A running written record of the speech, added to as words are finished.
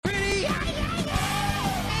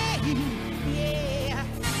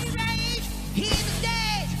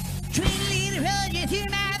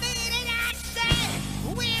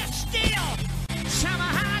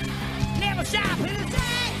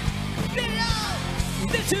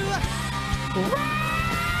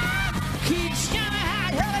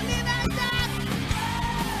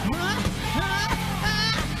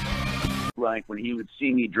Like when he would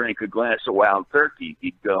see me drink a glass of Wild Turkey,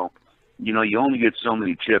 he'd go, you know, you only get so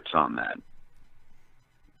many chips on that.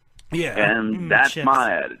 Yeah. And that's chips.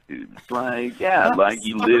 my attitude. It's like, yeah, like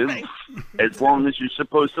you live as long as you're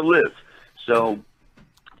supposed to live. So,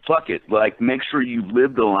 fuck it. Like, make sure you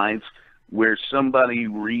live the life where somebody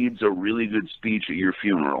reads a really good speech at your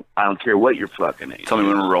funeral. I don't care what your fucking age. Tell me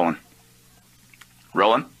when we're rolling.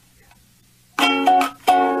 Rolling?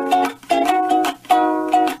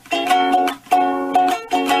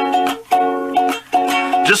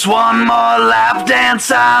 Just one more lap dance,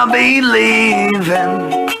 I'll be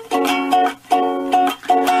leaving.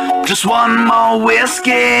 Just one more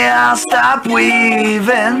whiskey, I'll stop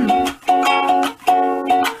weaving.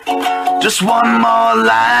 Just one more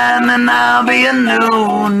line and I'll be a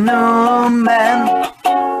new man.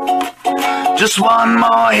 Just one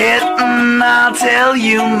more hit and I'll tell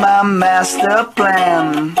you my master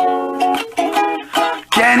plan.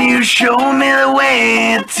 Can you show me the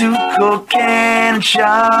way to cocaine and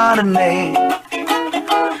Chardonnay?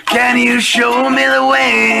 Can you show me the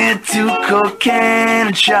way to cocaine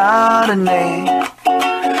and Chardonnay?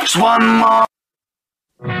 Just one more.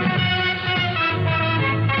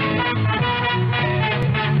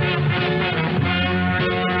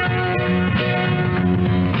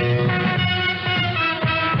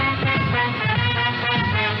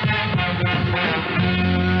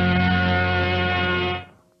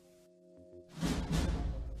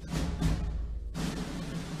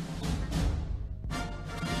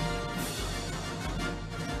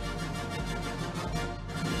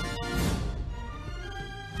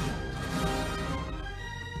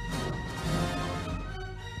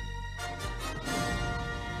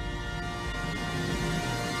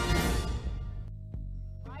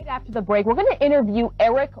 After the break, we're going to interview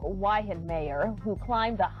Eric Weihenmayer, who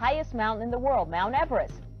climbed the highest mountain in the world, Mount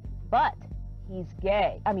Everest. But he's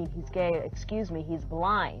gay. I mean, he's gay, excuse me, he's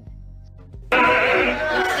blind.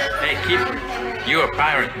 Hey, Keeper, you a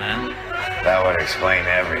pirate, man. That would explain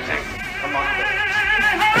everything. Come on.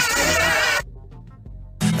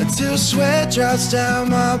 Until sweat drops down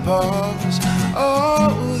my balls.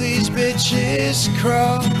 Oh, these bitches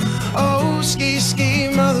crawl. Oh, ski, ski,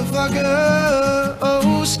 motherfucker.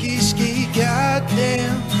 Oh, ski, ski,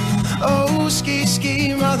 goddamn. Oh, ski, ski,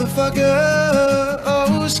 motherfucker.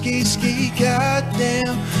 Oh, ski, ski,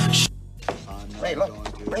 goddamn. Ray, look.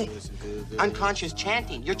 Ray. Unconscious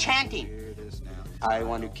chanting. You're chanting. I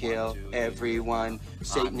want to kill everyone.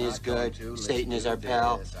 Satan is good. Satan is our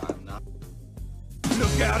pal.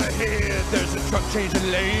 Look out ahead, there's a truck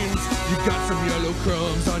changing lanes. You got some yellow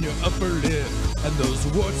crumbs on your upper lip, and those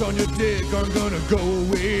warts on your dick aren't gonna go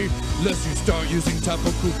away unless you start using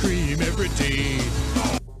topical cream every day.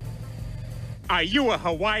 Are you a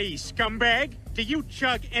Hawaii scumbag? Do you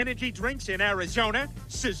chug energy drinks in Arizona?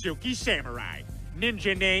 Suzuki Samurai.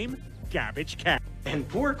 Ninja name, Garbage Cat. And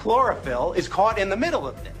poor Chlorophyll is caught in the middle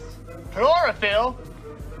of this. Chlorophyll?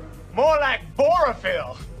 More like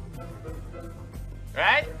Borophyll.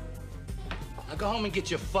 Right? Now go home and get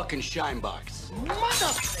your fucking shine box.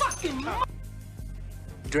 Motherfucking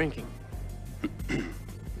Drinking.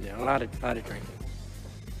 Yeah, a lot of drinking.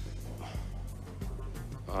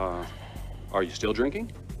 Are you still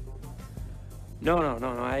drinking? No,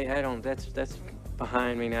 I don't. That's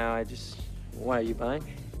behind me now. Why are you buying?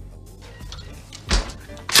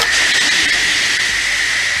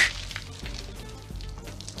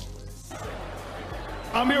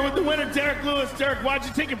 I'm here with the winner, Derek Lewis. Derek, why'd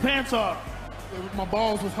you take your pants off? My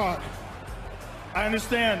balls was hot. I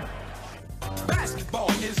understand.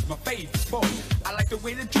 Basketball is my favorite sport. I like the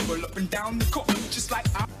way they dribble up and down the court, just like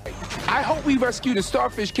I hope we rescue the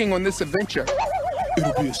Starfish King on this adventure.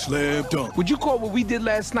 It'll be a slam dunk. Would you call what we did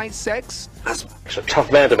last night sex? It's a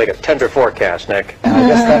tough man to make a tender forecast, Nick. I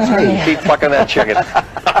guess that's me. Keep fucking that chicken.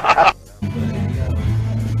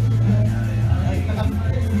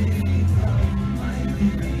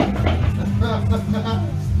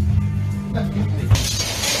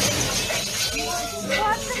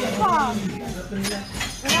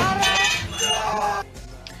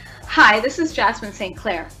 Hi, this is Jasmine St.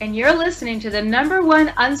 Clair, and you're listening to the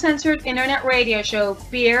 #1 uncensored internet radio show,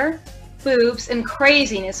 Beer, Boobs, and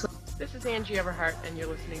Craziness. This is Angie Everhart, and you're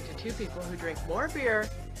listening to two people who drink more beer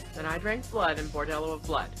than I drank blood in Bordello of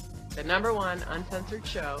Blood, the #1 uncensored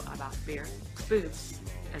show about beer, boobs,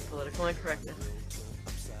 and political incorrectness.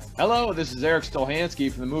 Hello, this is Eric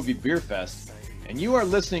Stolhansky from the movie Beer Fest, and you are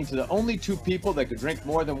listening to the only two people that could drink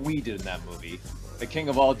more than we did in that movie, the king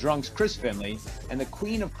of all drunks, Chris Finley, and the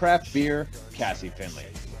queen of craft beer, Cassie Finley.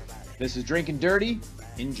 This is Drinking Dirty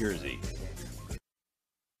in Jersey.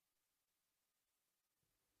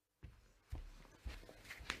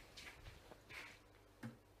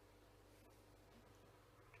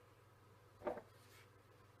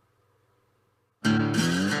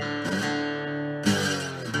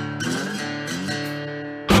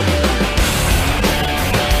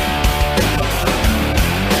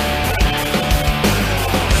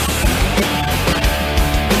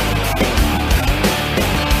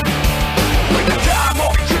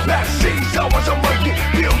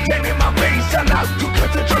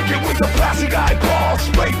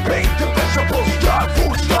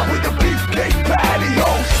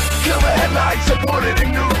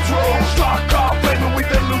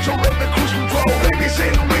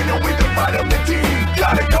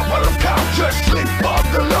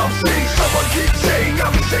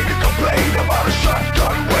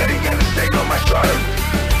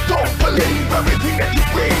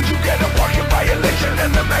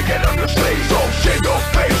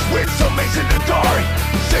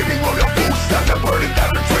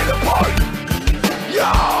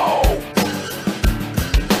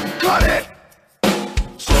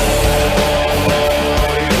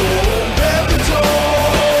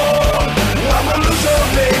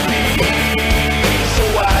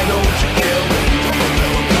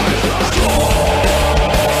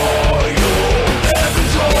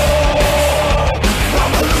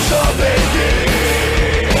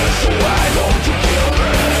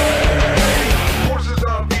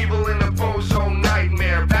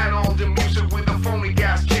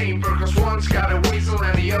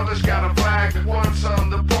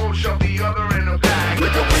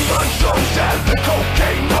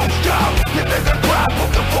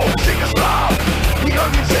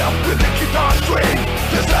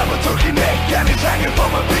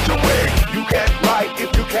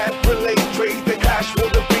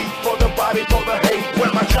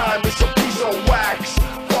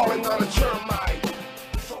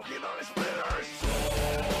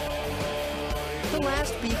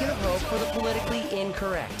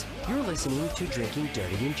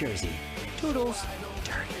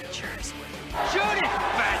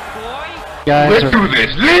 Let's do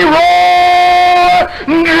this. Leroy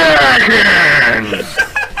Jenkins!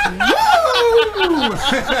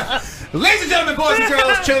 Ladies and gentlemen, boys and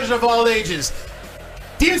girls, children of all ages,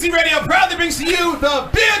 DMC Radio proudly brings to you the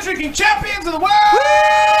beer drinking champions of the world!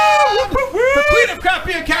 The queen of craft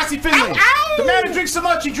beer, Cassie Finley. The man who drinks so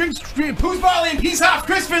much he drinks poos barley and peace hops,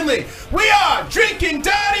 Chris Finley. We are Drinking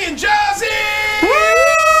Dirty in Jersey! Woo!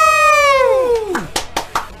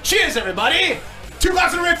 Cheers, everybody! 2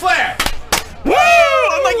 glasses of Ric Flair. Woo!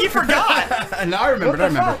 I'm like, you forgot. No, I remember.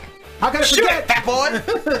 How can I forget? Fat boy.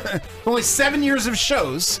 Only 7 years of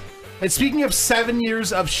shows. And speaking of 7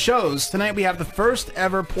 years of shows, tonight we have the first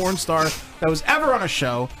ever porn star that was ever on a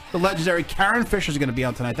show. The legendary Karen Fisher is going to be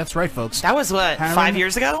on tonight. That's right, folks. That was what, Karen 5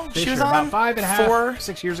 years ago? Fisher, She was about on? 5.5,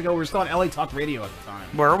 6 years ago. We were still on LA Talk Radio at the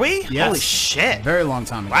time. Were we? Yes. Holy shit. Very long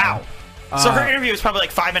time ago. Wow. So her interview was probably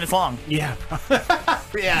like 5 minutes long. Yeah.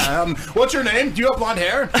 Yeah. What's your name? Do you have blonde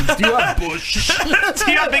hair? Do you have bush? Do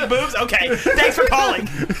you have big boobs? Okay. Thanks for calling.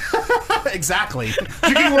 Exactly.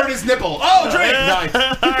 Drinking word is nipple. Oh, drink. Nice.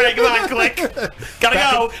 All right, goodbye. Click. Gotta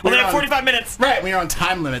go. Only have 45 minutes. Right. We are on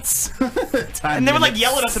time limits. And they would like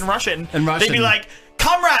yell at us in Russian. They'd be like,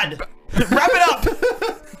 "Comrade, wrap it up."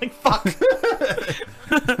 Like, fuck.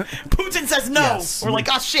 Putin says no. Yes. We're like,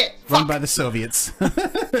 oh shit. Run by the Soviets.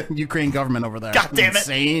 Ukraine government over there. God damn it.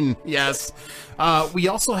 Insane. Yes. We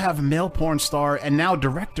also have male porn star and now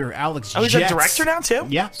director Alex Oh, he's a Jets. director now too?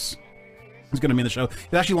 Yes. He's going to be in the show.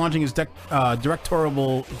 He's actually launching his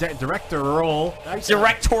directorial. There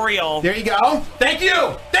you go. Thank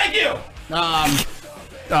you. Thank you.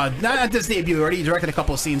 Not his debut. Already he directed a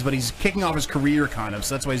couple of scenes, but he's kicking off his career kind of.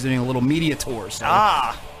 So that's why he's doing a little media tour. So.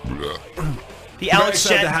 The Alex Very excited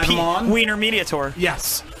Jet to have him on. Wiener Media Tour.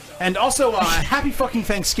 Yes. And also, happy fucking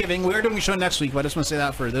Thanksgiving. We are doing a show next week, but I just want to say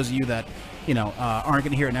that for those of you that, aren't going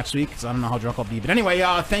to hear it next week, because I don't know how drunk I'll be. But anyway,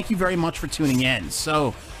 thank you very much for tuning in.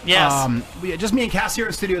 So, yes. Just me and Cass here in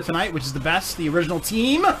the studio tonight, which is the best, the original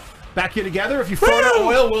team. Back here together. If you fart out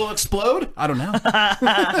oil, will it explode? I don't know.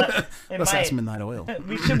 Let's ask Midnight Oil.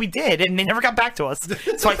 We did, and they never got back to us.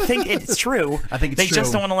 So I think it's true. I think it's they true.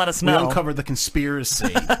 just don't want to let us know. We uncovered the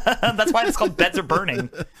conspiracy. That's why it's called Beds Are Burning.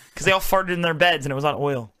 Because they all farted in their beds and it was on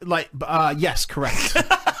oil. Yes, correct.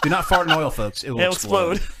 Do not fart in oil, folks. It will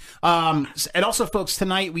explode. And also, folks,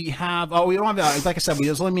 tonight we have. We don't have. Like I said,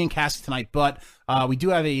 there's only me and Cassie tonight, but we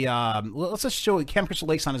do have a. Let's just show Camp Crystal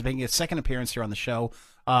Lakes is making a second appearance here on the show.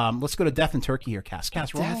 Let's go to Death and Turkey here, Cass.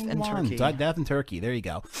 Cass, Death and Turkey. Death and Turkey. There you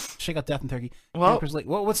go. Check out Death and Turkey. Well,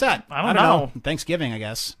 what's that? I don't know. Thanksgiving, I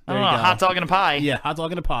guess. I There don't you know. go. Hot dog and a pie. Yeah, hot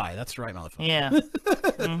dog and a pie. That's right, motherfucker. Yeah.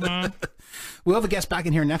 Mm-hmm. We'll have a guest back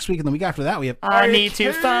in here next week, and the week after that, we have. I need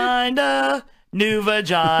to find a new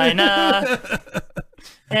vagina.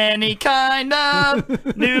 Any kind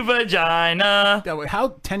of new vagina. How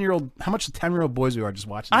much 10-year-old boys we are just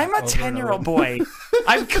watching. I'm a 10-year-old boy.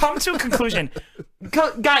 I've come to a conclusion.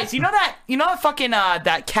 Guys, you know that fucking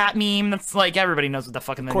that cat meme that's like everybody knows what the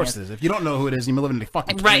fucking Of course it is. If you don't know who it is, you live in a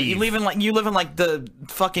fucking cave. Right, you live in like the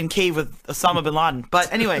fucking cave with Osama bin Laden.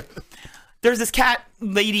 But anyway, there's this cat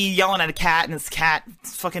lady yelling at a cat, and this cat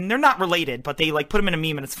fucking, they're not related, but they like put them in a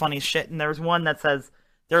meme and it's funny as shit. And there's one that says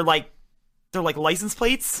they're like license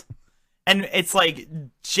plates, and it's like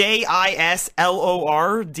JISLORD,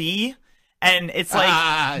 and it's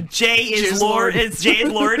like J is Lord, it's J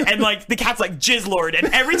is Lord, and like the cat's like Jizz Lord,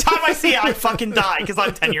 and every time I see it, I fucking die because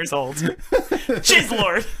I'm 10 years old. Jizz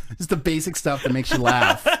Lord. It's the basic stuff that makes you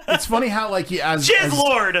laugh. It's funny how like Jizz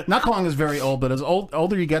Lord. Not calling us very old, but as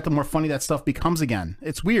older you get, the more funny that stuff becomes again.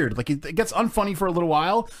 It's weird. Like it gets unfunny for a little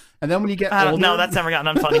while, and then when you get older, no, that's never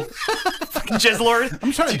gotten unfunny. Fucking Jizz Lord.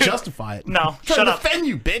 I'm trying to justify it. No, I'm trying shut to up. defend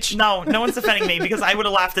you, bitch. No one's defending me because I would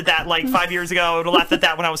have laughed at that like 5 years ago. I would have laughed at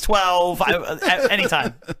that when I was 12.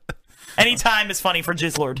 Anytime. Anytime is funny for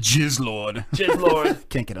Jizz Lord. Jizz Lord. Jizz Lord.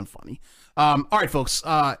 Can't get unfunny. All right, folks.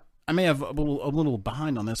 I may have a little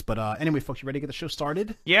behind on this, but anyway, folks, you ready to get the show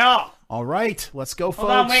started? Yeah. All right, let's go, folks.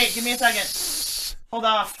 Hold on, wait. Give me a second. Hold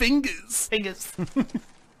on. Fingers.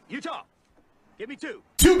 Utah, give me 2.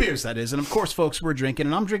 2 beers, that is. And of course, folks, we're drinking,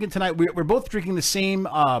 and I'm drinking tonight. We're both drinking the same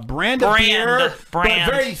brand of beer, but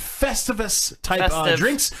very Festivus type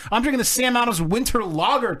drinks. I'm drinking the Sam Adams Winter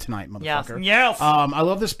Lager tonight, motherfucker. Yes. I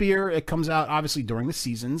love this beer. It comes out obviously during the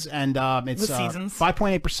seasons, and it's The seasons.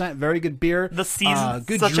 5.8%. Very good beer. The seasons,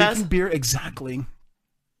 good such drinking as? beer. Exactly.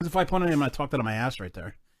 It's a 5.8. I'm going to talk that on my ass right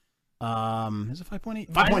there. Is it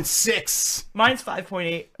 5.8? 5.6. Mine's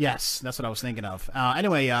 5.8. Yes, that's what I was thinking of.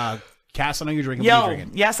 Anyway, Cass, I know you're drinking. What are you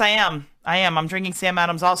drinking? Yes, I am. I'm drinking Sam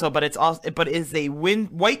Adams also, but it's a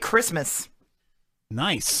White Christmas.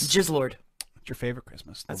 Nice. Jizz Lord. What's your favorite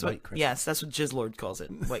Christmas? That's White what. Christmas. Yes, that's what Jizz Lord calls it.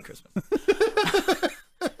 White Christmas.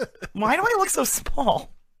 Why do I look so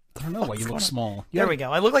small? I don't know why you look small. There we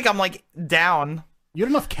go. I look like I'm like down. You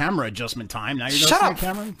had enough camera adjustment time. Now you're Shut up,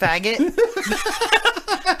 camera. faggot.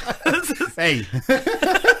 Hey.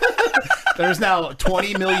 There's now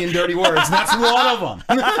 20 million dirty words, and that's one of them.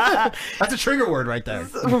 That's a trigger word right there.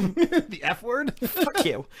 The F word? Fuck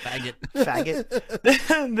you. Faggot.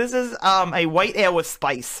 Faggot. This is a white ale with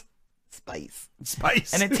spice. Spice.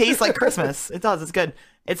 And it tastes like Christmas. It does. It's good.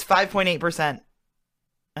 It's 5.8%.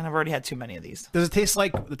 And I've already had too many of these. Does it taste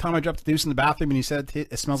like the time I dropped the deuce in the bathroom and you said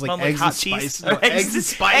it smells like eggs hot and cheese? spices? No, eggs and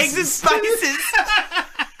spices. Eggs and spices.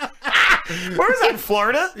 Where was that, in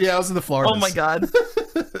Florida? Yeah, I was in the Florida. Oh my God.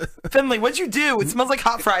 Finley, what'd you do? It smells like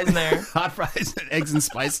hot fries in there. Hot fries and eggs and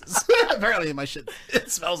spices. Apparently my shit, it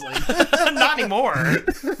smells like. Not anymore.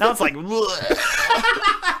 Now it's like,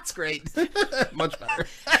 That's great. Much better.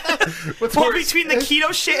 What's worse? Between the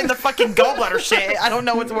keto shit and the fucking gallbladder shit, I don't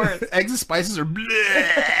know what's worse. Eggs and spices are bleh.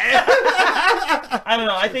 I don't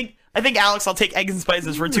know. I think Alex, I'll take eggs and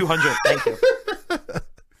spices for 200. Thank you.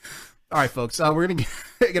 All right, folks. We're gonna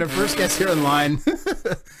get our first guest here in line.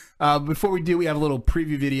 Before we do, we have a little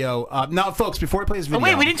preview video. Now, folks, before we play this video... Oh,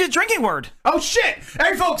 wait, we didn't do a drinking word. Oh, shit!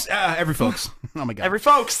 Every folks! Oh, my God.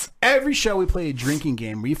 Every show, we play a drinking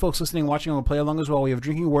game. Where you folks listening and watching will play along as well. We have a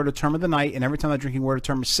drinking word or term of the night, and every time that drinking word or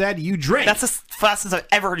term is said, you drink. That's the fastest I've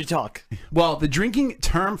ever heard you talk. Well, the drinking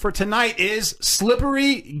term for tonight is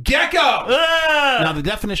slippery gecko. Now, the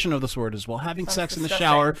definition of this word is while having sex in the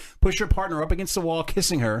shower, push your partner up against the wall,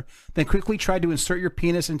 kissing her, then quickly try to insert your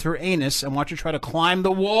penis into her anus and watch her try to climb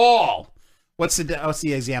the wall. What's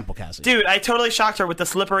the example, Cassie? Dude, I totally shocked her with the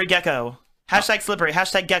slippery gecko. Hashtag slippery,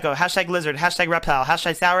 hashtag gecko, hashtag lizard, hashtag reptile,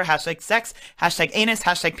 hashtag sour, hashtag sex, hashtag anus,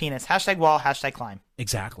 hashtag penis, hashtag wall, hashtag climb.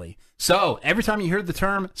 Exactly. So, every time you hear the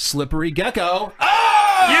term slippery gecko,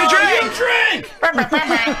 you drink! You drink!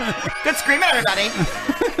 Good screaming, everybody.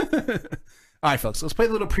 All right, folks, let's play a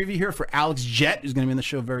little preview here for Alex Jett, who's going to be in the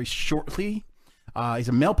show very shortly. He's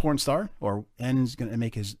a male porn star, and he's going to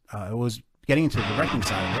make his, was getting into the directing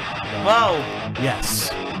side of it. Whoa. Yes.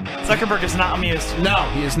 Zuckerberg is not amused. No,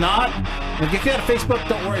 he is not. If you get out of Facebook,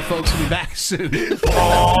 don't worry, folks. We'll be back soon. Alright, so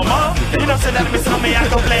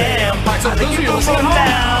those of you listening at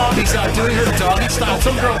home, he's doing her doggy style.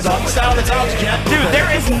 Some girl doggy style. That's Alex Jet. Dude, there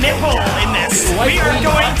is nipple in this. We are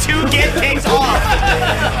going to get kicked off.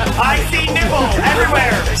 I see nipple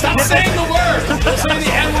everywhere. Stop saying the word. Don't say the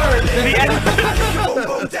N-word. The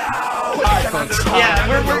N-word. Alright, folks. Yeah,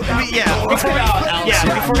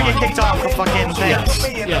 before we get kicked off the fucking thing.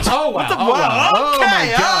 Yes. Oh, wow.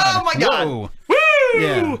 Okay. Oh, my God. Woo!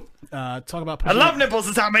 Yeah. Talk about I love nipples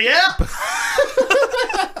this time of year.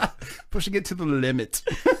 Pushing it to the limit.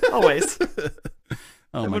 Always.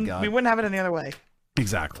 Oh, my God. We wouldn't have it any other way.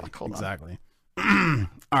 Exactly. Exactly.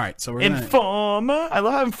 All right, so we're gonna... Informer. I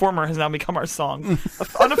love how Informer has now become our song. An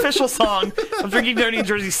unofficial song of Drinking Dirty in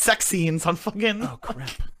Jersey sex scenes on fucking... Oh, crap.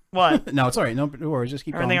 What? No, it's all right. No worries. Just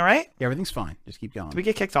keep going. Everything all right? Yeah, everything's fine. Just keep going. Did we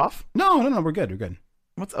get kicked off? No, we're good. We're good.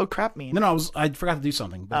 What's oh crap mean? No, I forgot to do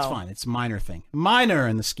something, but it's fine. It's a minor thing. Minor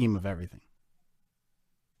in the scheme of everything.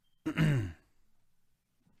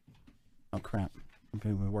 Oh, crap.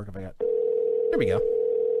 Okay, will work if I got... There we go.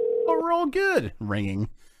 Oh, we're all good. Ringing.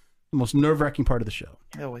 The most nerve-wracking part of the show.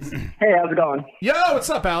 Always. Hey, how's it going? Yo, what's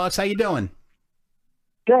up, Alex? How you doing?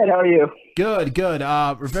 Good. How are you? Good.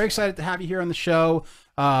 We're very excited to have you here on the show.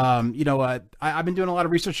 I've been doing a lot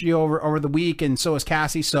of research on you over the week, and so has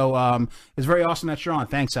Cassie. So it's very awesome that you're on.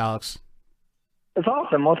 Thanks, Alex. It's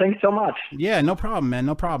awesome. Well, thanks so much. Yeah, no problem, man.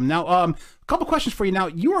 No problem. Now, a couple questions for you. Now,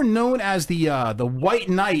 you are known as the White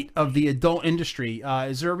Knight of the adult industry.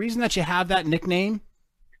 Is there a reason that you have that nickname?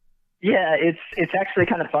 Yeah, it's actually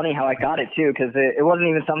kind of funny how I got it too, because it wasn't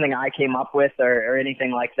even something I came up with or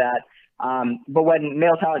anything like that. But when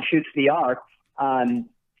Male Talent Shoots VR,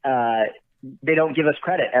 they don't give us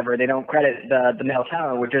credit ever. They don't credit the male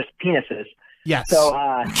talent. We're just penises. Yes. So,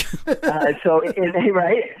 in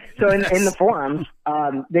the forums,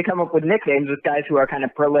 they come up with nicknames with guys who are kind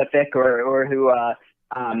of prolific or who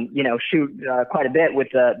shoot quite a bit with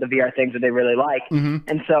the VR things that they really like. Mm-hmm.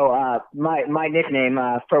 And so my nickname,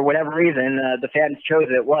 for whatever reason, the fans chose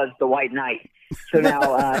it, was the White Knight. So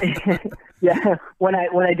now, yeah, when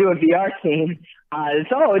I do a VR scene, it's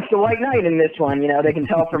the White Knight in this one. You know, they can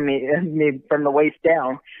tell from me from the waist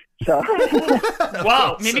down. So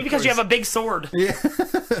wow, maybe because you have a big sword. Yeah,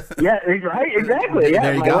 right, exactly. Yeah,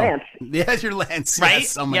 there you my go. lance. Yeah, your lance. Right?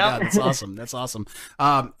 Yes. Oh my God, that's awesome. That's awesome.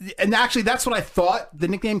 And actually, that's what I thought the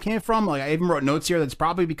nickname came from. Like, I even wrote notes here. That's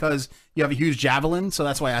probably because you have a huge javelin, so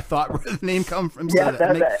that's why I thought where the name come from. So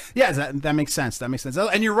that makes sense. That makes sense.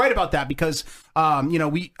 And you're right about that because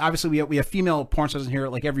we have female porn stars in here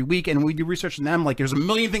like every week, and we do research on them. Like, there's a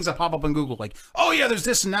million things that pop up on Google. Like, oh yeah, there's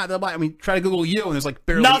this and that. I mean, try to Google you, and there's like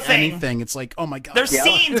barely anything. It's like, oh my God. There's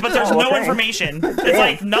scenes, but there's no information. It's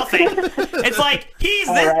like nothing. It's like he's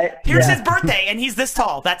this. Right. Here's his birthday, and he's this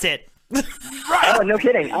tall. That's it. Right. Oh, no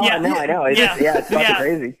kidding. Oh, Yeah. no, I know. It's fucking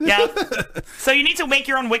crazy. Yeah. So you need to make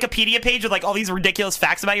your own Wikipedia page with like all these ridiculous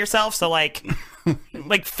facts about yourself. So like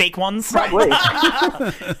fake ones. Probably.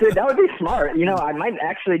 Dude, that would be smart. You know, I might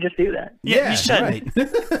actually just do that. Yeah, you should. Right.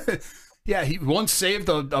 Yeah, he once saved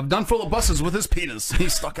a gun full of buses with his penis. He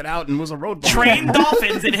stuck it out and was a road bumper. Trained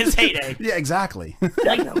dolphins in his heyday. Yeah, exactly.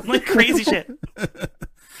 like crazy shit.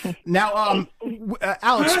 Now,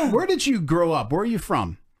 Alex, where did you grow up? Where are you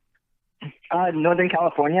from? Northern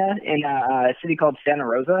California, in a city called Santa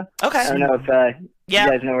Rosa. Okay. I don't know if you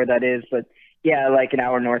guys know where that is, but yeah, like an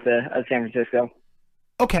hour north of San Francisco.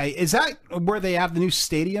 Okay, is that where they have the new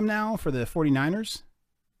stadium now for the 49ers?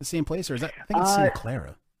 The same place, or is that? I think it's Santa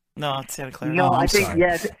Clara. No, it's Santa Clara. No, I think sorry.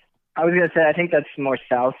 I was gonna say I think that's more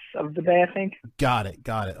south of the bay. I think. Got it.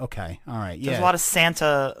 Okay. All right. Yeah. There's a lot of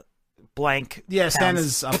Santa blank. Yeah, towns.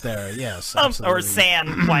 Santa's up there. Yes. Or absolutely.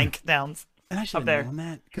 San blank towns. And I should up have there. known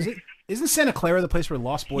that because isn't Santa Clara the place where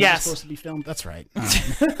Lost Boys is supposed to be filmed? That's right.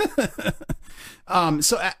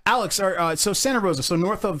 So Alex, so Santa Rosa, so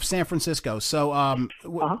north of San Francisco. So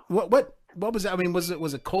what was that? I mean, was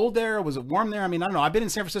it cold there? Was it warm there? I mean, I don't know. I've been in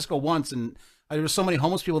San Francisco once, and there were so many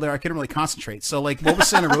homeless people there, I couldn't really concentrate. So, like, what was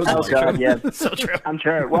Santa Rosa like? God, yeah. So true. I'm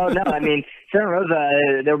sure. Well, no, I mean, Santa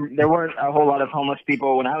Rosa, there weren't a whole lot of homeless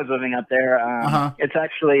people when I was living up there. It's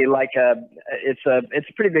actually like it's a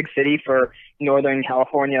pretty big city for Northern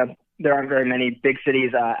California. There aren't very many big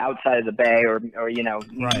cities outside of the Bay or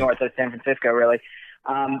north of San Francisco, really.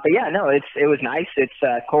 But yeah, no, it was nice. It's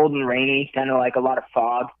cold and rainy, kind of like a lot of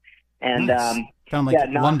fog, and kind of like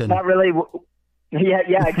London. Not really. Yeah,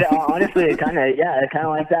 exactly. Honestly, kind of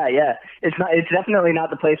like that. Yeah, it's definitely not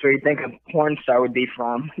the place where you think a porn star would be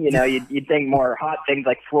from. You know, you'd think more hot things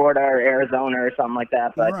like Florida or Arizona or something like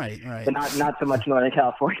that. But right. But not so much Northern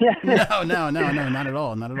California. No, not at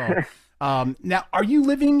all. Now, are you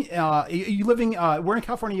living? Where in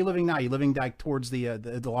California are you living now? Are you living like towards the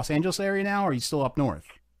Los Angeles area now, or are you still up north?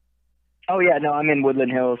 Oh yeah, no, I'm in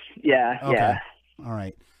Woodland Hills. Yeah, Okay. yeah. All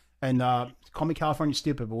right. And call me California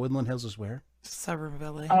stupid, but Woodland Hills is where? Suburb of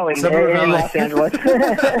LA. Oh, in Suburb of LA. Los Angeles.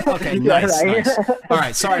 Okay, nice, Right. nice. All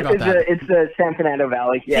right, sorry about that. It's the San Fernando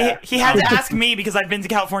Valley. Yeah. He had to ask me because I've been to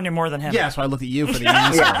California more than him. Yeah, so I looked at you for the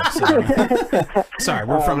answer. So. Sorry,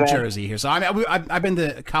 we're Oh, from man. Jersey here. So I've been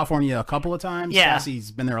to California a couple of times. Yeah.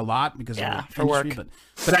 Cassie's been there a lot because Yeah, of the for work. industry,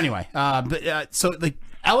 But anyway, so like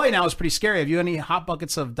LA now is pretty scary. Have you any hot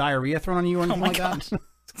buckets of diarrhea thrown on you or anything like that?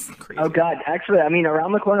 Oh God! Actually, I mean,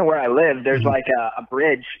 around the corner where I live, there's like a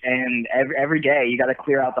bridge, and every day you got to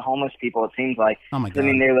clear out the homeless people. It seems like. Oh my I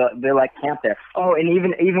mean, they're like camped there. Oh, and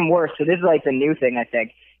even worse. So this is like the new thing I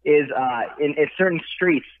think is in certain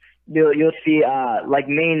streets you'll see like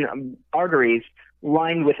main arteries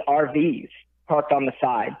lined with RVs parked on the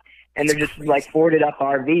side. And they're just like boarded up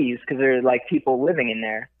RVs because they're like people living in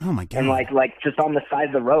there. Oh my God! And like just on the side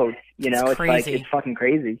of the road, you know, it's like crazy. it's fucking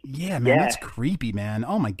crazy. Yeah, man, that's creepy, man.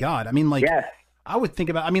 Oh my God! I mean, like, I would think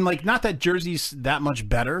about. I mean, like, not that Jersey's that much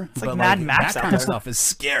better. It's like but Mad Max That out kind of there. stuff is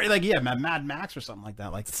scary. Like, yeah, Mad Max or something like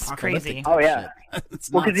that. Like, it's crazy. Oh yeah.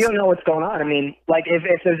 Well, because you don't know what's going on. I mean, like if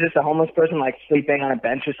there's just a homeless person like sleeping on a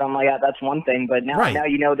bench or something like that, that's one thing. But now Right. now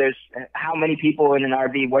you know there's how many people in an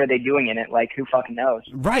RV. What are they doing in it? Like who fucking knows?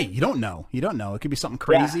 Right. You don't know. You don't know. It could be something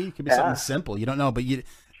crazy. It could be something simple. You don't know. But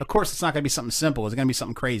of course, it's not going to be something simple. It's going to be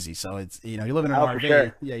something crazy. So it's, you live in an Oh, for RV.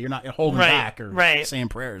 sure. Yeah, you're not holding Right, back or right. saying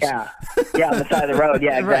prayers. Yeah. Yeah, on the side of the road.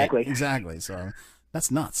 Yeah, exactly. Right, exactly. So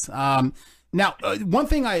that's nuts. Now, one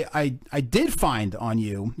thing I did find on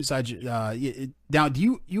you, besides, now,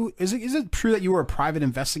 do you is it true that you were a private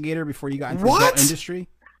investigator before you got into What? the industry?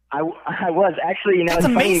 I was actually, That's it's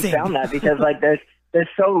funny you amazing. found that because like there's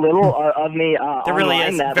so little of me There really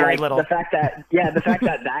online is, that very like, little. the fact that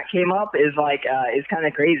that came up is like is kind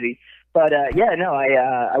of crazy. But yeah, no,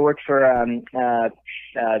 I worked for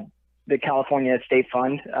the California State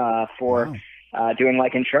Fund for doing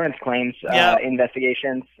like insurance claims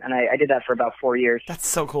investigations, and I did that for about 4 years. That's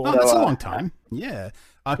so cool. Oh, that's a long time. Yeah.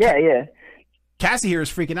 Yeah. Cassie here is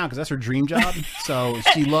freaking out because that's her dream job. So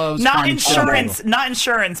she loves Not finding shit on insurance, people. not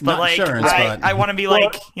insurance, but Not like insurance, but- I want to be Well-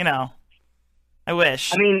 like, I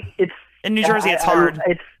wish. I mean, it's in New Jersey. It's hard.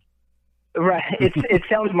 It's right. It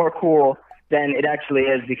sounds more cool than it actually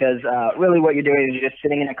is because really what you're doing is you're just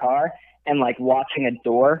sitting in a car and like watching a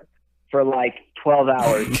door for like 12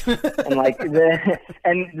 hours and like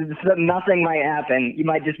nothing might happen. You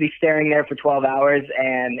might just be staring there for 12 hours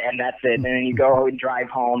and that's it. And then you go and drive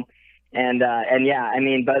home. And yeah, I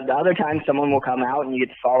mean, but the other times someone will come out and you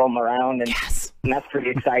get to follow them around and that's pretty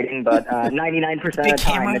exciting. But 99% of the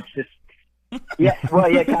time it's just, yeah,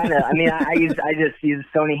 well, yeah, kind of. I mean, I just use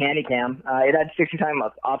Sony Handycam. It had 60-time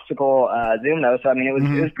optical zoom though, so I mean,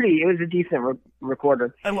 it was a decent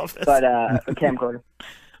recorder. I love this. But a camcorder.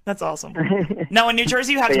 That's awesome. No, in New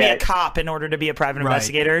Jersey, you have to be a cop in order to be a private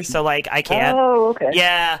investigator. So, like, I can't. Oh, okay.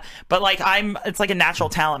 Yeah, but like, it's like a natural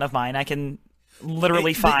talent of mine. I can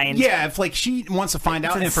literally find. Yeah, if like she wants to find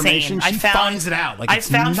out It's information, insane. she finds it out. Like I it's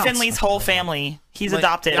found nuts. Finley's whole family. He's Like,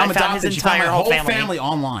 adopted. I'm I found adopted. his She found entire my whole family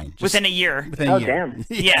online just within a year. Within a year. Damn.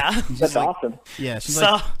 Yeah. That's awesome. Yeah, she's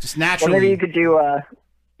So- like just naturally. Well, maybe you could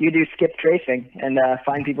do skip tracing and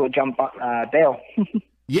find people who jump bail.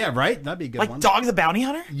 Yeah, right. That'd be a good Like one. Dog the Bounty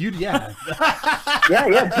Hunter? Yeah.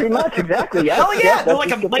 yeah, pretty much, exactly. Yeah. Hell yeah! They're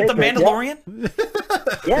that's like the like the skip tracing, Mandalorian.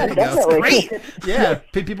 Yeah, There you go. definitely. Great. Yeah,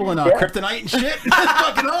 pay people in kryptonite and shit.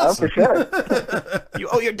 Fucking awesome. Oh, for sure. You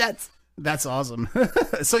owe your debts. That's awesome.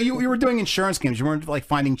 So you were doing insurance claims. You weren't like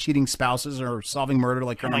finding cheating spouses or solving murder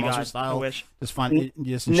like Criminal my Monster God, style. I wish. Just find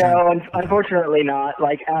just No, unfortunately not.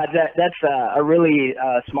 Like that's a really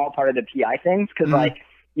small part of the PI things because like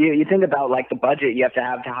you think about like the budget you have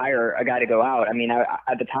to hire a guy to go out. I mean,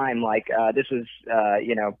 at the time, like this was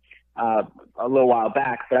a little while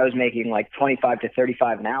back, but I was making like 25 to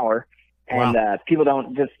 35 an hour. And people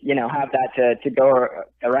don't just have that to go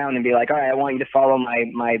around and be like, all right, I want you to follow my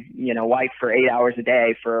wife for 8 hours a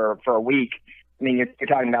day for a week. I mean, you're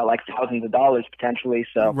talking about like thousands of dollars potentially.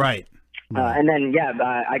 So right. And then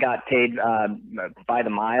I got paid by the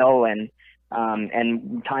mile and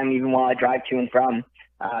time even while I drive to and from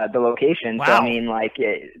the location. Wow. So I mean, like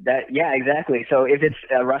exactly. So if it's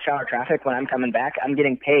rush hour traffic when I'm coming back, I'm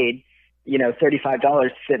getting paid $35 to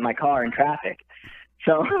sit in my car in traffic.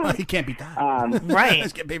 So you can't beat that. Right.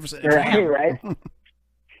 Just get paid for sitting. Right.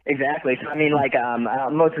 Exactly. So I mean, like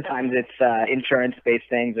most of the times it's insurance-based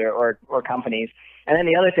things or companies, And then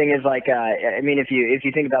the other thing is like, I mean, if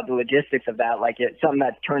you think about the logistics of that, like it's something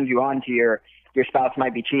that turns you on to your spouse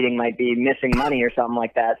might be cheating, might be missing money or something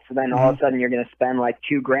like that. So then all of a sudden you're going to spend like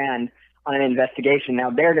 $2,000 on an investigation.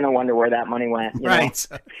 Now they're going to wonder where that money went. You right.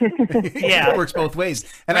 Yeah. It works both ways.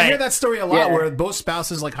 And I hear that story a lot where both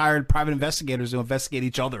spouses like hired private investigators to investigate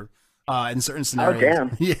each other in certain scenarios. Oh,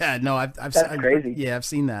 damn. Yeah, no, I've crazy. Yeah, I've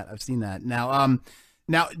seen that.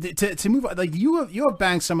 Now, to move on, like you have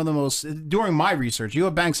banged some of the most, during my research, you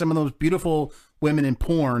have banged some of the most beautiful women in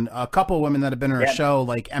porn. A couple of women that have been on our show,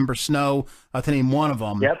 like Ember Snow, to name one of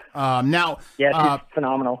them. Yep. Now, she's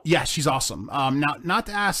phenomenal. Yeah, she's awesome. Now, not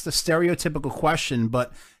to ask the stereotypical question,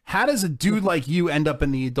 but how does a dude like you end up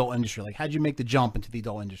in the adult industry? Like, how'd you make the jump into the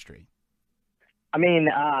adult industry? I mean,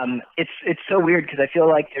 it's so weird because I feel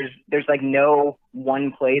like there's like no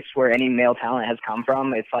one place where any male talent has come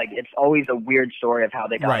from. It's like it's always a weird story of how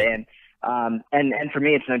they got in. And for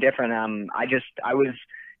me, it's no different. I was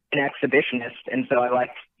an exhibitionist, and so I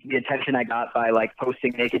liked the attention I got by like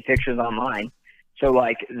posting naked pictures online. So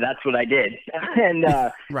like that's what I did, and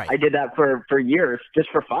I did that for years just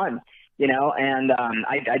for fun, you know. And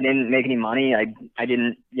I didn't make any money. I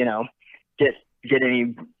didn't, you know, get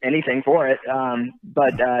anything for it.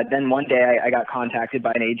 But then one day I got contacted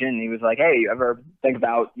by an agent, and he was like, "Hey, you ever think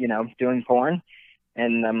about, you know, doing porn?"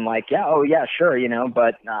 And I'm like, "Yeah, oh yeah, sure, you know."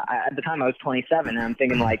 But at the time I was 27, and I'm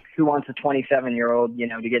thinking like, who wants a 27-year-old, you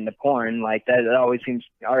know, to get into porn? Like that already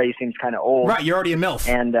seems kind of old. Right, you're already a MILF.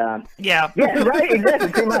 And yeah, right, exactly,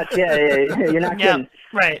 pretty much. Yeah, you're not kidding.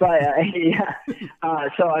 Right. But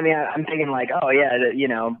so I mean, I'm thinking like, oh yeah, you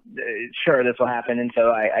know, sure, this will happen. And so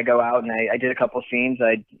I go out and I did a couple scenes.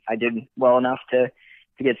 I did well enough to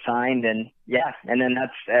get signed, and and then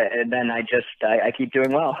then I keep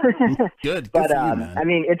doing well. Good. But for you, man. I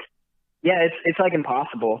mean, it's like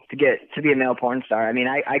impossible to be a male porn star. I mean,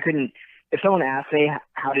 I couldn't. If someone asked me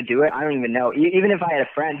how to do it, I don't even know. Even if I had a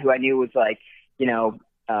friend who I knew was like, you know,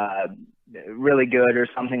 really good or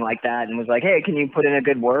something like that, and was like, hey, can you put in a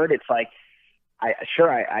good word? It's like,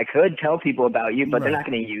 I could tell people about you, but they're not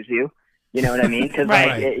going to use you. You know what I mean? Because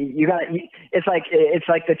it's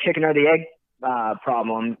like the chicken or the egg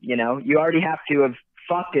problem. You know, you already have to have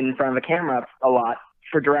fucked in front of a camera a lot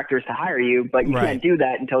for directors to hire you, but you can't do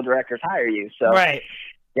that until directors hire you. So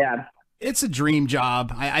yeah. It's a dream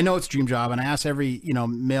job. I know it's a dream job, and I ask every, you know,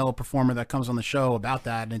 male performer that comes on the show about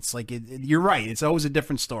that, and it's like, you're right. It's always a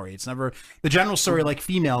different story. It's never the general story like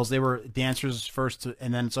females. They were dancers first,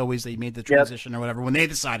 and then it's always they made the transition or whatever when they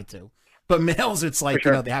decided to. But males, it's like,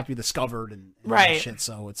 you know, they have to be discovered and all that shit.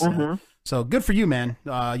 So it's so good for you, man.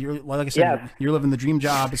 You're like I said, you're living the dream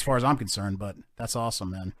job as far as I'm concerned. But that's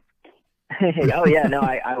awesome, man. Oh yeah, no,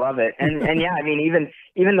 I love it, and yeah, I mean,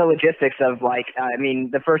 even the logistics of like, I mean,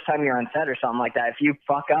 the first time you're on set or something like that, if you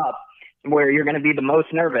fuck up where you're going to be the most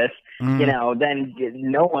nervous, you know, then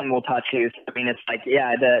no one will touch you. So, I mean, it's like,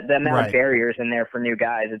 yeah, the amount of barriers in there for new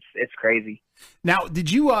guys, it's crazy. Now, did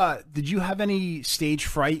you have any stage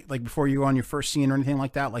fright like before you were on your first scene or anything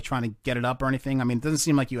like that, like trying to get it up or anything? I mean, it doesn't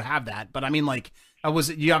seem like you have that, but I mean, like,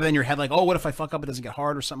 you have it in your head like, oh, what if I fuck up, it doesn't get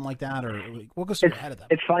hard or something like that, or like, what goes through your head of that?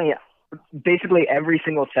 It's funny. Basically every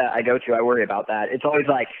single set I go to, I worry about that. It's always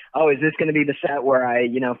like, oh, is this going to be the set where I,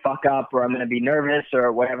 you know, fuck up, or I'm going to be nervous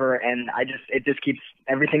or whatever? And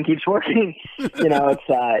everything keeps working. You know, it's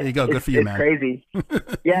there you go. Good for you, man. It's crazy.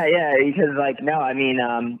 yeah. Because like, no, I mean,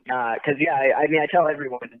 because I mean, I tell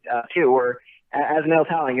everyone too, we're as male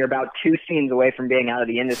talent, you're about 2 scenes away from being out of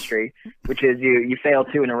the industry, which is you fail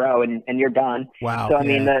 2 in a row and you're done. Wow. So I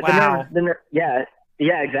mean,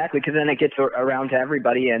 yeah, exactly. Because then it gets around to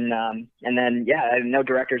everybody, and then no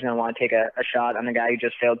director's gonna want to take a shot on the guy who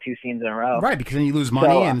just failed 2 scenes in a row. Right, because then you lose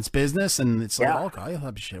money and it's business, and it's like, okay,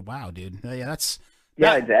 oh, shit, wow, dude,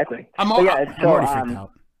 yeah, exactly. I'm already freaked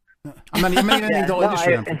out. I'm not even in the adult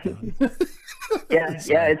industry.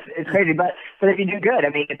 It's crazy, but if you do good, I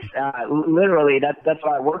mean, it's literally that's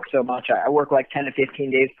why I work so much. I work like 10 to 15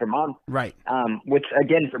 days per month, right? Which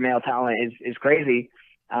again for male talent is crazy.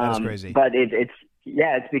 That's crazy, but it's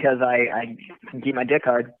because I can keep my dick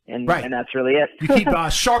hard, and that's really it. You keep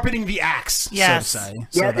sharpening the axe, so to say.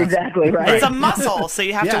 So yes, exactly, right. It's a muscle, so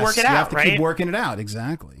you have to work it out, you have to keep working it out,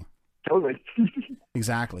 exactly. Totally.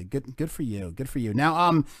 Exactly. Good for you. Good for you.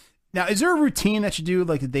 Now, is there a routine that you do,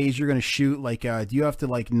 like the days you're going to shoot? Like, do you have to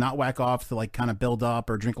like not whack off to like kind of build up,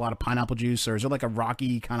 or drink a lot of pineapple juice, or is there like a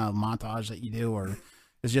Rocky kind of montage that you do, or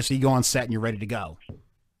is it just you go on set and you're ready to go?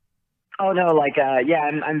 Oh no, like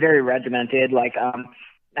I'm very regimented. Like I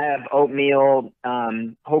have oatmeal,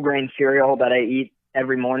 whole grain cereal that I eat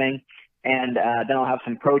every morning, and then I'll have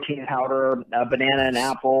some protein powder, a banana and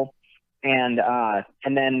apple, and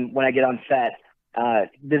then when I get on set,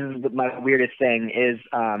 this is my weirdest thing is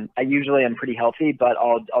I usually am pretty healthy, but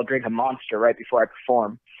I'll drink a Monster right before I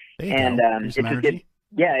perform. And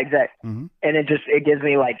yeah, exactly. Mm-hmm. And it gives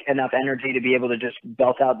me like enough energy to be able to just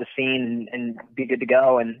belt out the scene and be good to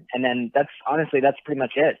go. And then that's pretty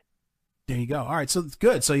much it. There you go. All right, so it's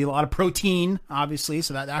good. So you a lot of protein, obviously,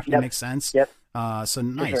 so that actually makes sense. Yep. So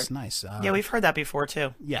nice. Yeah, we've heard that before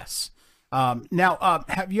too. Yes. Now,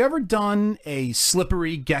 have you ever done a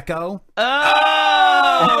slippery gecko?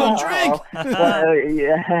 Oh, drink.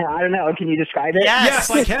 Yeah, I don't know. Can you describe it? Yes,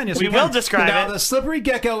 I can. Yes, we will describe now, it. The slippery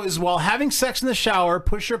gecko is while having sex in the shower,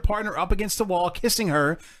 push your partner up against the wall, kissing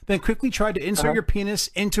her, then quickly try to insert your penis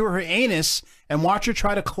into her anus and watch her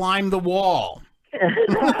try to climb the wall. I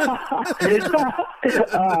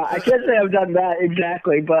can't say I've done that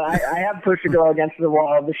exactly, but I have pushed a girl against the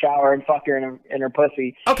wall of the shower and fucked her in her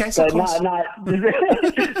pussy. Okay, so but close. not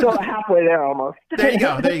so halfway there almost. There you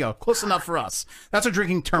go. Close enough for us. That's a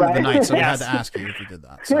drinking term of the night, so we had to ask you if you did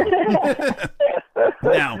that. So.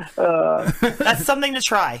 Now, that's something to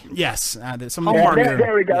try. Yes, there's some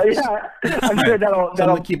there we go. Yeah, I'm sure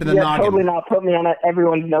that'll keep in the noggin. Totally not put me on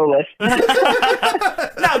everyone's no list. No,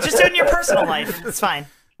 just do it in your personal life. It's fine.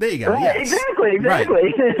 There you go. Right, yes. Exactly.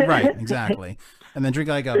 Right, exactly. And then drink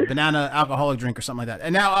like a banana alcoholic drink or something like that.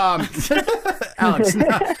 And now, Alex,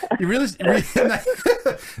 you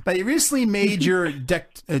recently made your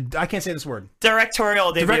I can't say this word.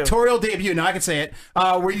 Directorial debut. Now I can say it.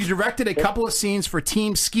 Where you directed a couple of scenes for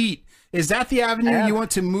Team Skeet. Is that the avenue you want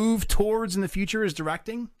to move towards in the future? Is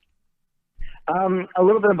directing? A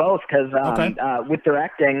little bit of both, because with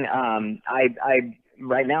directing, I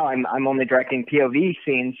right now I'm only directing POV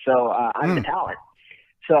scenes, so I'm the talent.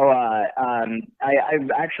 So I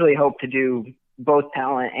actually hope to do both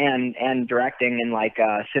talent and directing and like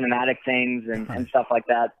cinematic things and stuff like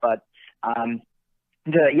that. But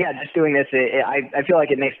just doing this, I feel like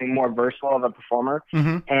it makes me more versatile of a performer.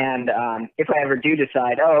 Mm-hmm. And if I ever do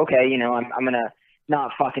decide, I'm gonna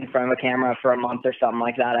not fuck in front of a camera for a month or something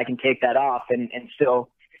like that, I can take that off and still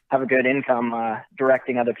have a good income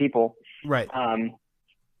directing other people. Right.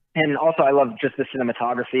 And also, I love just the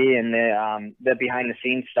cinematography and the behind the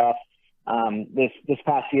scenes stuff. This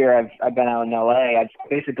past year, I've been out in LA. I've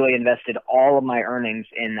basically invested all of my earnings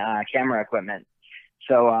in camera equipment.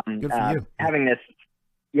 So Good for you. having this,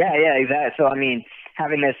 exactly. So I mean,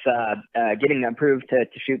 having this, getting approved to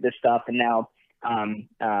shoot this stuff, and now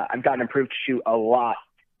I've gotten approved to shoot a lot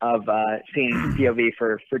of scenes POV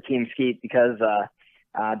for Team Skeet because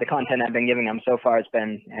the content I've been giving them so far has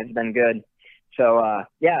been good. So I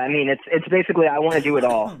mean, it's basically I want to do it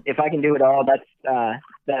all. If I can do it all,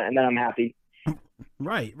 then I'm happy.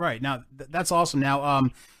 Right. Now that's awesome. Now,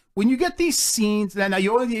 when you get these scenes, now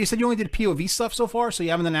you said you only did POV stuff so far, so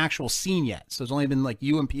you haven't done an actual scene yet. So it's only been like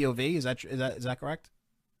you and POV. Is that correct?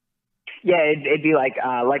 Yeah, it'd be like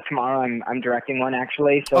tomorrow I'm directing one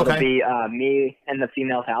actually. So it'll be me and the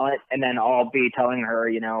female talent, and then I'll be telling her,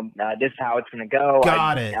 this is how it's gonna go.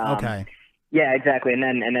 Got it. Okay. Yeah, exactly. And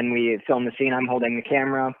then we film the scene. I'm holding the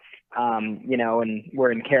camera, and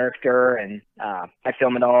we're in character, and I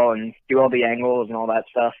film it all and do all the angles and all that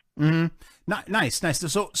stuff. Mm-hmm. Nice.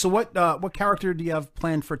 So what character do you have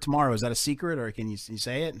planned for tomorrow? Is that a secret, or can you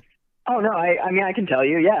say it? Oh no, I mean I can tell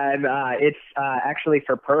you. Yeah, it's actually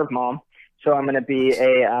for Perv Mom. So I'm going to be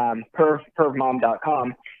a pervmom.com.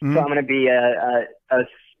 Mm-hmm. So I'm going to be a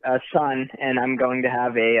son, and I'm going to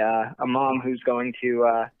have a mom who's going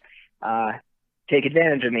to take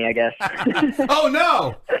advantage of me, I guess. Oh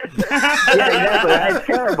no! Yeah, exactly. It's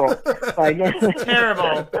terrible.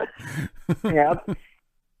 Terrible. Yep.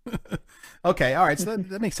 Okay, all right. So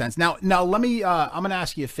that makes sense. Now let me. I'm going to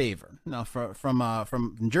ask you a favor.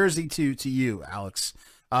 From Jersey to you, Alex.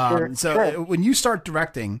 Sure. When you start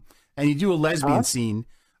directing and you do a lesbian scene,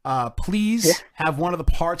 please have one of the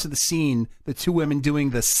parts of the scene the two women doing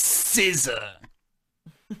the scissor.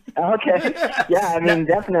 Okay. Yeah, I mean,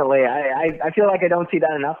 definitely. I feel like I don't see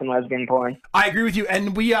that enough in lesbian porn. I agree with you.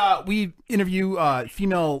 And we interview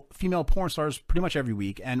female porn stars pretty much every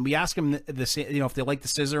week, and we ask them if they like the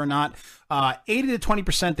scissor or not. 80 to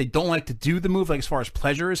 20% they don't like to do the move, like as far as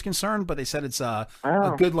pleasure is concerned, but they said it's a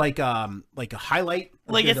good like a highlight.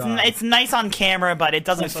 Like it's nice on camera, but it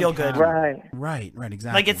doesn't feel good. Right,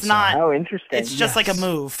 exactly. Like it's not. Oh, interesting. It's just like a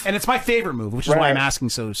move, and it's my favorite move, which is why I'm asking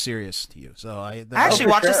so serious to you. So I actually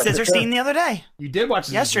watched a scissor scene the other day. You did watch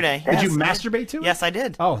it yesterday. Did you masturbate to it? Yes, I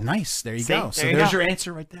did. Oh, nice. There you go. So there's your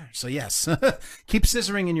answer right there. So yes, keep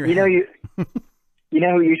scissoring in your head. You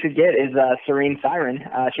know who you should get is Serene Siren.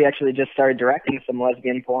 She actually just started directing some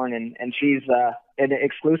lesbian porn, and she's an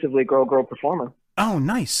exclusively girl performer. Oh,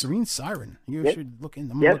 nice, Serene Siren. You Yep. should look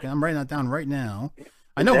in. I'm Yep. looking. I'm writing that down right now.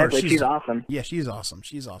 I know Exactly, her. she's awesome. Yeah, she's awesome.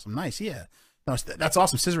 She's awesome. Nice. Yeah. No, that's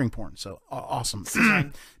awesome. Scissoring porn. So awesome.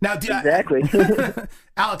 Now, Exactly.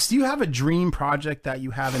 Alex, do you have a dream project that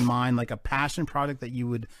you have in mind, like a passion project that you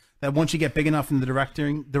would that once you get big enough in the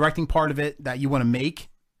directing part of it that you want to make?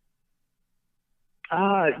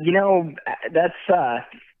 You know, that's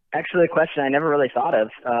actually a question I never really thought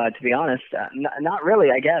of, to be honest. Not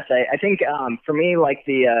really, I guess. I think for me, like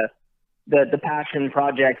the passion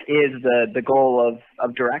project is the goal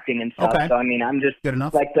of directing and stuff. Okay. So I mean, I'm just good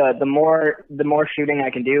enough. Like the more shooting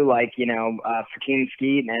I can do, like for Team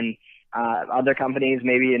Skeet and other companies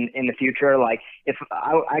maybe in the future. Like if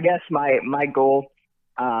I guess my goal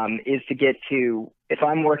is to get to, if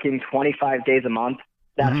I'm working 25 days a month,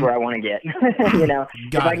 that's where I want to get.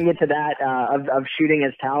 If I can get to that of shooting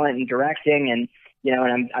as talent and directing, and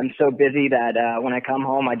and I'm so busy that when I come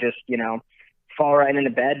home I just fall right into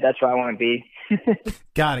bed. That's where I want to be.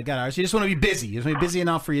 Got it. So you just want to be busy. You just want to be busy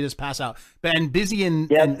enough for you to just pass out. And busy in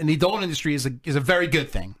the adult industry is a very good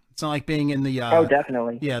thing. It's not like being in the oh,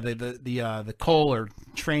 definitely. Yeah, the coal or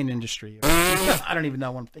train industry. I don't even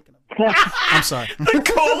know what I'm thinking of. I'm sorry. The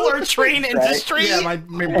coal or train industry? Yeah, my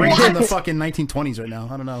brain's in the fucking 1920s right now.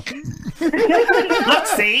 I don't know.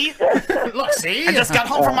 Look, see? I just got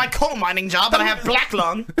home from my coal mining job and I have black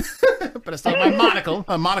lung. But it's not my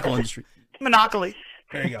monocle industry. Monopoly.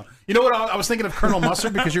 There you go. You know what? I was thinking of Colonel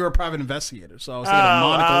Mustard because you were a private investigator. So I was thinking of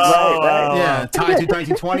monocles. Right. Yeah, tied to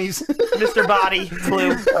 1920s. Mr. Body,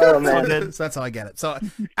 Clue. Oh, man. So that's how I get it. So,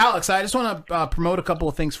 Alex, I just want to promote a couple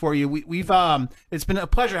of things for you. We've it's been a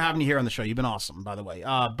pleasure having you here on the show. You've been awesome, by the way.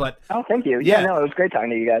 But oh, thank you. Yeah, no, it was great talking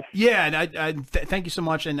to you guys. Yeah, and I thank you so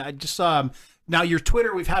much. And I just now your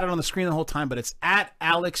Twitter, we've had it on the screen the whole time, but it's at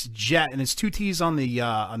Alex Jet, and it's 2 T's on the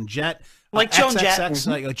on Jet. Like Joan Jett.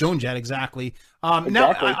 Like Joan Jett, exactly. Now,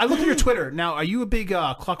 Exactly. I look at your Twitter. Now, are you a big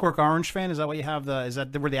Clockwork Orange fan? Is that what you have? Is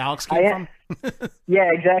that where the Alex came from? Yeah,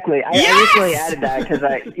 exactly. I recently added that because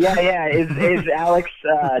is Alex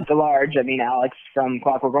DeLarge. I mean, Alex from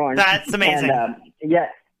Clockwork Orange. That's amazing.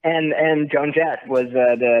 And and Joan Jett was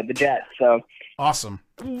the Jet. So awesome.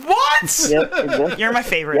 What? Yep, exactly. You're my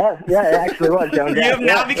favorite. Yeah, it actually was Joan Jett. You have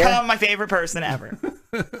now become my favorite person ever.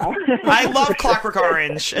 I love Clockwork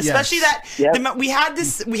Orange, especially we had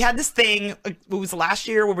this thing. It was last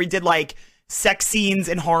year where we did like sex scenes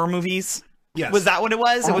in horror movies. Yes. Was that what it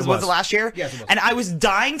was? Was it last year? Yes, it was. And I was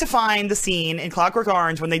dying to find the scene in Clockwork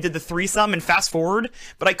Orange when they did the threesome and fast forward,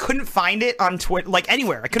 but I couldn't find it on Twitter, like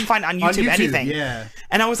anywhere. I couldn't find it on YouTube, anything. Yeah.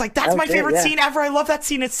 And I was like, that's my favorite scene ever. I love that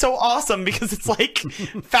scene. It's so awesome because it's like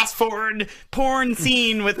fast forward porn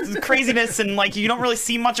scene with craziness and like you don't really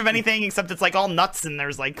see much of anything except it's like all nuts and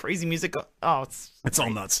there's like crazy music. Oh, it's all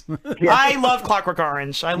nuts. I love Clockwork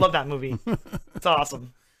Orange. I love that movie. It's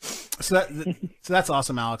awesome. So that's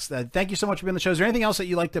awesome, Alex. Thank you so much for being on the show. Is there anything else that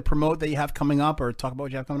you'd like to promote that you have coming up or talk about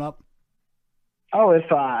what you have coming up? Oh, if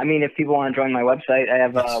people want to join my website, I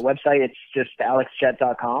have a website. It's just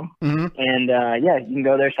alexjet.com. And you can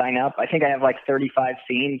go there, sign up. I think I have like 35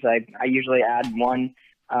 scenes. I usually add one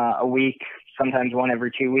a week, sometimes one every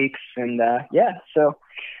 2 weeks. And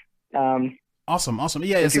awesome.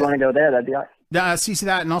 Yeah. If you want to go there, that'd be awesome. Yeah, see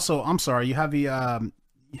that, and also, I'm sorry, you have the.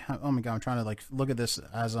 Oh my God, I'm trying to like look at this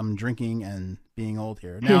as I'm drinking and being old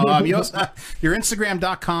here. Now, you also, your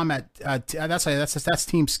Instagram.com that's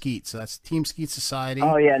Team Skeet, so that's Team Skeet Society.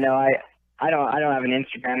 Oh yeah, no, I don't have an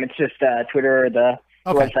Instagram. It's just Twitter or the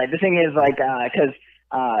website. The thing is, like, because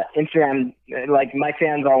Instagram, like, my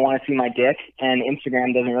fans all want to see my dick, and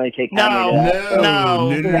Instagram doesn't really take time.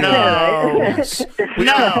 No.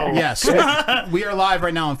 Yes, we are live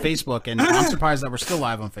right now on Facebook, and I'm surprised that we're still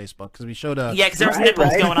live on Facebook because we showed a because there's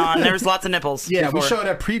nipples going on. There's lots of nipples. Yeah, before. we showed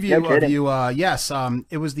a preview of you. Yes,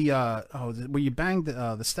 it was the where you banged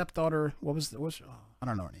the stepdaughter. What was I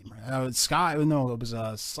don't know her name. Right? Sky. No, it was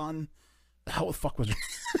Sun. How the fuck was it?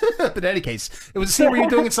 But in any case, it was a scene where you're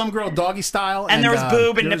doing it some girl doggy style, and there was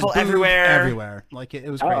boob and nipple everywhere. Like it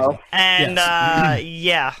was crazy. And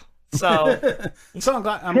yeah. So I'm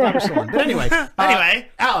glad we're still on. But anyway,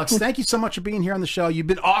 Alex, thank you so much for being here on the show. You've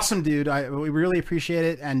been awesome, dude. We really appreciate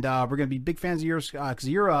it, and we're gonna be big fans of yours because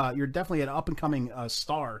you're definitely an up and coming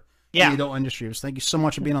star in the adult industry. So thank you so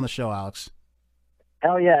much for being on the show, Alex.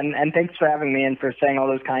 Hell yeah, and thanks for having me and for saying all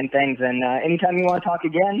those kind things. And anytime you want to talk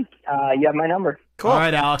again, you have my number. Cool. All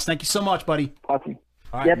right, Alex. Thank you so much, buddy. Awesome.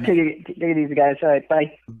 All right, yep, take it easy, guys. All right,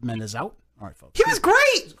 bye. Mendez out. All right, folks. He was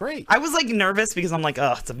great. Great. I was like nervous because I'm like,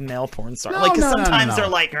 oh, it's a male porn star. No, like, no, sometimes no. they're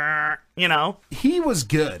like, you know. He was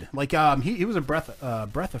good. Like, he was a breath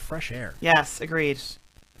of fresh air. Yes, agreed.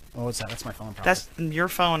 Oh, what's that? That's my phone. Probably. That's your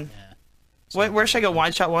phone. Yeah. Where should I go?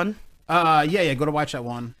 Wide Shot 1? Yeah, go to Wide Shot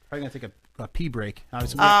 1. Probably gonna take a pee break.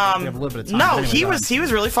 Obviously, we have a little bit of time. No, Anyway, he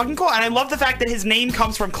was really fucking cool, and I love the fact that his name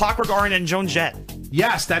comes from Clockwork Orange and Joan Jett.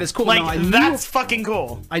 Yes, that is cool. Like, Now, I knew- that's fucking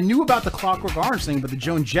cool. I knew about the Clockwork Orange thing, but the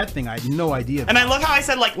Joan Jett thing, I had no idea. And I love how I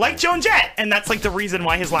said like Joan Jett, and that's like the reason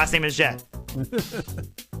why his last name is Jett.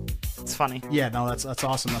 It's funny. Yeah, no, that's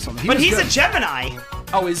awesome. That's something. But he's a Gemini.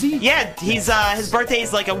 Oh, is he? Yeah, he's his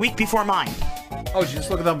birthday's like a week before mine. Oh, did you just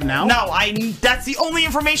look it up now? No, that's the only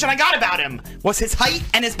information I got about him was his height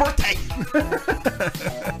and his birthday.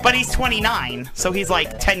 But he's 29, so he's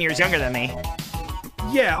like 10 years younger than me.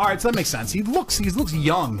 Yeah, all right, so that makes sense. He looks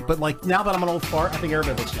young, but like now that I'm an old fart, I think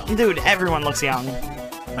everybody looks young. Dude, everyone looks young.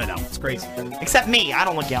 I know, it's crazy. Except me, I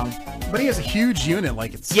don't look young. But he has a huge unit,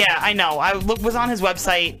 like it's. Yeah, I know. I was on his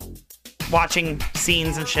website watching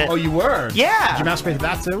scenes and shit. Oh, you were? Yeah. Did you masturbate to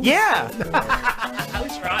that too? Yeah.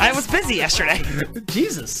 I was busy yesterday.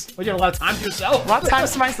 Jesus. Well, you had a lot of time to yourself. A lot of time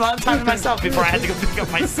to myself before I had to go pick up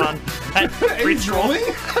my son at preschool.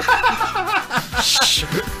 Shh.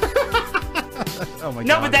 Oh my God.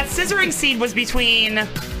 No, but that scissoring scene was between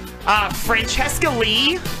Francesca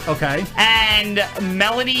Lee. Okay. And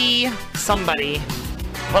Melody somebody.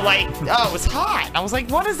 But like, oh, it was hot. I was like,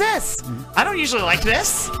 what is this? I don't usually like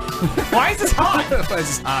this. Why is this hot?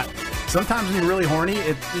 It's hot. Sometimes when you're really horny,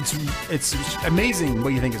 it's amazing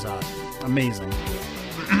what you think is hot. Amazing.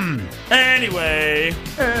 Anyway.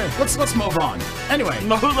 Let's move on. Anyway.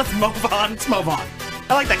 Let's move on. Let's move on.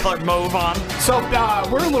 I like that color, move on. So,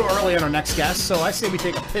 we're a little early on our next guest, so I say we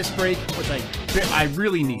take a piss break, which I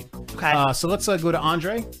really need. Okay. So let's go to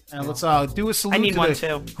Andre, and let's do a salute I need to one the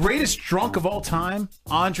too. greatest drunk of all time,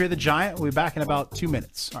 Andre the Giant. We'll be back in about 2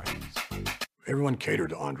 minutes. All right. Everyone catered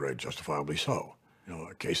to Andre, justifiably so. You know,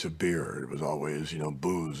 a case of beer, it was always,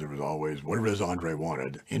 booze, it was always whatever it is Andre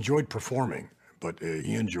wanted. He enjoyed performing, but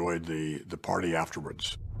he enjoyed the party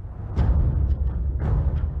afterwards.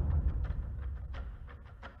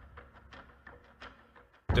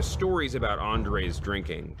 The stories about Andre's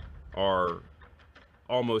drinking are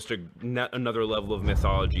almost another level of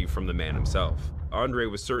mythology from the man himself. Andre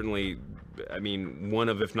was certainly, one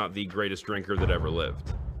of, if not the greatest drinker that ever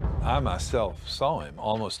lived. I myself saw him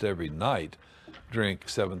almost every night drink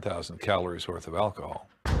 7,000 calories worth of alcohol.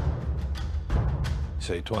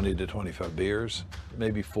 Say 20 to 25 beers,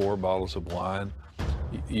 maybe 4 bottles of wine,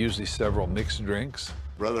 usually several mixed drinks.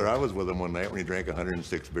 Brother, I was with him one night when he drank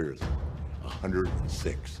 106 beers.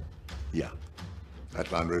 106. Yeah.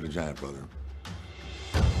 That's Andre the Giant, brother.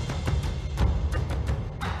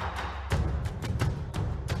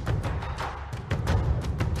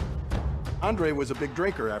 Andre was a big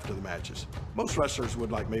drinker after the matches. Most wrestlers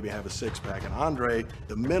would maybe have a 6-pack, and Andre,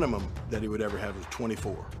 the minimum that he would ever have was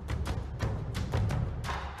 24.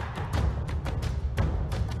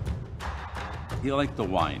 He liked the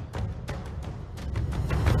wine.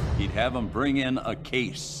 He'd have him bring in a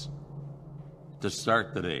case to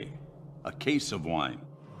start the day. A case of wine.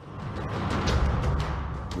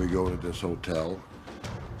 We go to this hotel.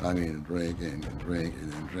 Drinking and drinking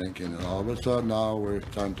and drinking, and all of a sudden now it's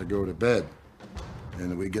time to go to bed.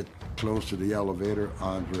 And we get close to the elevator,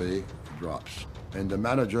 Andre drops. And the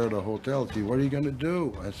manager of the hotel says, "What are you going to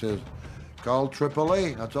do?" I says, "Call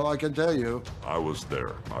AAA, that's all I can tell you." I was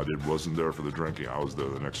there. Wasn't there for the drinking. I was there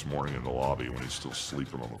the next morning in the lobby when he's still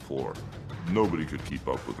sleeping on the floor. Nobody could keep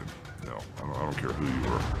up with him. No, I don't care who you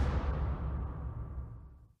were.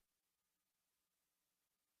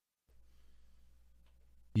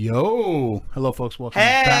 Yo. Hello, folks. Welcome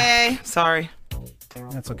Hey. back. Sorry.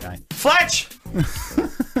 That's okay. Fletch!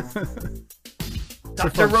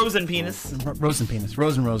 Dr. Rosenpenis. Rosenpenis.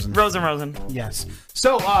 Rosen. Rosen. Yes.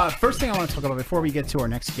 So, first thing I want to talk about before we get to our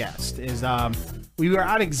next guest is we were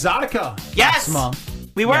at Exotica Yes! last month.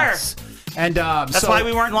 We were. Yes. And That's why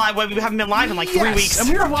we weren't live. We haven't been live in like 3 weeks. And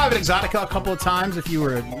we were live at Exotica a couple of times. If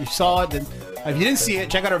you saw it, then if you didn't see it,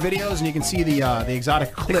 check out our videos and you can see the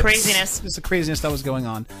Exotica clips. The craziness. Just the craziness that was going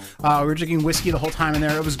on. We were drinking whiskey the whole time in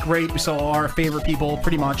there. It was great. We saw all our favorite people,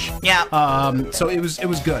 pretty much. Yeah. So it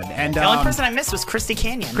was good. And the only person I missed was Christy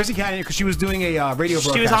Canyon. Christy Canyon, because she was doing a radio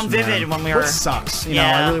broadcast. She was on from there, Vivid when we were. Which sucks. You know,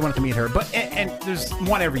 I really wanted to meet her, but and there's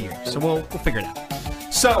one every year, so we'll figure it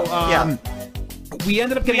out. So we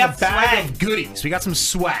ended up getting a bag of goodies. We got some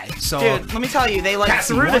swag. So dude, let me tell you, they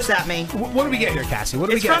Cassie, threw this at me. What did we get here, Cassie? What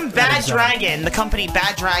did It's we get? from Bad Dragon, the company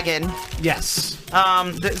Bad Dragon. Yes.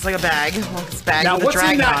 It's like a bag. It's a bag Now, with a what's in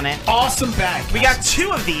dragon that on it. Awesome bag. We got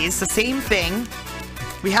 2 of these, the same thing.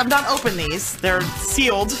 We have not opened these. They're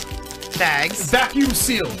sealed bags. Vacuum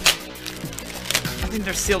sealed. I think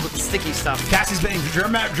they're sealed with sticky stuff. Cassie's being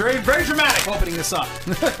very dramatic opening this up.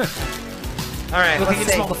 All right, Look, let's you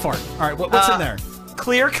can see. smell the fart. All right, what's in there?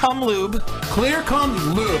 Clear cum lube. Clear cum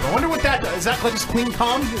lube. I wonder what that does. Is that like just clean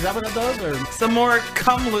cum? Is that what that does? Or some more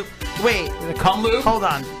cum lube? Wait. The cum lube? Hold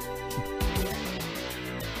on.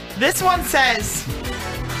 This one says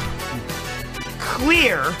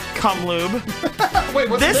clear cum lube. Wait,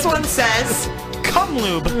 what's this the one difference? says cum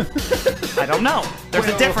lube. I don't know. There's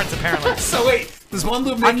a difference apparently. So wait, does one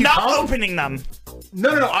lube make I'm you not cum? opening them.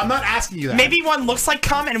 No. I'm not asking you that. Maybe one looks like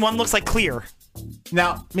cum and one looks like clear.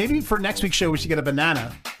 Now, maybe for next week's show, we should get a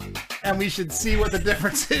banana, and we should see what the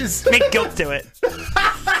difference is. Make guilt do it.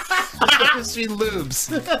 Between lubes.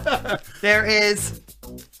 There is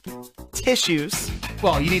tissues.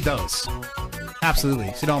 Well, you need those.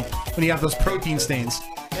 Absolutely. So you don't when you have those protein stains.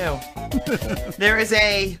 Ew. There is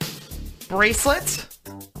a bracelet,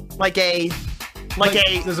 like a.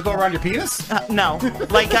 Does it go around your penis? No.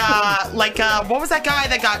 Like what was that guy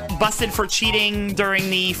that got busted for cheating during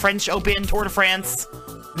the French Open Tour de France?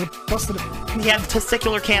 Busted. He had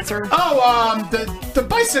testicular cancer. Oh, the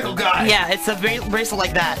bicycle guy. Yeah, it's a bracelet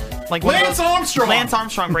like that. Like one of Lance those Armstrong. Lance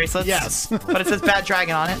Armstrong bracelets. Yes. But it says Bad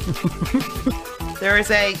Dragon on it. There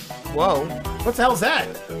is a. Whoa. What the hell is that?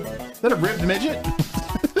 Is that a ribbed midget?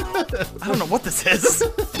 I don't know what this is.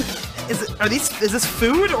 Is this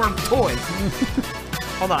food or toy?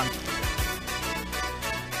 Hold on.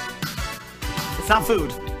 It's not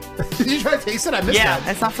food. Did you try to taste it? I missed that.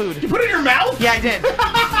 Yeah, it's not food. You put it in your mouth? Yeah, I did. Do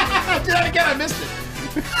that again. I missed it.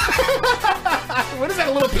 What is that?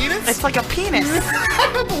 A little penis? It's like a penis.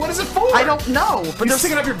 But what is it for? I don't know. But You're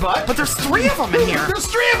sticking up your butt? But there's 3 of them in here. There's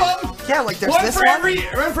 3 of them. Yeah, like there's one this for one.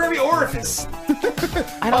 one for every orifice.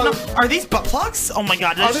 I don't know. Are these butt plugs? Oh my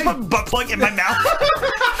god! Did I just put a butt plug in my mouth?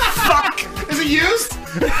 Fuck! Is it used?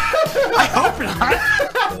 I hope not.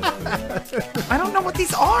 I don't know what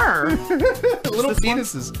these are. Little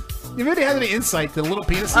penises. You really have any insight to little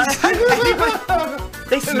penises?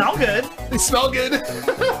 They smell good. They smell good.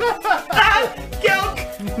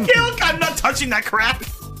 Gilk! I'm not touching that crap.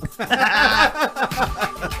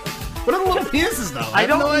 What are the little penises though? I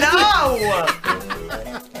don't know.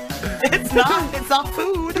 It's not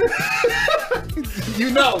food. You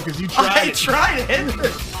know, because you tried I it. tried it.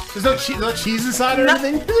 There's no cheese inside or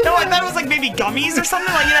anything? No, I thought it was like maybe gummies or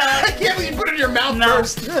something. Like, you know. I can't believe you put it in your mouth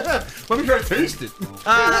first. Let me try to taste it.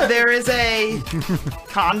 There is a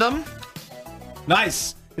condom.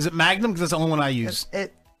 Nice. Is it Magnum? Because that's the only one I use. I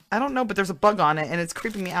don't know, but there's a bug on it and it's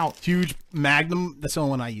creeping me out. Huge Magnum. That's the only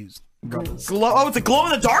one I use. Oh, it's a glow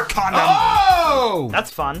in the dark condom. Oh! That's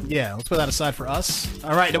fun. Yeah, let's put that aside for us.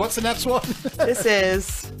 All right, now what's the next one? This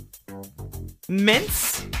is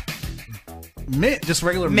mints. Mint, just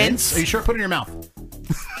regular mints? Are you sure? Put it in your mouth.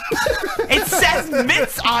 It says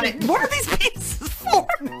mints on it. What are these pieces for?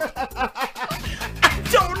 I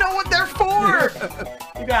don't know what they're for.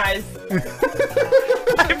 You guys.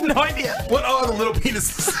 I have no idea. What are the little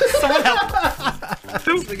penises? Someone help.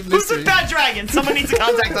 Who's the Bad Dragon? Someone needs to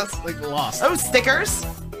contact us. Like lost. Oh, stickers.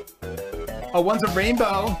 Oh, one's a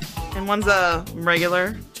rainbow. And one's a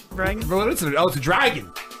regular dragon. What is it? Oh, it's a dragon.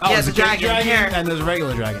 Oh, Yeah, it's a dragon. Here. And there's a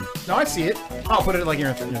regular dragon. No, I see it. I'll put it like in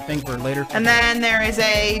your thing for later. And then there is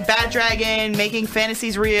a Bad Dragon making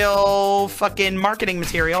fantasies real fucking marketing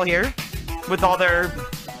material here with all their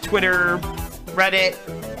Twitter, Reddit,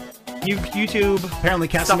 YouTube. Apparently,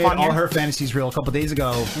 Cassie made all her fantasies real a couple days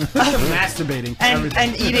ago. Masturbating.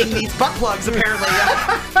 And eating these butt plugs, apparently.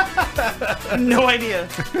 No idea.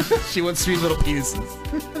 She wants sweet little penises.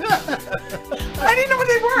 I didn't know what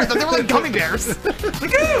they were. I thought they were like gummy bears.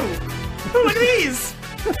 Like, ooh, look at these.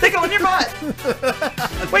 They go in your butt.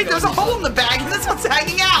 Wait, there's a hole in the bag, and this one's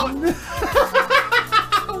hanging out.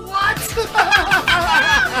 What?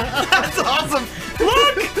 That's awesome.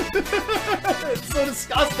 Look! It's so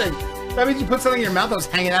disgusting. That means you put something in your mouth that was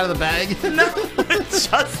hanging out of the bag? No, it's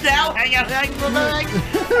just now hanging out of the bag.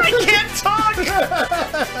 I can't talk!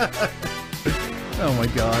 Oh my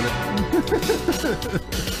god.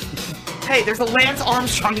 Hey, there's a Lance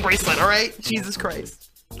Armstrong bracelet, alright? Jesus Christ.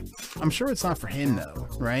 I'm sure it's not for him though,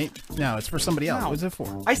 right? No, it's for somebody else. No. What's it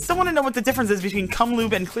for? I still want to know what the difference is between cum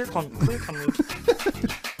lube and clear cum lube.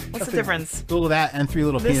 What's the difference? Little of that and 3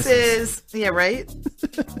 little This penises. is... Yeah, right?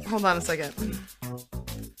 Hold on a second.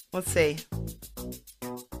 Let's see.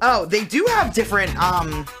 Oh, they do have different,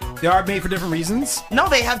 They are made for different reasons? No,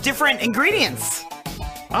 they have different ingredients.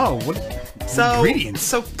 Oh, what ingredients?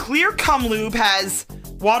 So clear cum lube has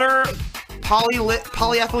water,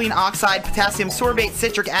 polyethylene oxide, potassium sorbate,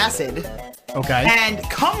 citric acid. Okay. And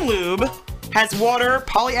cum lube has water,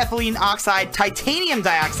 polyethylene oxide, titanium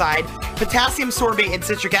dioxide, potassium sorbate, and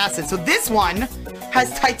citric acid. So this one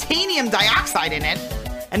has titanium dioxide in it,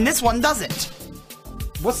 and this one doesn't.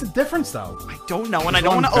 What's the difference, though? I don't know, and I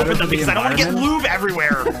don't want to open them because I don't want to get lube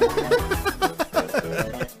everywhere.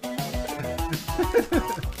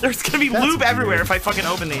 There's gonna be lube everywhere if I fucking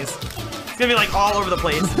open these. It's gonna be like all over the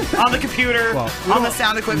place. On the computer, on the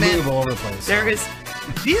sound equipment. Lube all over the place. There is.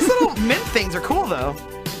 These little mint things are cool though.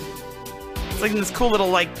 It's like this cool little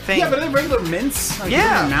like thing. Yeah, but are they regular mints? Like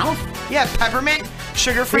Yeah. in your mouth? Yeah, peppermint,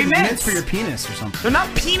 sugar-free Mints mints. for your penis or something. They're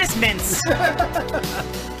not penis mints.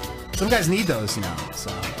 Some guys need those, you know.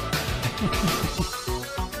 So.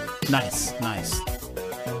 Nice.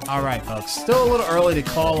 All right, folks. Still a little early to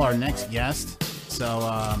call our next guest.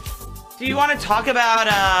 So, Do you want to talk about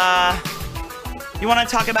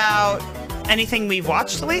anything we've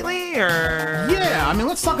watched lately, or? Yeah, I mean,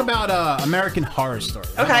 let's talk about American Horror Story.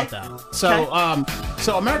 How Okay. about that? So,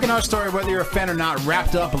 so American Horror Story, whether you're a fan or not,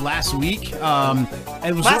 wrapped up last week. And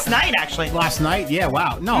it was Last night, actually. Last night, yeah.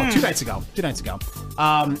 Wow. No, 2 nights ago. 2 nights ago.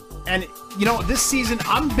 And you know, this season,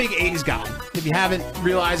 I'm a big '80s guy. If you haven't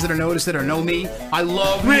realized it or noticed it or know me, I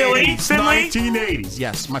love the Really, 80s, Finley? 1980s.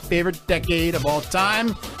 Yes, my favorite decade of all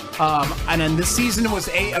time. And then this season was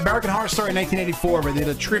American Horror Story 1984, where they did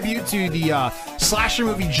a tribute to the slasher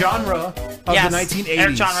movie genre of Yes, the 1980s.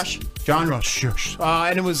 Eric John Rush. John Rush.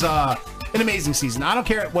 And it was an amazing season. I don't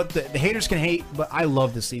care what the haters can hate, but I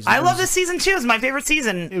love this season. I love this season too. It's my favorite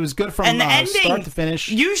season. It was good from and the ending, start to finish.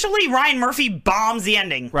 Usually Ryan Murphy bombs the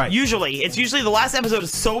ending. Right. Usually. It's usually the last episode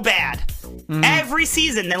is so bad. Every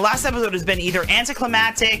season, the last episode has been either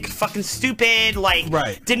anticlimactic, fucking stupid, like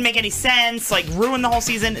didn't make any sense, like ruined the whole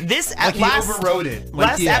season. This Like he overrode it. Like,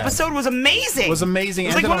 last yeah. episode was amazing. It was amazing. It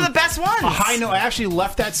was like Ended one of on the best ones. A high note. I actually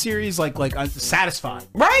left that series like satisfied.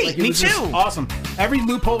 Right, Like, it me was just too. Awesome. Every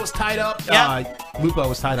loophole was tied up. Lupo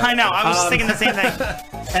was tied up. I know. I was just thinking the same thing.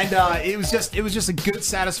 And it was just a good,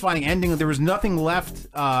 satisfying ending. There was nothing left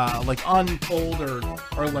like untold or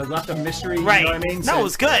like left a mystery. Right. You know what I mean? No, it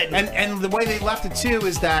was good. And the way they left it too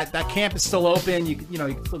is that camp is still open. You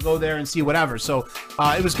can still go there and see whatever. So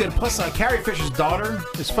it was good. Plus, Carrie Fisher's daughter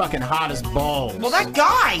is fucking hot as balls. Well, that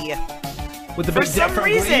guy. With the For big dick some from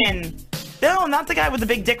Glee? reason. No, not the guy with the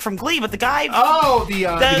big dick from Glee, but the guy. Oh,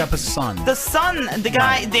 the son. The son, the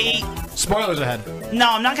guy. They. Spoilers ahead. No,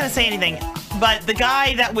 I'm not gonna say anything. But the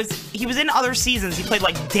guy that he was in other seasons. He played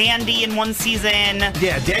like Dandy in one season.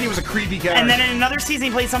 Yeah, Dandy was a creepy guy. And then in another season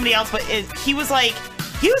he played somebody else. But he was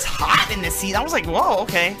hot in this season. I was like, whoa,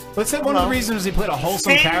 okay. Let's say one of the reasons he played a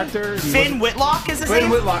wholesome character. Finn Whitlock is his name. Finn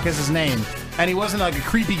Whitlock is his name, and he wasn't like a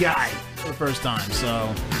creepy guy for the first time. So,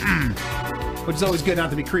 which is always good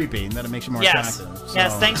not to be creepy, and that it makes you more attractive. So.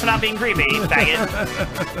 Yes, thanks for not being creepy, faggot.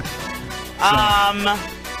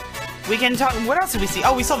 We can talk. What else did we see?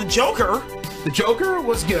 Oh, we saw the Joker. The Joker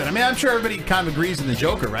was good. I mean, I'm sure everybody kind of agrees with the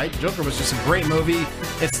Joker, right? The Joker was just a great movie.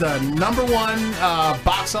 It's the #1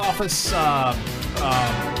 box office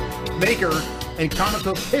maker in comic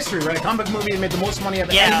book history, right? A comic book movie that made the most money of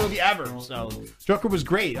any movie ever. So Joker was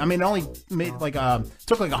great. I mean, it only made took like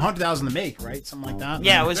 $100,000 to make, right? Something like that.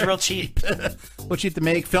 Yeah, it was real cheap. Real cheap to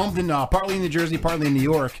make. Filmed in partly in New Jersey, partly in New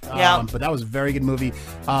York. Yeah. But that was a very good movie.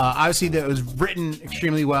 Obviously, it was written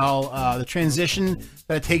extremely well. The transition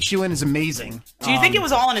that it takes you in is amazing. Do you think it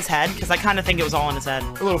was all in his head? Because I kind of think it was all in his head.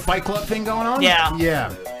 A little Fight Club thing going on? Yeah.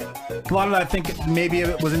 Yeah. A lot of that, I think maybe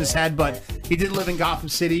it was in his head, but he did live in Gotham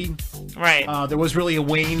City. Right. There was really a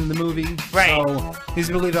Wayne in the movie. Right. So he's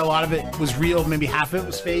believe that a lot of it was real, maybe half of it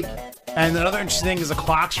was fake. And another interesting thing is the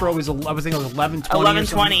clocks were always, I was thinking it was 11:20.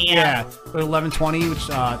 11:20, yeah. But 11:20, which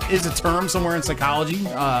is a term somewhere in psychology.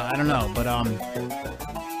 I don't know, but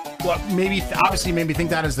obviously maybe think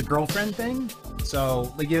that is the girlfriend thing.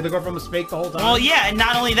 So, like, the girlfriend was fake the whole time? Well, yeah, and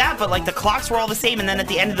not only that, but, like, the clocks were all the same, and then at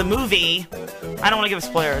the end of the movie, I don't want to give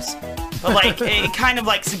spoilers, but, like, it kind of,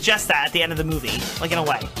 like, suggests that at the end of the movie, like, in a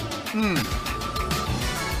way.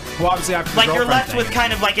 Well, obviously after the like, you're girlfriend left thing. with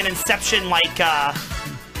kind of, like, an Inception,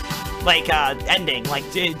 ending.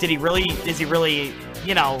 Like, did he really, did this really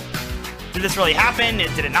happen?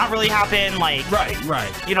 Did it not really happen? Like,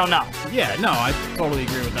 Right. You don't know. Yeah, no, I totally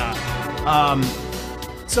agree with that.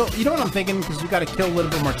 So, you know what I'm thinking? Because we got to kill a little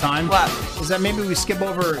bit more time. What? Is that maybe we skip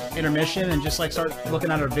over intermission and just, like, start looking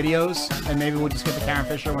at our videos, and maybe we'll just get to Karen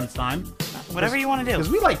Fisher when it's time? Whatever you want to do. Because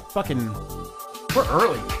we, like, we're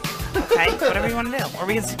early. Okay, whatever you want to do. Or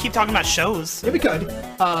we can keep talking about shows. Yeah, we could.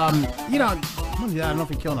 I don't know if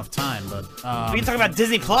we kill enough time, but... we can talk about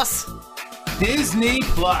Disney Plus. Disney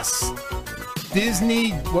Plus.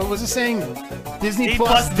 Disney, what was it saying? Disney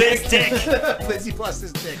Plus this dick. Disney Plus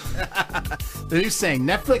this dick. The new saying,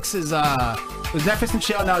 Netflix is, it was Netflix and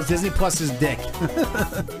chill, now it's Disney Plus is dick.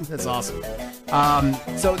 That's awesome.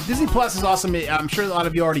 So Disney Plus is awesome. I'm sure a lot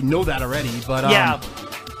of you already know that already, but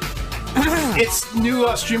It's new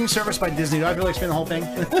streaming service by Disney. Do I have to really explain the whole thing?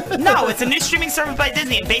 No, it's a new streaming service by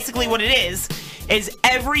Disney, and basically what it is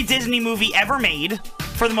every Disney movie ever made,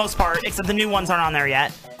 for the most part, except the new ones aren't on there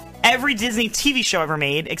yet. Every Disney TV show ever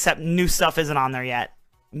made, except new stuff isn't on there yet.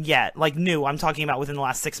 Like new, I'm talking about within the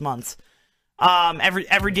last 6 months.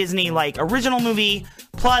 Every Disney like original movie,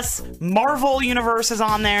 plus Marvel Universe is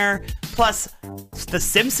on there, plus The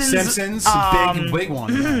Simpsons. Big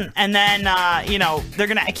one. And then they're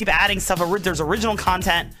gonna keep adding stuff. There's original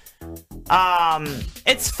content.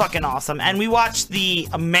 It's fucking awesome. And we watched The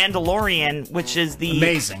Mandalorian, which is the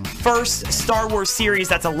amazing first Star Wars series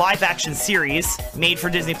that's a live action series made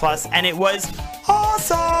for Disney Plus, and it was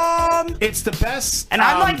awesome. It's the best. And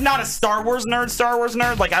I'm like not a Star Wars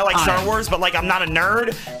nerd. Like I like Star Wars, but like I'm not a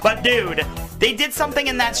nerd. But dude, they did something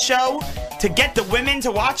in that show to get the women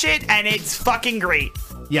to watch it, and it's fucking great.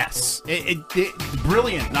 Yes, it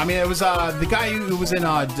brilliant. I mean, it was the guy who was in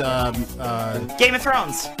Game of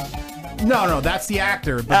Thrones. No, that's the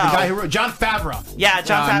actor. But the guy who wrote Jon Favreau. Yeah,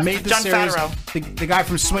 Jon series. Favreau. The guy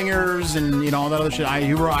from Swingers and all that other shit.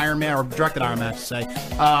 He wrote Iron Man, or directed Iron Man, I should say.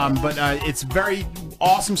 But it's very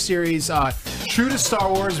awesome series. True to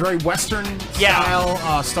Star Wars, very Western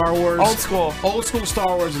style Star Wars. Old school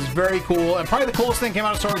Star Wars is very cool. And probably the coolest thing came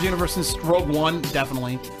out of Star Wars universe since Rogue One,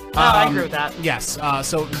 definitely. I agree with that. Yes.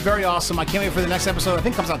 So very awesome. I can't wait for the next episode. I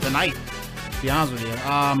think it comes out tonight, to be honest with you.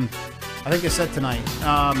 I think they said tonight.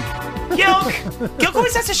 Gilk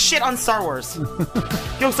always has to shit on Star Wars.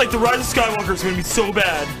 Gilk's like, the Rise of Skywalker is going to be so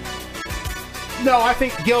bad. No, I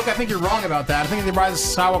think you're wrong about that. I think the Rise of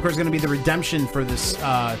Skywalker is going to be the redemption for this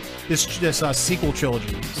sequel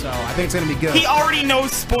trilogy. So I think it's going to be good. He already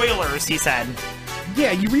knows spoilers, he said.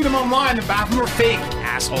 Yeah, you read them online, and half of them are fake,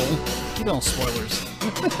 asshole. You don't know spoilers.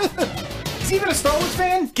 Is he even a Star Wars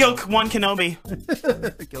fan? Gilk 1 Kenobi.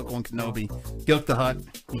 Gilk 1 Kenobi. Gilk the Hutt.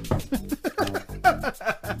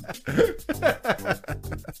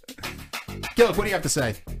 Gilk, what do you have to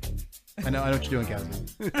say? I know what you're doing, Kevin.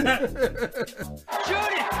 Shoot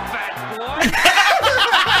it, fat boy!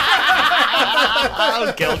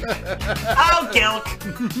 Oh, Gilk. Oh, Gilk.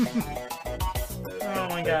 Oh,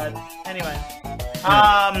 my God. Anyway.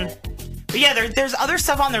 But yeah, there's other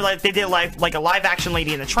stuff on there. Like they did like a live action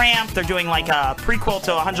Lady and the Tramp. They're doing like a prequel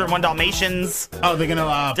to 101 Dalmatians. Oh, they're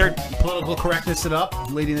gonna political correctness it up,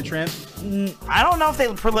 Lady and the Tramp. I don't know if they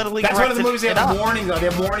politically. That's one of the movies they have up. warnings. They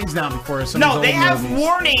have warnings now before. No, they have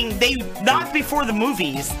warning. They not before the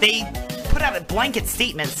movies. They put out a blanket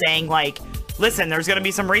statement saying like, listen, there's gonna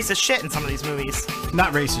be some racist shit in some of these movies.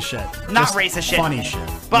 Not racist shit. Not Just racist shit. Funny shit.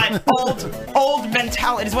 But old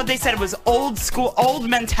mentality is what they said. It was old school, old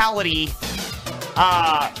mentality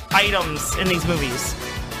items in these movies,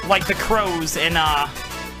 like the crows in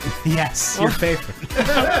Yes, your favorite.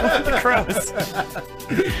 The crows.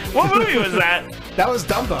 What movie was that? That was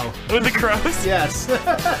Dumbo. With the crows? Yes.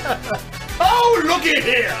 Oh, look at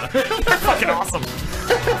here! They're fucking awesome.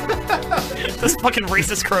 Those fucking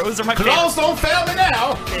racist crows are my favorite. Claws don't fail me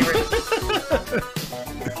now.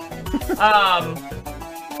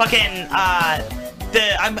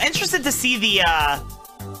 I'm interested to see the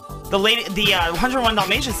 101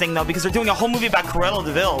 Dalmatians thing though, because they're doing a whole movie about Cruella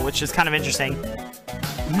de Vil, which is kind of interesting.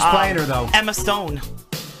 Who's playing her though? Emma Stone.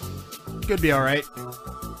 Could be all right.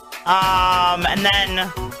 And then,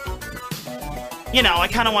 I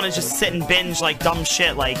kind of want to just sit and binge like dumb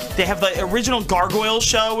shit. Like they have the original Gargoyles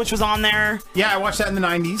show, which was on there. Yeah, I watched that in the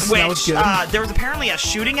 90s. Which that was good. There was apparently a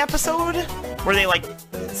shooting episode where they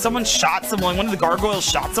someone shot someone. One of the gargoyles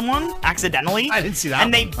shot someone accidentally. I didn't see that.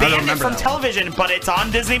 And they banned it from television, but it's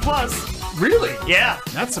on Disney Plus. Really? Yeah.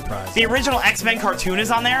 That's surprising. The original X-Men cartoon is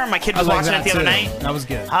on there. My kid was watching it the other night. That was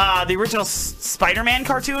good. The original Spider-Man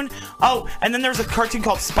cartoon. Oh, and then there's a cartoon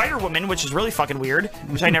called Spider-Woman, which is really fucking weird,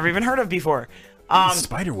 which I never even heard of before.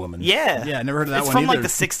 Spider-Woman. Yeah. Yeah, I never heard of that it's one from either. the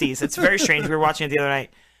 60s. It's very strange. We were watching it the other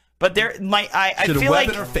night. But I feel like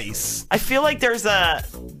in her face. I feel like there's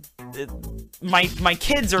my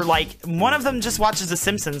kids are one of them just watches The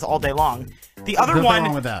Simpsons all day long. The other Nothing one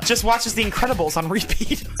wrong with that. just watches The Incredibles on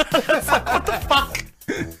repeat. It's like, what the fuck?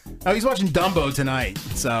 Oh, he's watching Dumbo tonight,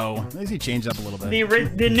 so maybe he changed up a little bit.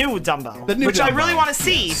 The new Dumbo, which Dumbo. I really want to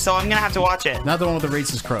see, so I'm gonna have to watch it. Not the one with the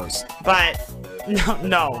racist crows. But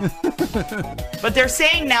no. But they're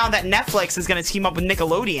saying now that Netflix is gonna team up with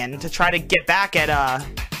Nickelodeon to try to get back at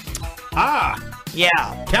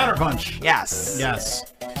yeah, Counterpunch. Yes.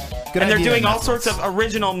 Good and they're idea, doing all Netflix. sorts of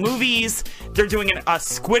original movies. They're doing a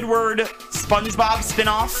Squidward SpongeBob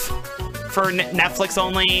spinoff for Netflix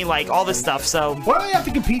only, like all this stuff. So why do they have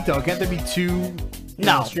to compete though? Can't there be two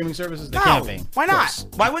streaming services? They can't be. Why not?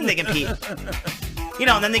 Why wouldn't they compete? you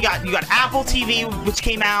know, and then you got Apple TV, which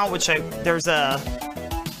came out, there's a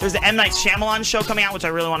M. Night Shyamalan show coming out, which I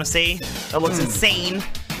really want to see. That looks insane.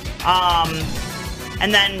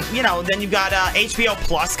 And then, you know, then you've got HBO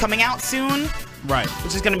Plus coming out soon. Right.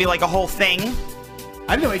 Which is going to be like a whole thing.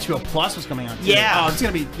 I didn't know HBO Plus was coming out. Too. Yeah. Oh, it's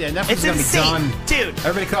going to be, Netflix It's is going to be insane. done. Dude.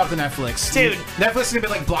 Everybody call up to Netflix. Dude. Netflix is going to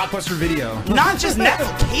be like Blockbuster Video. Not just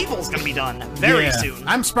Netflix, cable's going to be done very soon.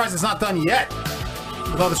 I'm surprised it's not done yet.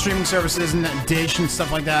 With all the streaming services and Dish and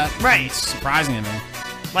stuff like that. Right. It's surprising to me.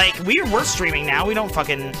 Like, we're streaming now. We don't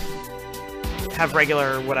fucking have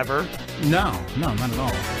regular whatever. No, not at all.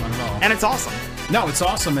 Not at all. And it's awesome. No, it's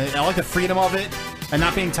awesome. I like the freedom of it. And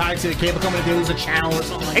not being tied to the cable company to lose a channel or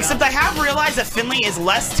something like Except that. I have realized that Finley is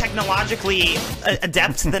less technologically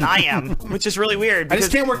adept than I am, which is really weird. I just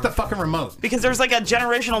can't work the fucking remote. Because there's like a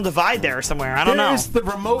generational divide there somewhere. I don't know. The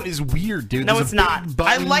remote is weird, dude. No, There's it's a not. big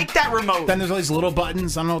button, I like that remote. Then there's all these little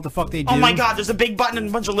buttons. I don't know what the fuck they do. Oh my god, there's a big button and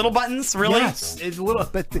a bunch of little buttons? Really? Yes, it's a little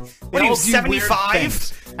bit. What are you,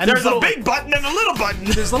 75? There's a big button and a little button.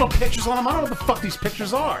 There's little pictures on them. I don't know what the fuck these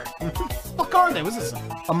pictures are. What the fuck are they? What's this?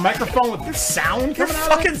 A microphone with this sound You're coming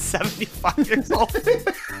out of it? fucking 75 years old.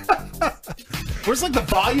 Where's like the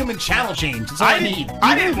volume and channel change? That's all I need.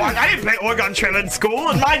 I didn't play Oregon Trail in school.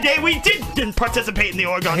 In my day, we didn't participate in the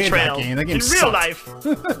Oregon I hate Trail. that game. That game in real sucked. life.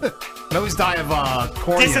 I always die of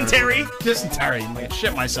cornea. Dysentery? Dysentery. I'm like,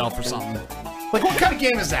 shit myself or something. Like, what kind of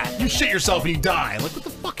game is that? You shit yourself and you die. Like, what the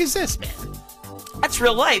fuck is this, man? That's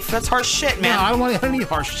real life. That's harsh shit, man. No, I don't need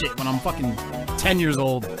harsh shit when I'm fucking 10 years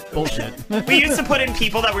old. Bullshit. We used to put in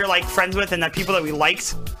people that we were like friends with and that people that we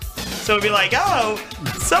liked. So it'd be like, oh,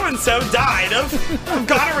 so-and-so died of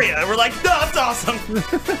gonorrhea. We're like, no, that's awesome.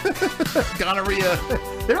 Gonorrhea.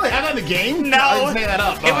 They really have that in the game? No. I just made that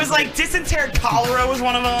up. It was like dysentery cholera was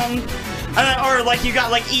one of them. Or like you got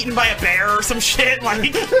like eaten by a bear or some shit.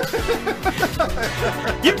 Like,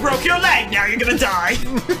 you broke your leg, now you're gonna die.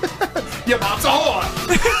 Your mom's a whore.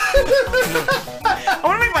 I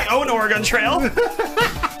wanna make my own Oregon Trail.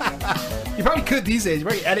 You probably could these days. You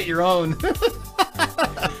probably edit your own.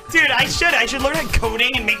 Dude, I should learn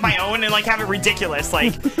coding and make my own and like have it ridiculous.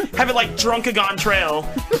 Like have it like Drunkagon Trail.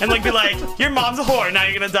 And like be like, your mom's a whore, now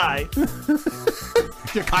you're gonna die.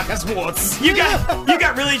 Your cock has warts. You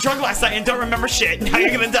got really drunk last night and don't remember shit. Now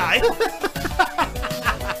you're gonna die.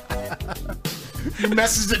 You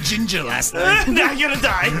messaged a ginger last night. Now you're gonna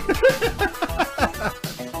die.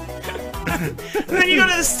 And then you go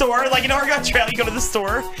to the store, like in Oregon Trail, you go to the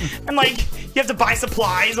store, and like you have to buy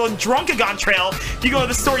supplies. On Drunkagon Trail, you go to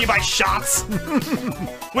the store, you buy shots.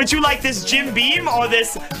 Would you like this Jim Beam or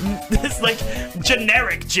this like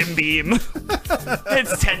generic Jim Beam?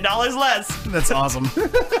 It's $10 less. That's awesome.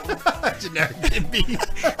 Generic Jim Beam.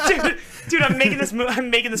 Dude, I'm making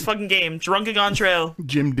this fucking game, Drunkagon Trail.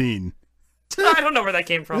 Jim Dean. I don't know where that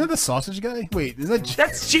came from. Is that the sausage guy? Wait, is that?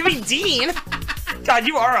 That's Jimmy Dean. God,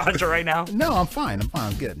 you are a hunter right now. No, I'm fine.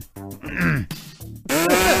 I'm good.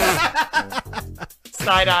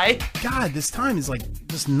 Side eye. God, this time is like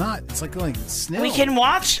just not. It's like snail. We can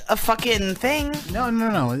watch a fucking thing.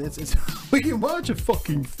 No. It's we can watch a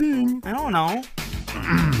fucking thing. I don't know.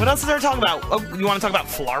 What else is there to talk about? Oh, you want to talk about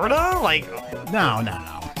Florida? Like, no.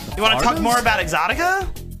 You want to talk more about Exotica?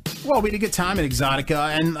 Well, we had a good time at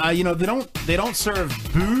Exotica, and you know they don't serve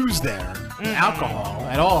booze there, alcohol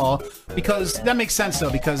at all, because that makes sense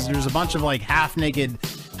though, because there's a bunch of like half-naked.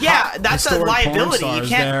 Yeah, that's a liability. You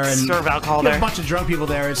can't serve alcohol there. A bunch of drunk people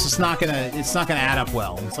there. It's just not gonna add up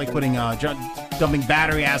well. It's like putting dumping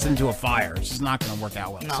battery acid into a fire. It's just not gonna work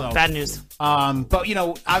out well. No, so, bad news. But you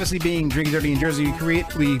know, obviously being Drinking Dirty in Jersey,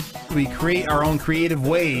 we create our own creative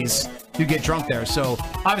ways to get drunk there. So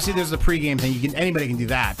obviously there's a pregame thing. Anybody can do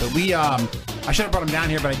that. But we I should have brought them down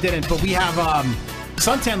here, but I didn't. But we have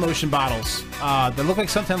suntan lotion bottles. They look like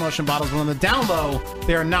suntan lotion bottles, but on the down low,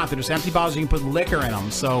 they are not. They're just empty bottles. You can put liquor in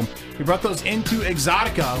them. So we brought those into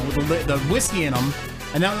Exotica with the whiskey in them.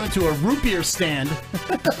 And then we went to a root beer stand,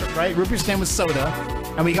 right? Root beer stand with soda.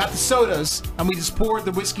 And we got the sodas, and we just poured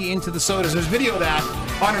the whiskey into the sodas. There's video of that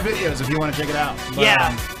on our videos if you want to check it out. But,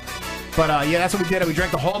 yeah. Yeah, that's what we did. We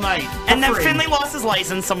drank the whole night. And then free. Finley lost his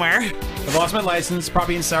license somewhere. I lost my license,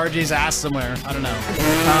 probably in Sarah J's ass somewhere. I don't know.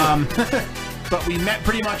 But we met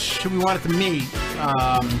pretty much who we wanted to meet.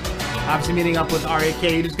 Obviously meeting up with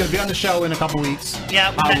Arcade, who's going to be on the show in a couple weeks. Yeah,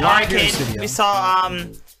 live Arcade. here in the studio. We saw,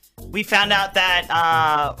 we found out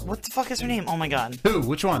that, what the fuck is her name? Oh my god. Who?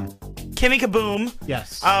 Which one? Kimmy Kaboom.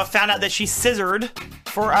 Yes. Found out that she scissored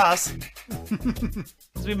for us.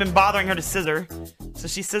 We've been bothering her to scissor. So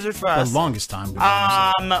she scissored for us. The longest time.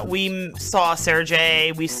 We saw Sarah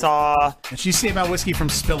J. We saw. And she saved my whiskey from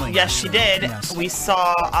spilling. Yes, she did. Yes. We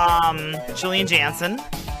saw Julian Jansen.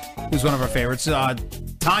 Who's one of our favorites.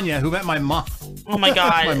 Tanya, who met my mom. Oh my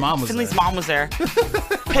God. My mom was Finley's there. mom was there.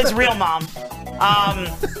 His real mom.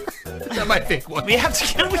 That might fake one. I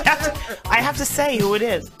have to say who it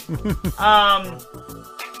is.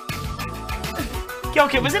 Yo,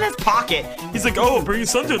 okay, it was in his pocket. He's like, oh, bringing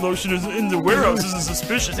suntan lotion in the warehouse is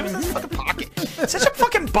suspicious. It was in his fucking pocket. Such a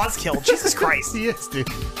fucking buzzkill. Jesus Christ. He is, dude.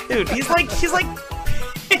 Dude, he's like he's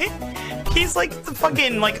like the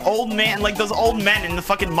fucking like old man, like those old men in the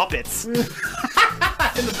fucking Muppets. In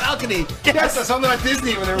the balcony. Yes, that's something about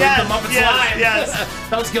Disney when they were Yes, the Muppets yes, live. yes.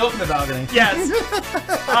 That was Gil from the balcony. Yes.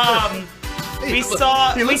 We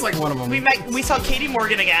saw. He looks like one of them. We saw Katie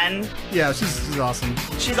Morgan again. Yeah, she's awesome.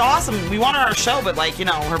 She's awesome. We want her on our show, but like, you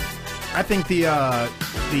know, her. I think the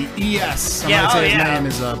ES. Yeah, I'm gonna say oh, his yeah. name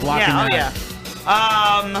is blocking Yeah, oh that.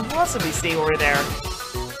 yeah. Who else did we see over there?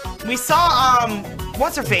 We saw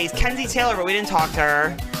what's her face, Kenzie Taylor, but we didn't talk to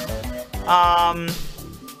her.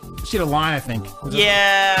 She had a line, I think.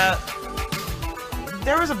 Yeah.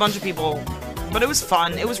 There was a bunch of people, but it was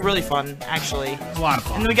fun. It was really fun, actually. It was a lot of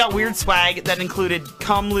fun. And then we got weird swag that included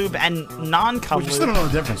cum lube and non-cum We lube. still don't know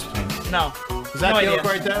the difference between them. No. Is that No the idea. oak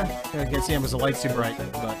right there? I can't see him because the light's too bright.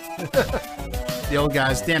 But the old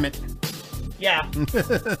guys, damn it. Yeah.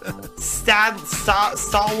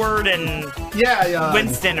 Stalwart and yeah,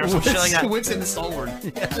 Winston or some shit like that. Winston and Stalwart.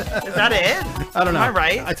 Is that it? I don't know. Am I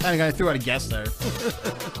right? I kind of threw out a guess there.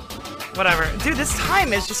 Whatever. Dude, this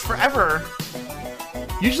time is just forever.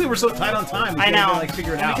 Usually we're so tight on time. We I can't know. even, like,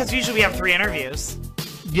 figure it out. Because usually we have 3 interviews.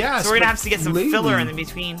 Yes. So we're going to but have to get some lately- filler in the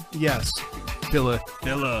between. Yes. Filler.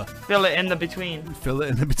 Fill it in the between. Fill it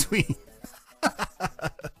in the between.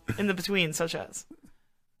 In the between, such as.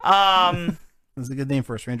 That's a good name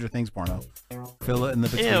for a Stranger Things porno. Fill it in the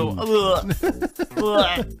between. Ew. Ugh.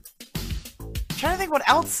 Ugh. Trying to think what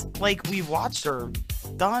else like we've watched or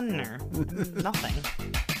done or nothing.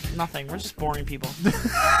 Nothing. We're just boring people.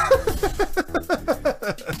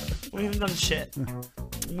 We haven't done shit.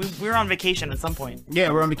 We were on vacation at some point.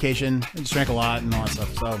 Yeah, we're on vacation. We just drank a lot and all that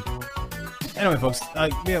stuff. So, anyway, folks,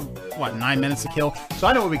 we have, what, 9 minutes to kill? So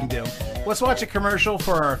I know what we can do. Let's watch a commercial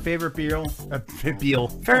for our favorite Beal. Favorite Beal.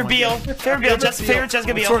 Favorite Biel. Favorite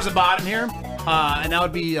Jessica Biel. Towards the bottom here. And that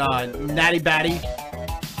would be Natty Batty.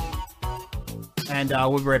 And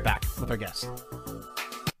we'll be right back with our guest.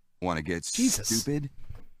 Want to get stupid?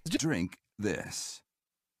 Drink this.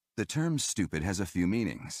 The term stupid has a few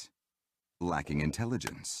meanings. Lacking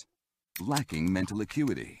intelligence. Lacking mental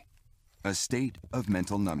acuity. A state of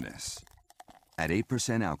mental numbness. At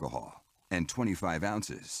 8% alcohol and 25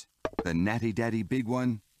 ounces, the Natty Daddy Big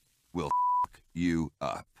One will f*** you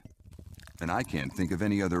up. And I can't think of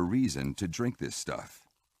any other reason to drink this stuff.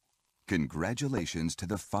 Congratulations to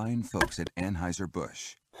the fine folks at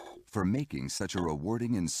Anheuser-Busch for making such a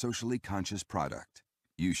rewarding and socially conscious product.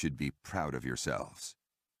 You should be proud of yourselves.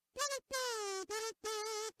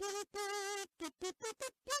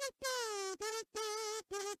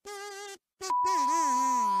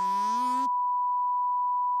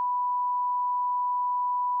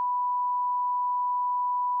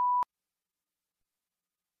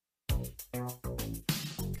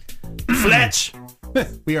 Fletch!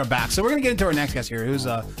 We are back. So we're going to get into our next guest here, who's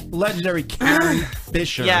a legendary Karen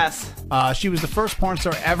Fisher. Yes. She was the first porn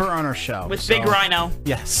star ever on our show. With Big Rhino.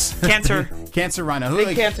 Yes. Cancer. Cancer Rhino. Who, Big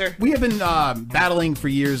like, cancer. We have been battling for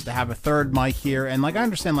years to have a third mic here. And, like, I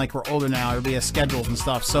understand, like, we're older now. Everybody has schedules and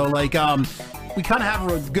stuff. So, like, we kind of have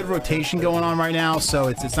a good rotation going on right now. So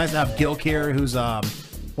it's nice to have Gilk here, who's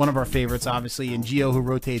one of our favorites, obviously, and Gio, who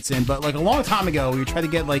rotates in. But, like, a long time ago, we tried to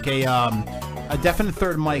get, like, a definite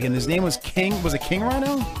third mic. And his name was King. Was it King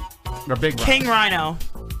Rhino? Or Big Rhino? King Rhino.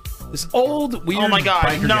 This old, weird Oh my god,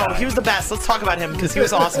 biker no, guy. he was the best. Let's talk about him because he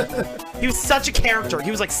was awesome. He was such a character. He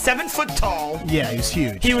was like 7 foot tall. Yeah, he was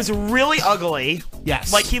huge. He was really ugly.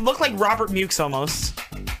 Yes. Like he looked like Robert Mukes almost.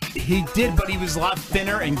 He did, but he was a lot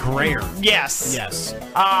thinner and grayer. Yes. Yes.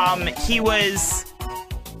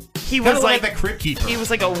 He Kinda was like like the Crypt Keeper. He was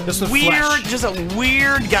like a Just with weird, flesh. just a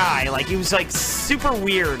weird guy. Like he was like super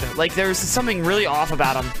weird. Like there was something really off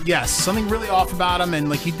about him. Yes, something really off about him, and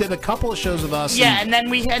like he did a couple of shows with us. Yeah, and then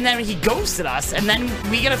he ghosted us, and then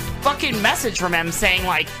we get a fucking message from him saying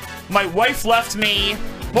like, my wife left me.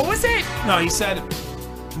 What was it? No, he said,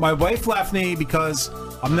 my wife left me because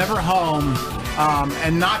I'm never home,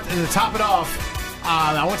 and to top it off,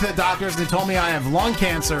 I went to the doctors and they told me I have lung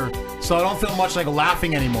cancer, so I don't feel much like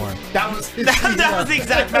laughing anymore. That was that was the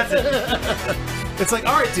exact message. It's like,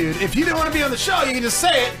 all right, dude, if you didn't want to be on the show, you can just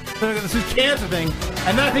say it. This is cancer thing.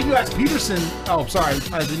 And then I think you asked Peterson. Oh, sorry,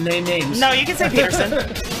 I didn't name names. No, you can say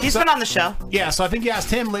Peterson. He's been on the show. Yeah, so I think you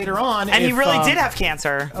asked him later on. And he if, really did have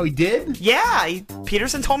cancer. Oh, he did? Yeah,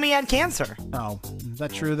 Peterson told me he had cancer. Oh, is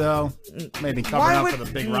that true, though? Maybe covering up for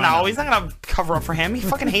the big rhino. No, he's not going to cover up for him. He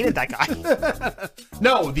fucking hated that guy.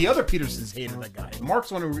 No, the other Petersons hated that guy. Mark's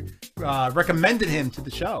the one who recommended him to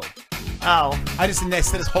the show. Oh. I just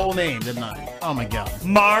said his whole name, didn't I? Oh, my God.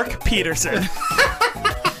 Mark Peterson.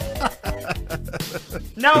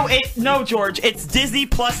 No, George. It's Disney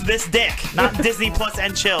plus this dick, not Disney plus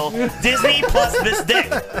and chill. Disney plus this dick.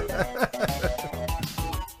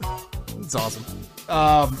 That's awesome.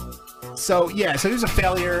 So he was a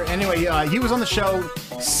failure. Anyway, he was on the show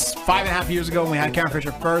 5.5 years ago when we had Karen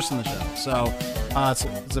Fisher first on the show. So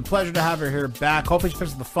it's a pleasure to have her here back. Hopefully she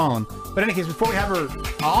picks up the phone. But in any case, before we have her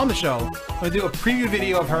on the show, I'm going to do a preview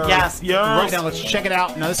video of her. Yes. Right now, let's check it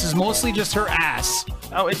out. Now, this is mostly just her ass.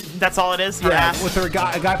 Oh, that's all it is? Her ass? With a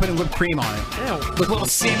guy putting whipped cream on it. Ew. With little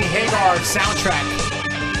Sammy Hagar soundtrack.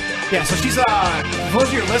 Yeah, so she's, for those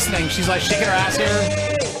of you who are listening, she's like shaking her ass here.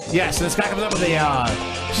 Yeah, so this guy comes up with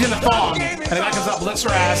she's in the thong, and the guy comes up, lifts her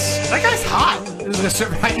ass. That guy's hot.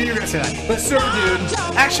 I knew you were going to say that. Let's serve, dude.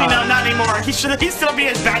 Actually, no, not anymore. He still be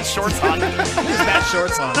his bad shorts on. His bad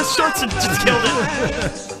shorts on. The shorts just killed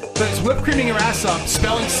it. So he's whipped creaming her ass up,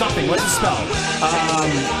 spelling something. What does it spell?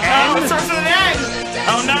 It starts with an N.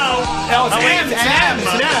 Oh, no. Oh, it's M. It's an M.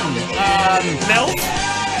 It's an M. Milk?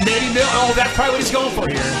 Maybe milk. Oh, that's probably what he's going for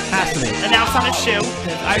here. Has to be. And now it's on his shoe.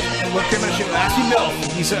 Whipped cream on his shoe. Asking milk.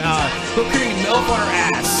 He's whipped creaming milk on her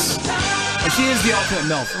ass. And she is the ultimate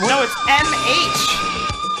milk. No, it's M-H.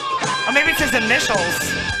 Or maybe it's his initials.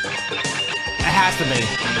 It has to be.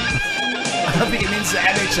 I don't think it means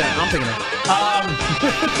MHN. I'm thinking it.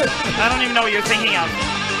 I don't even know what you're thinking of.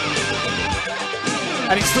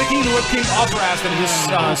 And he's flicking the whipped cream off her ass and just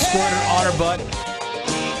squirted on her butt.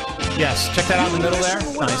 Yes, check that out in the middle there.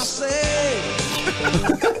 Nice.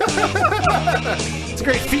 It's a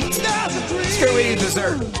great feat. It's a great way to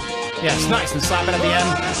dessert. Yes, nice. And slap it at the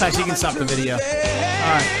end. Nice, you can stop the video.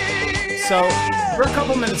 Alright. So, we're a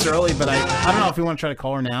couple minutes early, but I don't know if we want to try to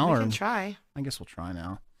call her now. We can try. I guess we'll try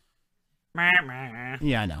now. Meh.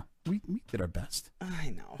 Yeah, I know. We did our best.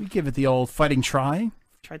 I know. We give it the old fighting try.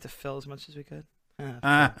 Tried to fill as much as we could.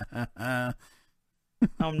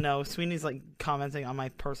 Oh no, Sweeney's like commenting on my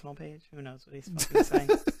personal page. Who knows what he's fucking saying?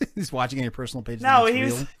 He's watching on your personal page. No,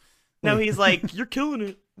 he's like, you're killing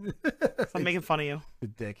it. So I'm making fun of you.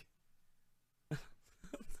 Good dick. I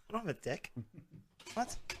don't have a dick.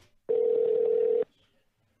 What?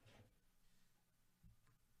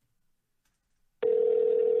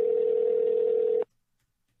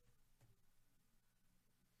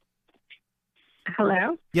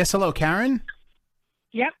 Hello? Yes, hello, Karen?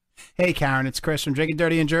 Yep. Hey, Karen, it's Chris from Drinking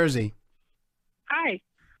Dirty in Jersey. Hi.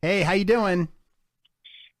 Hey, how you doing?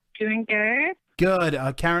 Doing good. Good.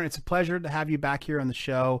 Karen, it's a pleasure to have you back here on the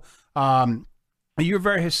show. You're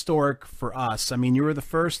very historic for us. I mean, you were the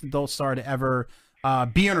first adult star to ever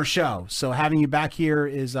be on our show. So having you back here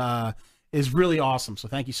is really awesome. So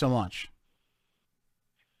thank you so much.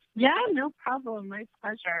 Yeah, no problem. My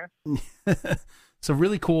pleasure. So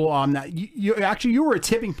really cool. Now you were a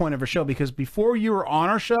tipping point of our show because before you were on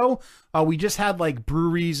our show, we just had like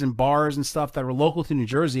breweries and bars and stuff that were local to New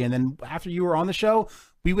Jersey. And then after you were on the show,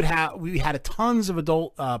 we had tons of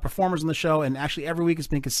adult performers on the show, and actually every week it's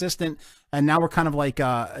been consistent. And now we're kind of like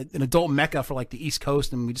an adult mecca for like the East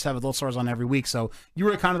Coast, and we just have adult stars on every week. So you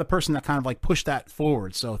were kind of the person that kind of like pushed that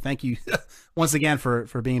forward. So thank you once again for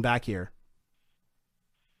being back here.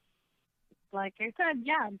 Like I said,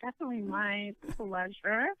 yeah, definitely my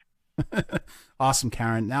pleasure. Awesome,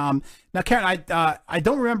 Karen. Now, Karen, I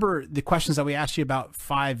don't remember the questions that we asked you about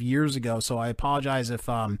 5 years ago, so I apologize if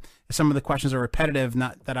some of the questions are repetitive.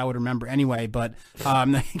 Not that I would remember anyway. But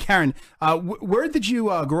Karen, where did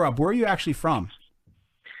you grow up? Where are you actually from?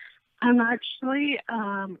 I'm actually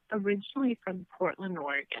originally from Portland,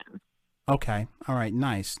 Oregon. Okay, all right,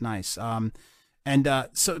 nice. And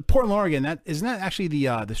so Portland, Oregon, isn't that actually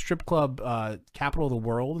the strip club capital of the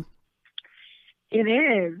world? It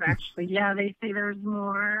is, actually. Yeah, they say there's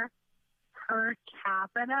more per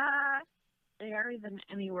capita there than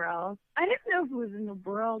anywhere else. I didn't know if it was in the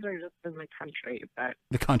world or just in the country, but...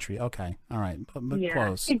 The country, okay. All right, but yeah,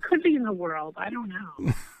 close. It could be in the world. I don't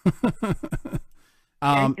know.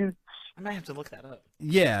 I might have to look that up.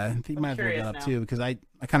 Yeah, I think you might have to look that up too, because I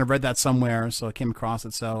kind of read that somewhere, so I came across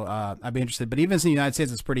it. So I'd be interested. But even in the United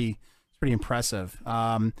States, it's pretty impressive.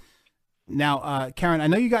 Now, Karen, I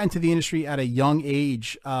know you got into the industry at a young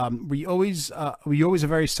age. Were you always a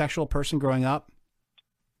very sexual person growing up?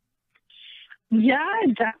 Yeah,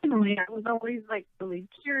 definitely. I was always like really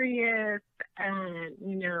curious and,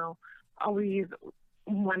 you know, always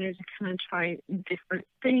wanted to kind of try different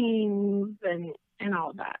things and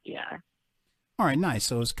all that. Yeah. All right, nice.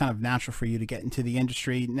 So it was kind of natural for you to get into the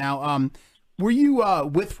industry. Now, were you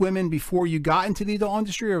with women before you got into the adult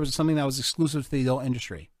industry, or was it something that was exclusive to the adult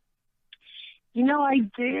industry? You know, I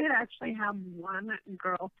did actually have one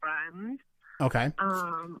girlfriend. Okay.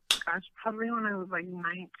 Gosh, probably when I was like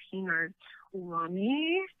 19 or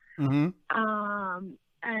 20. Mm-hmm.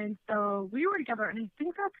 And so we were together, and I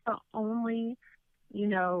think that's the only, you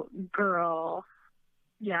know, girl.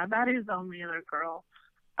 Yeah, that is the only other girl,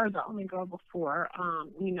 or the only girl before,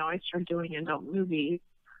 you know, I started doing adult movies.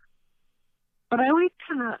 But I always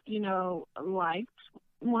kind of, you know, liked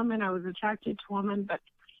women. I was attracted to women, but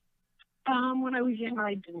when I was younger,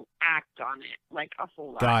 I didn't act on it like a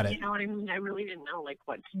whole lot. Got it. You know what I mean? I really didn't know like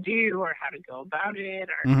what to do or how to go about it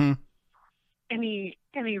or Mm-hmm. any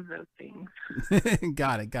of those things.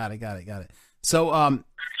 Got it. So,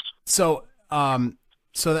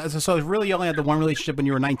 so really you only had the one relationship when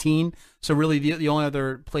you were 19. So really the only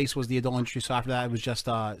other place was the adult industry. So after that, it was just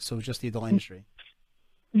the adult industry.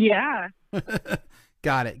 Yeah.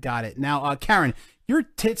 Got it. Now, Karen, your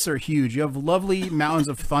tits are huge. You have lovely mountains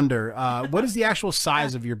of thunder. What is the actual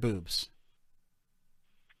size of your boobs?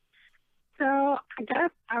 So I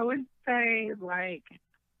guess I would say like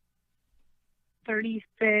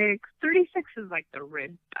 36. 36 is like the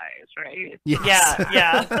rib size, right? Yes.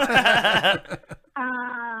 Yeah.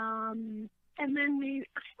 And then maybe,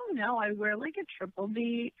 I don't know, I wear like a triple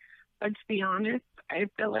B, but to be honest, I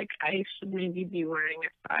feel like I should maybe be wearing a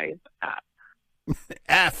size up.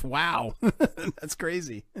 F, wow. That's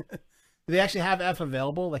crazy. Do they actually have F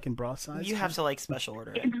available, like in bra size? You have to like special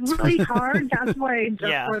order it. It's really hard. That's why I just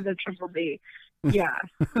Yeah. wear the triple B. Yeah.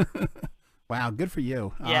 Wow, good for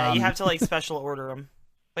you. Yeah, you have to like special order them,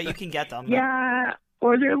 but you can get them. Yeah.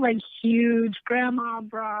 Or they're like huge grandma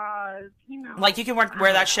bras, you know. Like you can wear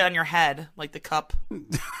that shit on your head, like the cup.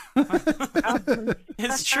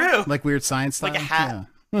 It's true. Like Weird Science style? Like a hat.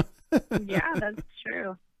 Yeah, that's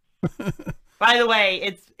true. By the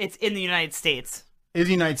way, it's in the United States. Is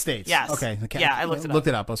the United States? Yes. Okay. Yeah, I looked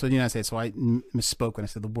it up. So the United States. So I misspoke when I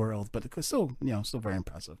said the world, but it's still, still very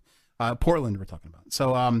impressive. Portland, we're talking about.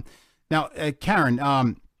 So now,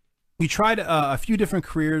 Karen, you tried a few different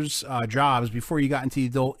careers, jobs before you got into the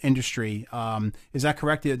adult industry. Is that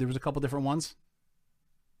correct? There was a couple different ones.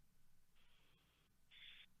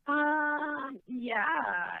 Yeah,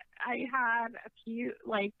 I had a few,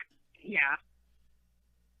 yeah.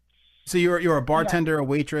 So you're a bartender, a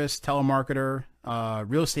waitress, telemarketer,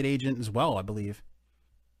 real estate agent as well, I believe.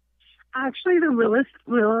 Actually, the real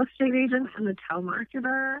estate agent and the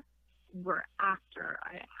telemarketer were after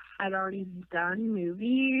I had already done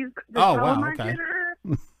movies. The telemarketer,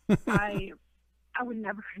 I would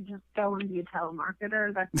never just go and be a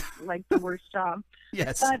telemarketer. That's like the worst job.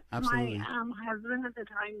 Yes, but absolutely. my husband at the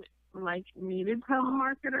time needed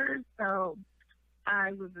telemarketers, so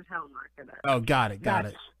I was a telemarketer. Oh, got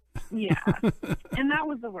it. Yeah, and that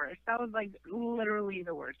was the worst. That was literally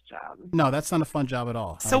the worst job. No, that's not a fun job at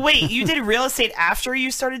all. So wait, you did real estate after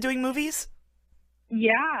you started doing movies?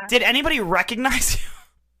 Yeah. Did anybody recognize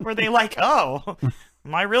you? Were they like, oh,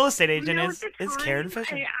 my real estate agent is Karen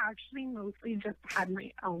Fisher? I actually mostly just had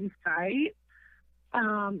my own site,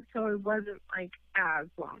 so it wasn't as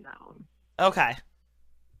well known. Okay.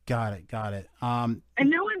 Got it. And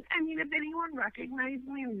no one, if anyone recognized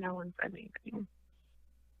me, no one said anything.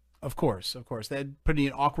 Of course. They'd put you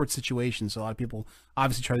in an awkward situation, so a lot of people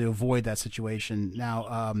obviously try to avoid that situation.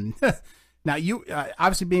 Now, now you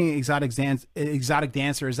obviously being an exotic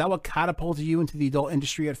dancer, is that what catapulted you into the adult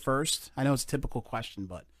industry at first? I know it's a typical question,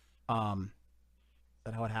 but is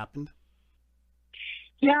that how it happened?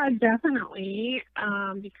 Yeah, definitely.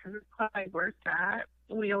 Because it's what I worked at,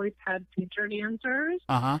 we always had feature dancers.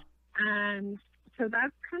 And so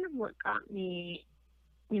that's kind of what got me,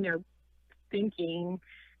 thinking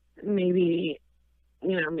maybe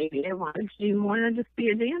I wanted to do more than just be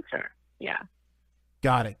a dancer. Yeah.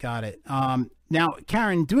 Got it. Now,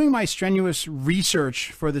 Karen, doing my strenuous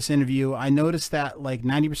research for this interview, I noticed that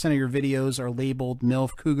 90% of your videos are labeled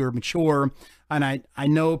MILF, Cougar, Mature, and I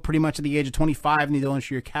know pretty much at the age of 25 in the adult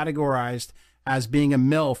industry, you're categorized as being a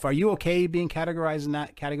MILF. Are you okay being categorized in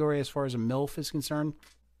that category as far as a MILF is concerned?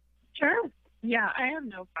 Sure. Yeah, I have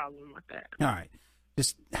no problem with it. All right.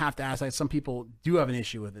 Just have to ask, some people do have an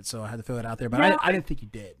issue with it, so I had to throw that out there, but No, I didn't think you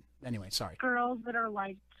did. Anyway, sorry. Girls that are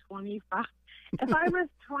 25. If I was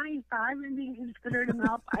 25 and being considered a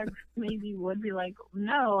MILF, I maybe would be like,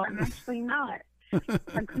 no, I'm actually not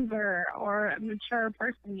a cougar or a mature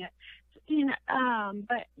person yet.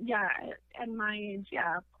 But yeah, at my age,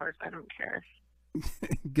 yeah, of course, I don't care.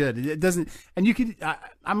 Good. It doesn't, and you could.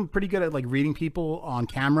 I'm pretty good at like reading people on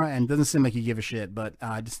camera, and it doesn't seem like you give a shit. But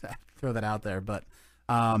just throw that out there. But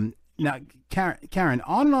now, Karen,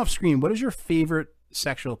 on and off screen, what is your favorite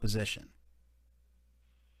sexual position?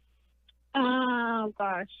 Oh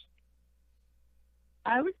gosh,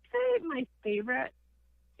 I would say my favorite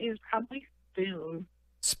is probably spoon.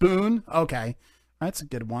 Spoon. Okay, that's a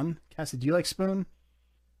good one. Cassie, do you like spoon?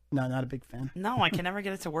 No, not a big fan. No, I can never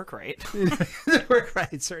get it to work right. Work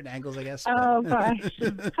right, certain angles, I guess. Oh gosh.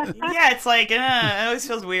 Yeah, it's like it always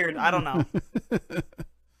feels weird. I don't know.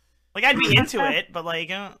 Like I'd be into it, but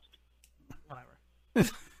like whatever.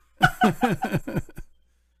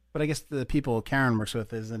 But I guess the people Karen works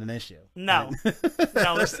with isn't an issue. No,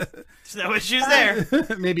 no, there's no issues there.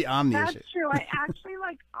 Maybe I'm the That's issue. true. I actually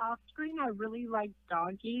like off screen. I really like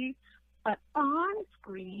doggy, but on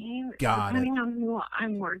screen, Got depending on who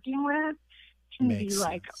I'm working with, can Makes be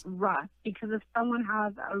like rough. Because if someone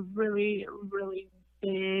has a really, really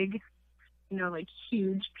big, like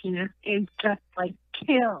huge penis, it just like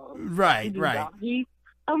kills. Right, to do right. Doggy.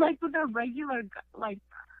 But like with a regular like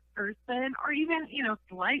person, or even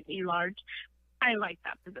slightly large, I like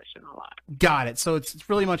that position a lot. Got it. So it's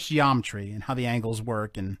really much geometry and how the angles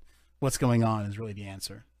work and what's going on is really the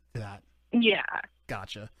answer to that. Yeah.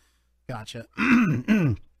 Gotcha.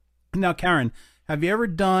 Now, Karen, have you ever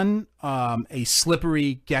done a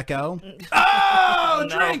slippery gecko? Oh,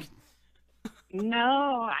 drink!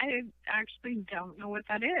 No, I actually don't know what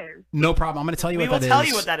that is. No problem. I'm going to tell you We what that is. will tell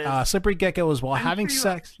you what that is. Slippery gecko is while I'm having sure you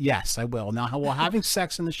sex. Yes, I will. Now, while having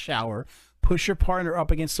sex in the shower, push your partner up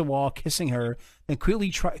against the wall, kissing her, then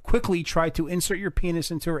quickly try to insert your penis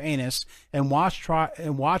into her anus and watch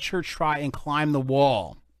her try and climb the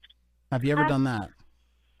wall. Have you ever done that?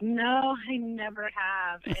 No, I never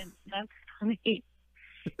have, and that's funny.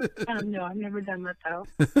 No, I've never done that though.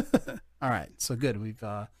 All right, so good.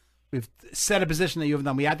 We've set a position that you haven't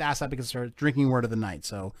done. We had to ask that because it's our drinking word of the night.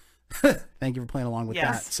 So thank you for playing along with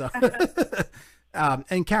Yes. that. So,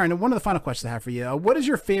 and Karen, one of the final questions I have for you: what is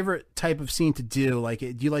your favorite type of scene to do? Like,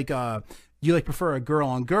 do you like prefer a girl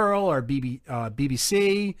on girl or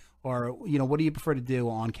BBC, or what do you prefer to do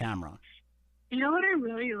on camera? You know what I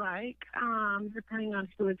really like, depending on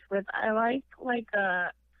who it's with, I like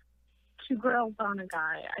two girls on a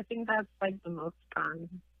guy. I think that's like the most fun.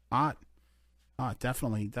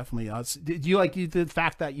 Definitely. Do you like the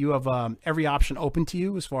fact that you have every option open to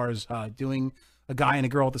you as far as doing a guy and a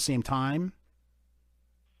girl at the same time?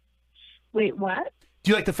 Wait, what?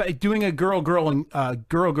 Do you like doing a girl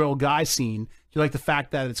guy scene? Do you like the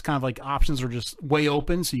fact that it's kind of like options are just way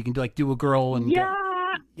open, so you can do a girl and Yeah.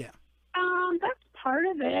 Yeah. That's part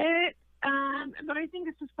of it. But I think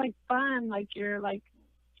it's just like fun. Like you're like,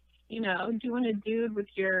 doing a dude with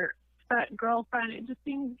your girlfriend. It just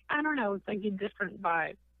seems, I don't know, it's like a different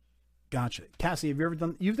vibe. Gotcha. Cassie, have you ever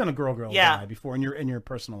done a girl Yeah. guy before in your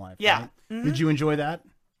personal life? Yeah. Right? Mhm. Did you enjoy that?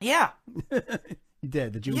 Yeah. You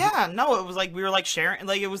did. Did you? Yeah, no, it was like we were like sharing,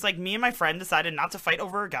 like it was like me and my friend decided not to fight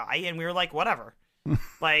over a guy, and we were like, whatever,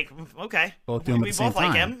 like okay, Both do them at we the same both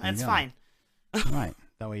like time. him, There you it's go. fine. Right.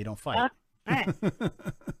 That way you don't fight. Right.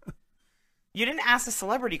 You didn't ask a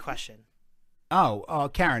celebrity question,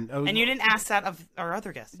 Karen. and you didn't ask that of our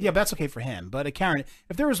other guests. Yeah, but that's okay for him. But Karen,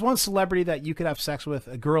 if there was one celebrity that you could have sex with,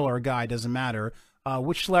 a girl or a guy, doesn't matter,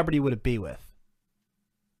 which celebrity would it be with?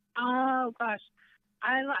 Oh gosh,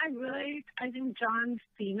 I think John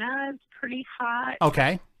Cena is pretty hot.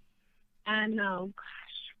 Okay. And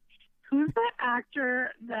who's that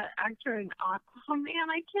actor? The actor in Aquaman?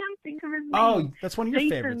 I can't think of his name. Oh, that's one of your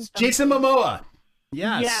Jason favorites. something. Jason Momoa.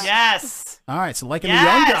 Yes. Yes. All right, so liking Yes.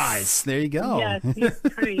 the young guys. There you go. Yes, he's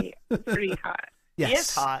pretty hot. Yes. He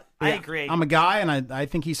is hot. I agree. I'm a guy, and I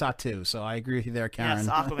think he's hot too. So I agree with you there, Karen. Yes,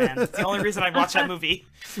 Aquaman. It's the only reason I watched that movie.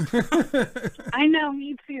 I know,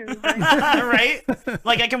 me too. Right?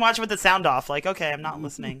 Like I can watch with the sound off. Like, okay, I'm not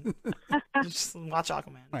listening. Just watch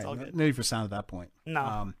Aquaman. It's all good. No need for sound at that point.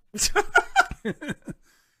 No.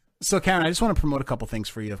 So, Karen, I just want to promote a couple things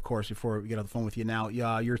for you, of course, before we get on the phone with you now.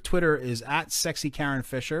 Your Twitter is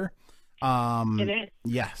 @SexyKarenFisher. It is.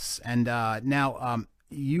 Yes, and now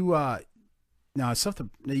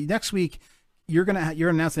next week you're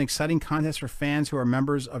announcing an exciting contest for fans who are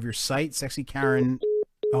members of your site, Sexy Karen.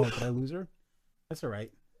 Oh, did I lose her? That's all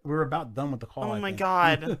right. We're about done with the call. Oh I my think.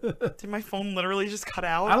 God! Did my phone literally just cut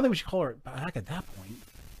out? I don't think we should call her back at that point.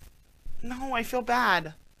 No, I feel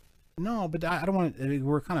bad. No, but I don't want to.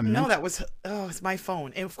 We're kind of No, that was. Oh, it's my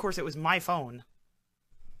phone. And of course, it was my phone.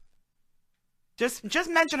 Just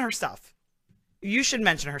mention her stuff. You should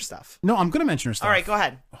mention her stuff. No, I'm gonna mention her stuff. All right, go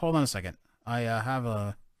ahead. Hold on a second. I have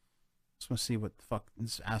a. Just want to see what the fuck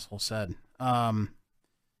this asshole said.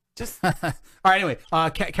 Just all right. Anyway,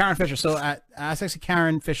 Karen Fisher. So at Sexy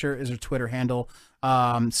Karen Fisher is her Twitter handle.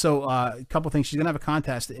 A couple things. She's gonna have a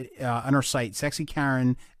contest on her site,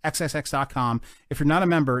 sexykarenxxx.com. If you're not a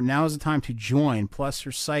member, now is the time to join. Plus,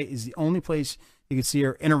 her site is the only place you can see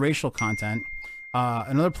her interracial content.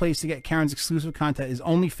 Another place to get Karen's exclusive content is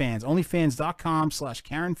OnlyFans.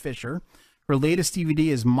 OnlyFans.com/Karen Fisher. Her latest DVD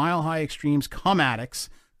is Mile High Extremes Cum Addicts,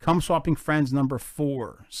 Cum Swapping Friends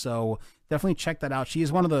 #4. So definitely check that out. She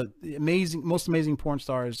is one of the most amazing porn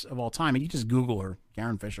stars of all time. And you just Google her,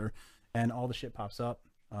 Karen Fisher, and all the shit pops up.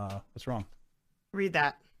 What's wrong? Read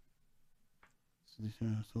that.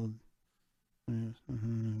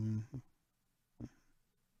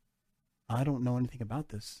 I don't know anything about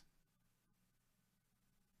this.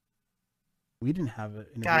 We didn't have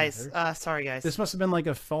it. Guys, sorry guys. This must have been like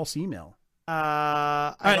a false email.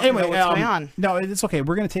 I don't know what's going on. No, it's okay.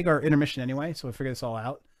 We're going to take our intermission anyway, so we figure this all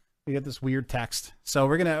out. We get this weird text. So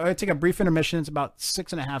we're going to take a brief intermission. It's about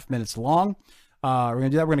 6.5 minutes long. We're going to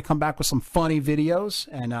do that. We're going to come back with some funny videos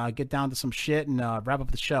and get down to some shit and wrap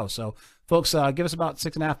up the show. So, folks, give us about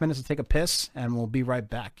 6.5 minutes to take a piss, and we'll be right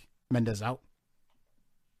back. Mendez out.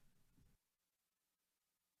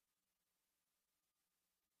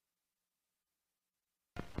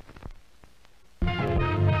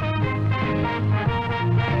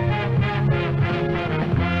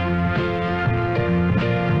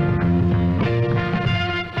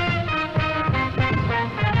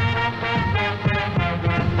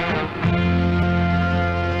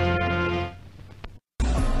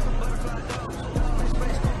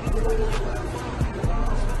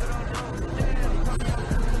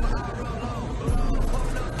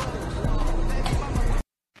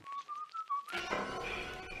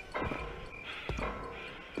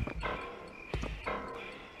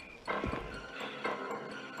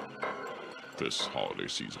 This holiday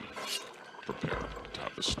season, prepare to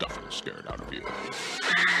have the stuffing scared out of you.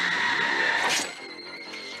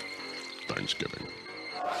 Thanksgiving.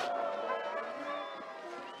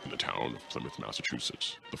 In the town of Plymouth,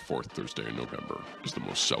 Massachusetts, the fourth Thursday in November is the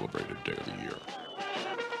most celebrated day of the year.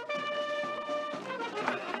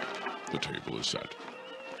 The table is set.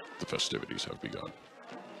 The festivities have begun.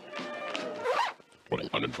 But an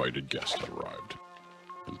uninvited guest had arrived,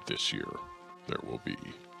 and this year there will be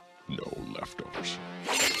no leftovers.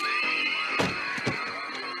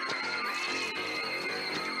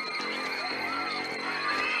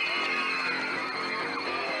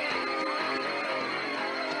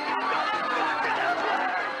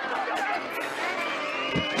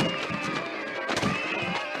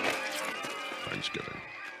 Thanksgiving.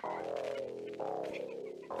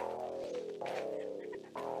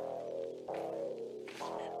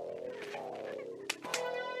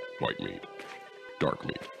 White meat, dark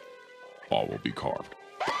meat, all will be carved.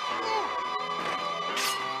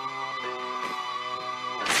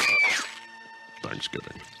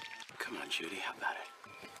 Thanksgiving. Come on, Judy, how about it?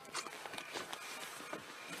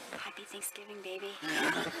 Happy Thanksgiving, baby.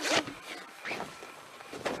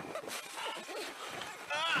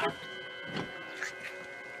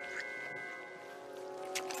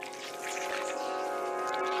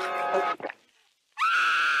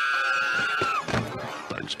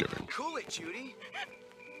 Thanksgiving. Cool it, Judy.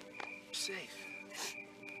 You're safe.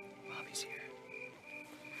 Mommy's here.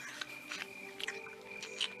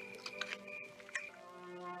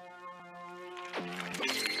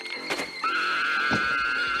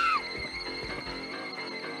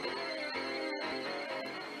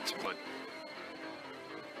 What?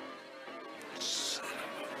 Son of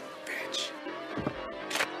a bitch.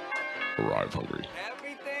 Arrive hungry.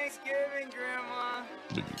 Happy Thanksgiving, Grandma.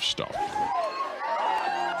 Leave stuffed.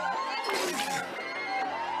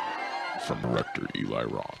 From Rector Eli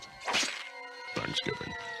Roth.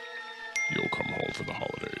 Thanksgiving. You'll come home for the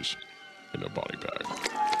holidays in a body bag.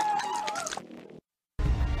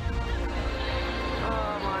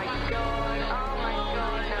 Oh my god,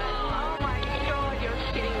 you're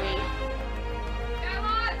kidding me. Come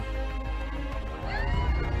on!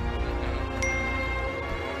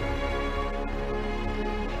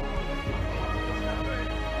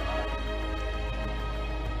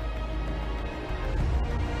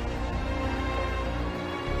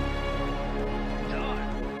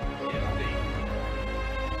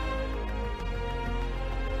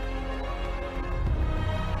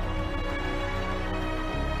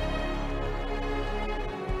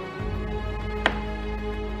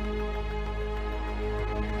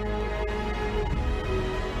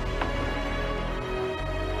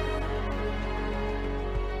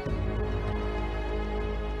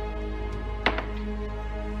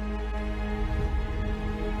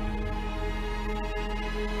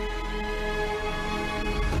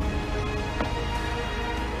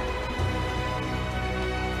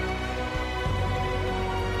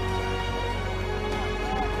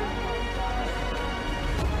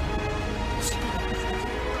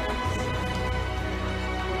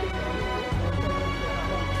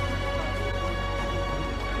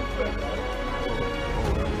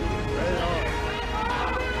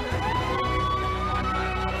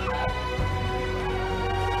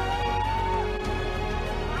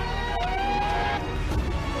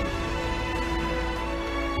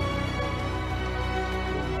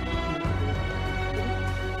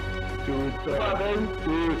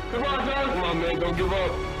 Come on, dog. Come on, man. Don't give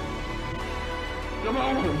up. Come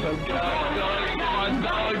on. Dog. Come on,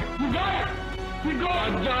 dog. You got it. You got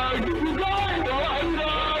it, dog. You got it. Come on,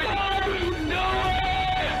 dog.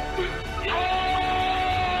 Do it. Yeah.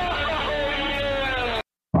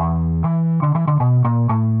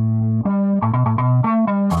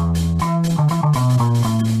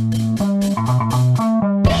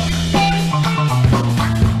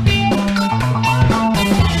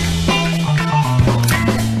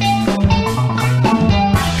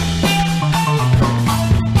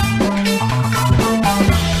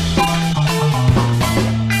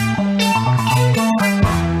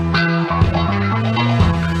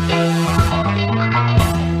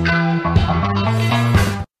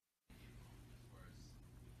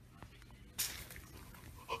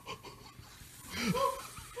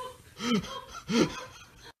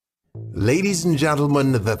 Ladies and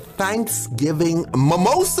gentlemen, the Thanksgiving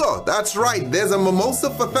mimosa. That's right, there's a mimosa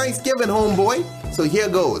for Thanksgiving, homeboy. So here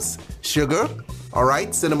goes. Sugar, all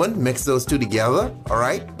right, cinnamon, mix those two together, all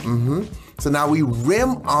right? So now we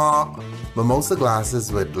rim our mimosa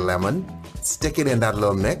glasses with lemon, stick it in that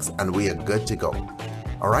little mix, and we are good to go.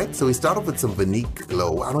 All right, so we start off with some Vanique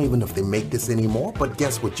Glow. I don't even know if they make this anymore, but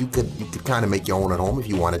guess what? You could kind of make your own at home if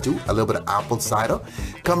you wanted to. A little bit of apple cider.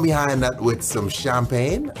 Come behind that with some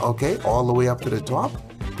champagne, okay, all the way up to the top.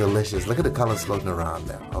 Delicious. Look at the colors floating around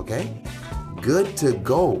there, okay? Good to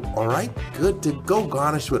go, all right? Good to go.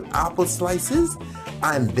 Garnish with apple slices.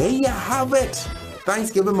 And there you have it.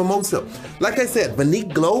 Thanksgiving mimosa. Like I said,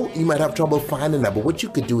 Vanique Glow, you might have trouble finding that, but what you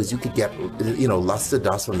could do is you could get, luster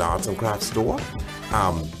dust from the arts and crafts store,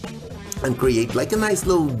 and create like a nice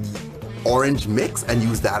little orange mix and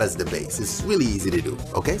use that as the base. It's really easy to do,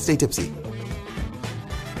 okay? Stay tipsy.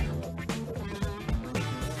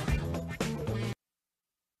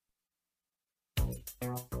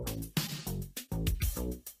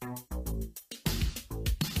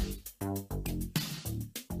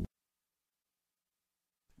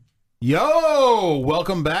 Yo,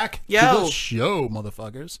 welcome back Yo. to the show,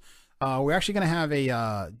 motherfuckers. We're actually gonna have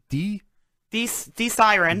a D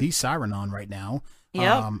Siren on right now.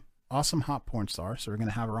 Yep. Awesome hot porn star. So we're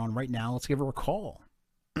gonna have her on right now. Let's give her a call.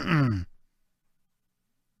 All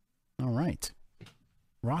right,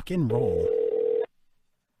 rock and roll.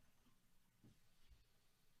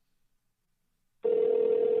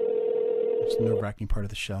 It's the nerve-wracking part of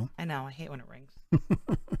the show. I know. I hate when it rings.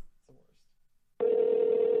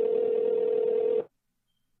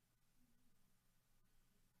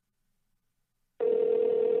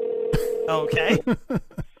 Okay.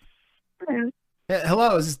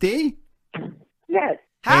 Hello, is this D? Yes.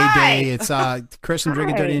 Hey, D. It's Chris from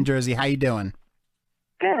Drinking Hi. Dirty in Jersey. How you doing?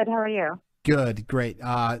 Good. How are you? Good, great.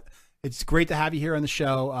 It's great to have you here on the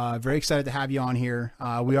show. Very excited to have you on here.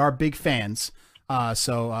 We are big fans. Yes.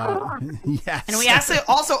 And we actually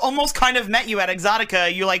also almost kind of met you at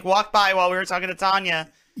Exotica. You like walked by while we were talking to Tanya.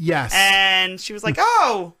 Yes. And she was like,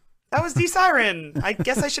 "Oh, that was D Siren. I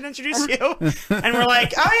guess I should introduce you." And we're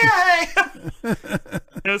like, "Oh yeah, hey."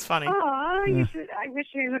 It was funny. Oh, you should. I wish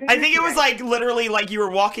you would. I think it was like literally like you were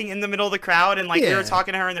walking in the middle of the crowd and like we Yeah. were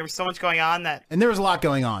talking to her and there was so much going on that. And there was a lot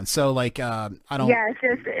going on. So like, I don't. Yes,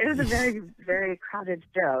 it was a very, very crowded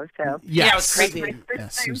show. So Yes. Yeah, it was crazy. my first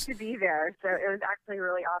Yes, it time was- to be there, so it was actually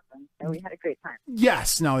really awesome. So we had a great time.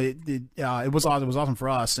 Yes, no, it was awesome. It was awesome for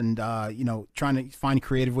us, and trying to find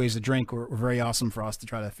creative ways to drink were very awesome for us to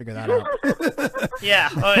try to figure that out. Yeah.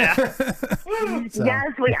 Oh yeah. So-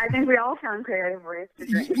 Yes, I think we all found creative ways to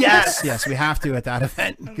drink. Yes, we have to at that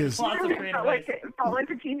event because felt like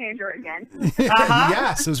a teenager again.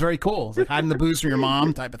 yes, it was very cool. It was like hiding the booze from your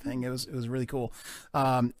mom type of thing. It was really cool.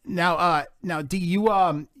 Now, D, you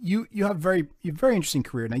have you have a very interesting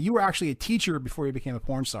career. Now, you were actually a teacher before you became a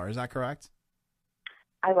porn star. Is that correct?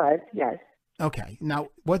 I was, yes. Okay. Now,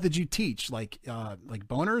 what did you teach? Like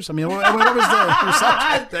boners? I mean, what was the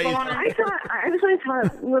subject? that you- I actually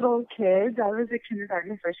taught little kids. I was a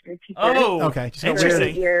kindergarten first grade teacher. Oh, okay. Just got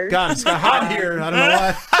interesting. weird. God, it's got hot here. I don't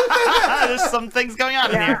know why. There's some things going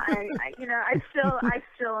on in Yeah, here. I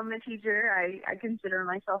still am a teacher. I consider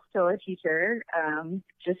myself still a teacher.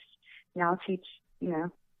 Just now teach, big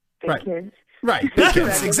Right. kids. Right. Big kids.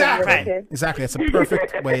 Rather Exactly. than little kids. Exactly. That's a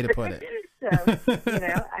perfect way to put it. So,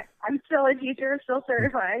 I'm still a teacher, still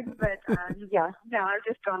certified, but now I've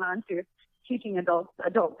just gone on to teaching adult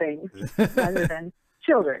things rather than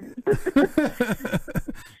children.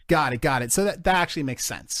 Got it. So that actually makes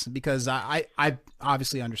sense because I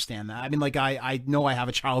obviously understand that. I mean, like I know I have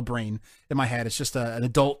a child brain in my head. It's just an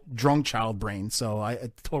adult drunk child brain. So I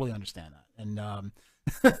totally understand that. And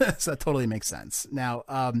so that totally makes sense. Now,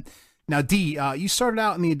 Now, D, you started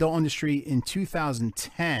out in the adult industry in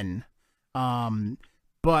 2010,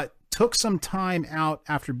 but took some time out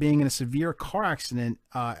after being in a severe car accident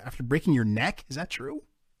after breaking your neck. Is that true?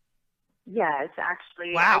 Yes,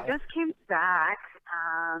 actually. Wow. I just came back,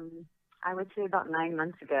 I would say about 9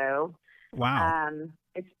 months ago. Wow.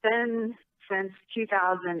 It's been since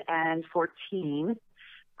 2014.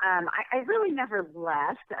 I really never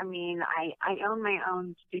left. I mean, I own my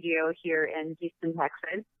own studio here in Houston,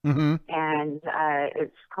 Texas, and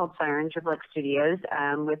it's called Siren Triple X Studios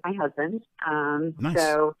with my husband. Nice.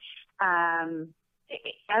 So,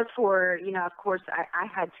 as for, of course, I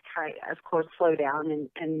had to of course, slow down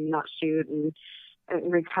and not shoot and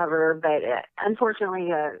recover. But unfortunately,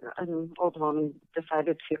 an old woman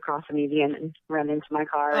decided to cross a median and run into my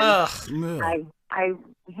car. And I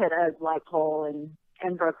hit a light pole and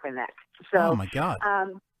broke my neck. So, oh my God.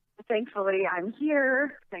 Thankfully, I'm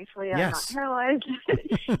here. Thankfully, I'm Yes. not paralyzed.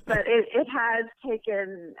 But it has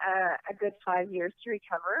taken a good 5 years to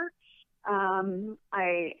recover.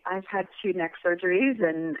 I've had 2 neck surgeries,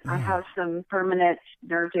 and I have some permanent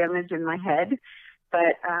nerve damage in my head.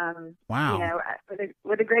 But Wow.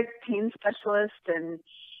 With a great pain specialist and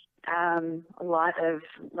a lot of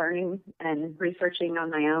learning and researching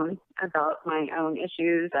on my own about my own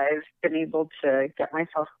issues, I've been able to get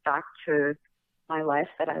myself back to my life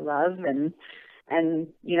that I love, and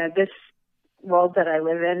this world that I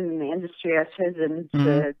live in, the industry I've chosen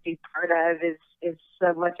to be part of is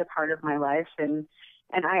so much a part of my life, and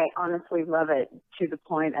I honestly love it to the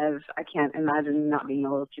point of I can't imagine not being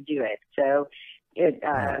able to do it. So it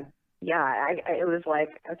it was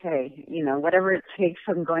like, okay, whatever it takes,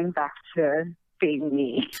 I'm going back to being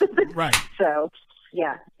me. Right. So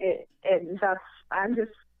yeah, I'm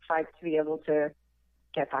just psyched to be able to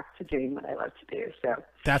get back to doing what I love to do. So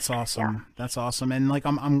That's awesome. That's awesome. And like,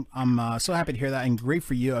 I'm so happy to hear that, and great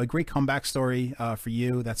for you. A great comeback story for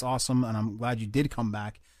you. That's awesome. And I'm glad you did come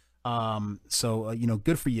back. So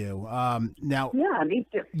good for you. Now, yeah, me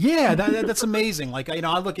too. Yeah, that's amazing. Like,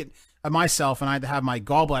 I look at myself, and I had to have my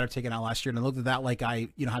gallbladder taken out last year, and I looked at that like I,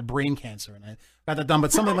 had brain cancer, and I got that done.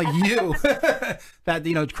 But something like you,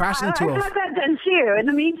 that crashed into I a. had that done too. In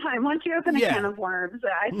the meantime, once you open a Yeah. can of worms,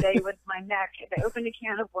 I say with my neck, they opened a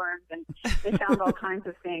can of worms, and they found all kinds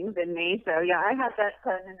of things in me. So yeah, I had that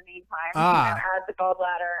done in the meantime. Add the gallbladder,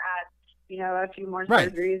 add a few more Right.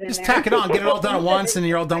 surgeries in Just there. tack it on, get it all done at once, and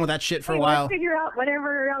you're all done with that shit for a while. Let's figure out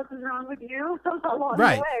whatever else is wrong with you along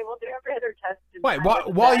Right. the way. We'll do every other test. and Right. find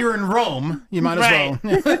out While you're in Rome, you might as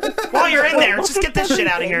well. While you're in there, just get this shit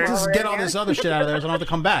out of here. Just get all this other shit out of there, so I don't have to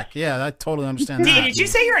come back. Yeah, I totally understand D, that. did you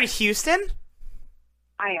say you're in Houston?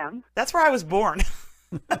 I am. That's where I was born.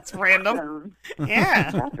 That's random.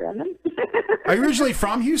 Yeah. That's random. Are you originally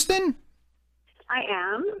from Houston? I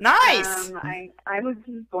am. Nice. I was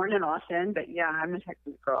born in Austin, but yeah, I'm a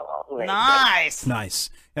Texas girl all the way. Nice. Nice.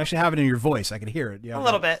 You actually have it in your voice. I could hear it. A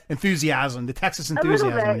little bit. Enthusiasm. The Texas A little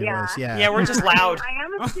enthusiasm in bit, your yeah. voice. Yeah. Yeah, we're just loud. I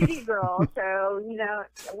am a city girl, so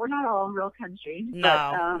we're not all real country.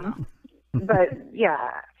 No. But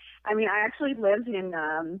yeah, I mean, I actually lived in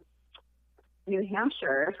New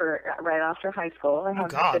Hampshire for right after high school. I have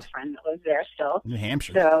a good friend that lives there still. New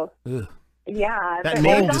Hampshire. So. Ugh. Yeah, That but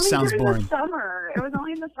name it was just only sounds during boring. The summer. It was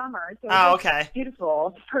only in the summer. So it Oh, was okay.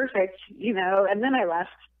 Beautiful, perfect, and then I left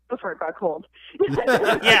before it got cold.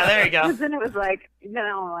 Yeah, there you go. 'Cause then it was like, no, I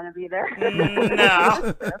don't want to be there.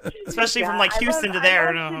 No. Especially from like Houston to there.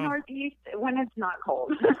 I love the No. Northeast when it's not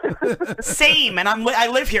cold. Same, and I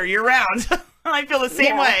live here year round. I feel the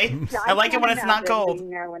same way. Yeah, I like it when it's not can't imagine cold. being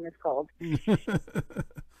there when it's cold.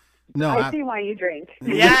 No, I see why you drink.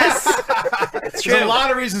 Yes. There's a lot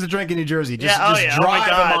of reasons to drink in New Jersey. Just, Yeah, oh just yeah, oh my drive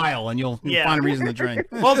God. a mile and you'll find a reason to drink.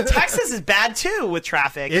 Well, Texas is bad too with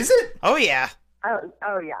traffic. Is it? Oh yeah.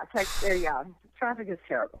 Oh yeah, yeah. Traffic is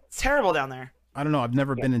terrible. It's terrible down there. I don't know. I've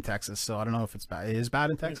never been in Texas, so I don't know if it's bad. It is bad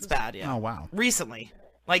in Texas? It's bad, yeah. Oh, wow. Recently,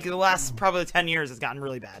 like the last probably 10 years, it's gotten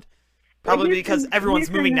really bad. Probably because everyone's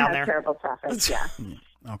Houston moving down has there. Terrible traffic. Yeah.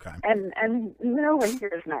 Okay. And no one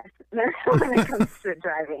here is nice when it comes to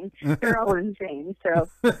driving. They're all insane. So,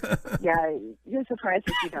 yeah, you're surprised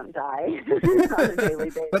if you don't die on a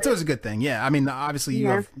daily basis. That's always a good thing. Yeah. I mean, obviously you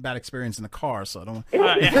Yeah. have bad experience in the car, so I don't.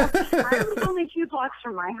 I was only 2 blocks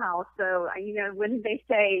from my house, so when they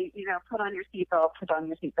say put on your seatbelt, put on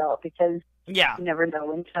your seatbelt because you never know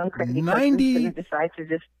when some crazy 90 person's going to decide to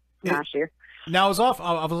just smash you. Now I was off.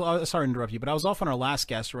 I was sorry to interrupt you, but I was off on our last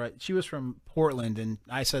guest. Right, she was from Portland, and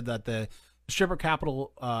I said that the stripper club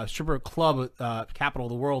capital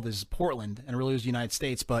of the world is Portland, and it really is the United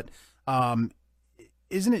States. But isn't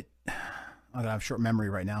it? I have short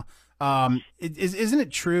memory right now. Isn't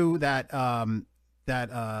it true that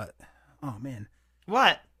Oh man,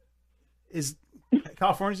 what is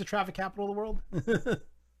California's the traffic capital of the world?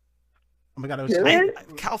 Oh my God,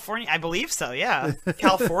 California, I believe so. Yeah,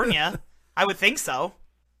 California. I would think so.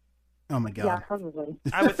 Oh my God. Yeah, probably.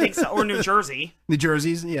 I would think so. Or New Jersey. New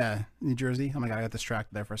Jersey's, yeah, New Jersey. Oh my God, I got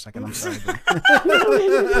distracted there for a second. I'm sorry.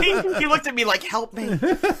 he looked at me like, "Help me."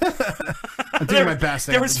 I'm doing my best.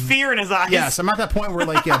 There was fear in his eyes. Yes, I'm at that point where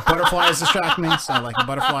like butterflies distract me. So like a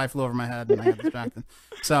butterfly flew over my head and I got distracted.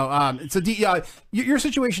 So your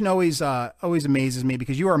situation always amazes me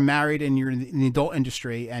because you are married and you're in the adult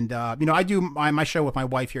industry, and I do my show with my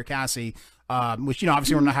wife here, Cassie. Which,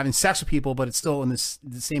 obviously we're not having sex with people, but it's still in the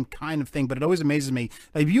same kind of thing. But it always amazes me.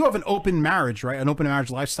 Like, you have an open marriage, right? An open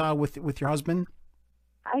marriage lifestyle with your husband?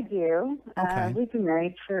 I do. Okay. We've been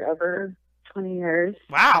married for over 20 years.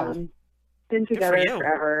 Wow. Been together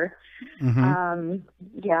forever. Mm-hmm.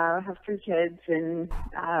 Yeah, I have 3 kids and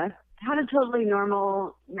had a totally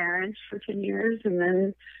normal marriage for 10 years, and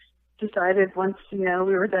then decided once, we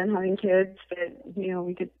were done having kids that,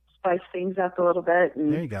 we could spice things up a little bit.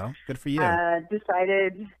 And, there you go. Good for you.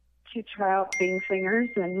 Decided to try out being swingers,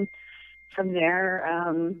 and from there,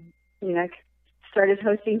 started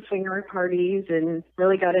hosting swinger parties and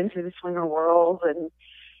really got into the swinger world. And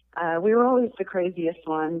we were always the craziest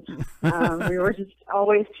ones. We were just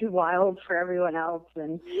always too wild for everyone else,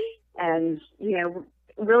 and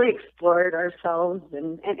really explored ourselves.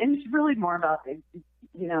 And it's really more about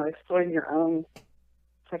exploring your own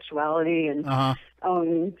sexuality and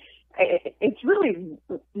own. It's really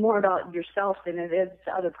more about yourself than it is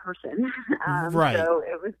the other person. Right. So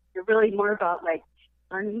it was really more about like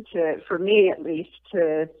learning to, for me at least,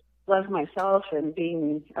 to love myself and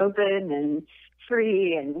being open and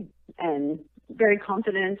free and very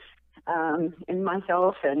confident in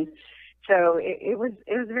myself. And so it was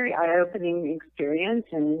a very eye-opening experience,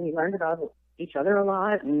 and we learned about each other a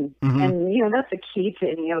lot. And and that's the key to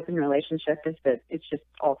any open relationship, is that it's just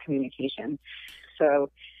all communication. So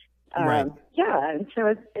yeah, and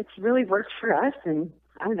so it's really worked for us. And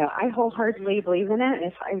I don't know, I wholeheartedly believe in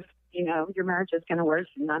it. If your marriage is going to work,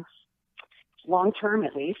 and that's long term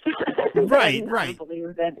at least. Right. I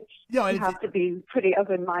believe that you have to be pretty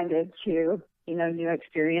open minded to new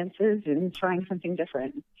experiences and trying something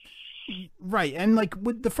different. Right. And like,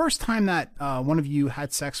 with the first time that one of you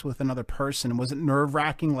had sex with another person, was it nerve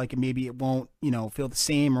wracking? Like, maybe it won't feel the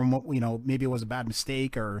same, or maybe it was a bad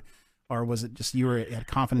mistake, or was it just you had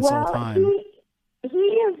confidence all the time? He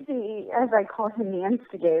is as I call him, the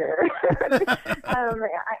instigator. I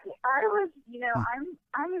was,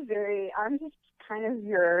 I'm just kind of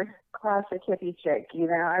your classic hippie chick.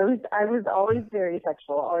 I was always very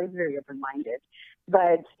sexual, always very open minded,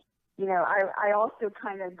 but I also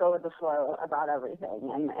kind of go with the flow about everything.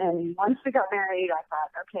 And once we got married, I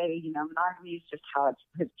thought, okay, monogamy is just how it's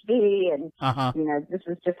supposed to be. And, this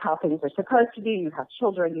is just how things are supposed to be. You have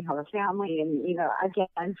children, you have a family. And, again,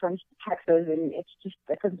 I'm from Texas, and it's just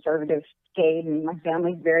a conservative state. And my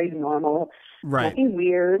family's very normal. Right. Nothing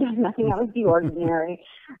weird, nothing out of the ordinary.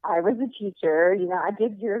 I was a teacher. I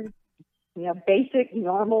did your basic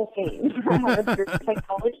normal things. I have a degree in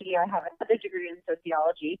psychology. I have another degree in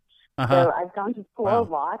sociology. So I've gone to school a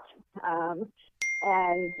lot.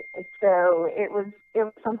 And so it was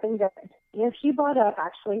something that, he brought up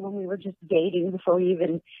actually when we were just dating before we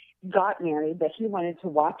even got married, that he wanted to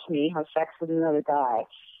watch me have sex with another guy.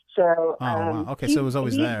 So, okay, so it was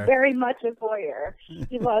always he's there. Very much a voyeur.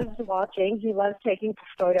 He loves watching. He loves taking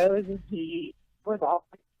photos, and he was always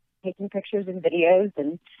taking pictures and videos,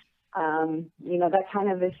 and that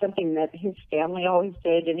kind of is something that his family always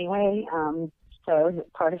did anyway. So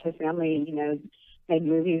part of his family, made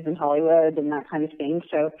movies in Hollywood and that kind of thing.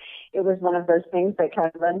 So it was one of those things that kind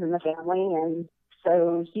of runs in the family. And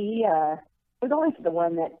so he was always the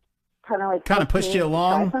one that kind of pushed you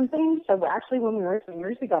along. Something. So actually, when we were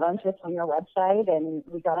swingers, we got onto a swinger website, and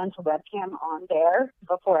we got onto webcam on there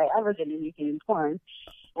before I ever did anything in porn.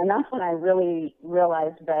 And that's when I really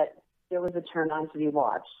realized that there was a turn on to be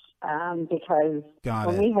watched. Because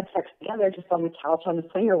when we had sex together, just on the couch on the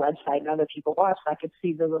swinger website, and other people watched, I could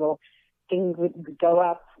see the little thing would go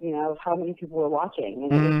up, of how many people were watching,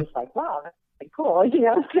 and it was just like, wow, that's pretty cool,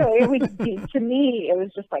 So it would be, to me, it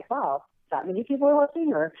was just like, wow, that many people are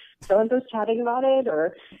watching, or so and so's chatting about it,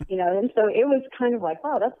 or and so it was kind of like,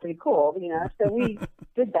 wow, that's pretty cool, So we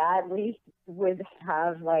did that. We would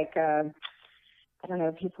have like, I don't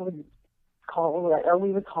know, people would call, or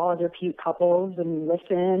we would call other couples and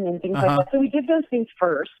listen and things like that. So we did those things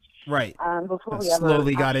first, right? Before we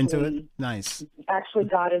slowly got into it. Nice. Actually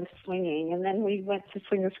got into swinging, and then we went to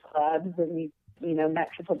swingers clubs, and we met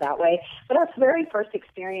people that way. But our very first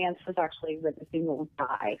experience was actually with a single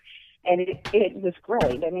guy. And it was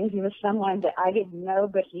great. I mean, he was someone that I didn't know,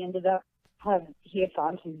 but he ended up he had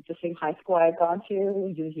gone to the same high school I had gone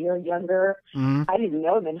to. He was a year younger. Mhm. I didn't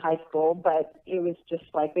know him in high school, but it was just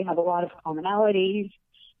like we had a lot of commonalities.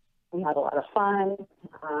 We had a lot of fun.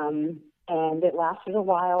 And it lasted a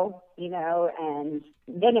while, you know, and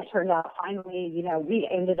then it turned out finally, you know, we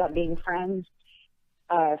ended up being friends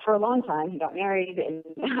for a long time. He got married, and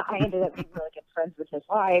I ended up being really good friends with his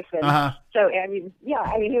wife. And so, I mean,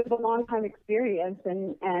 it was a long time experience,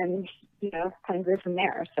 and you know, kind of grew from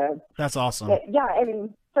there. So That's awesome. but, yeah, I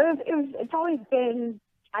mean, so it's always been.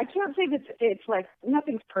 I can't say that it's like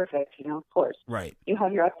nothing's perfect, you know. Of course, Right. you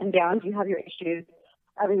have your ups and downs, you have your issues.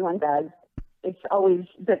 Everyone does. It's always,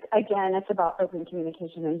 but again, it's about open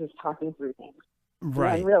communication and just talking through things.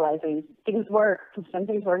 Right. And realizing things work, some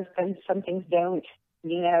things work, and some things don't,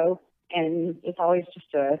 you know, and it's always just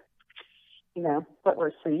you know, what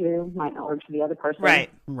works for you might not work for the other person.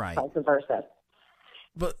 Right. Vice versa.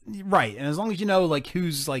 But right, and as long as you know who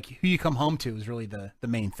you come home to is really the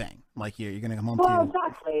main thing. Like you're gonna come home Well, to.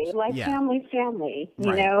 exactly. Like Yeah. family's family,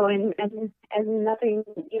 you Right. know, and nothing,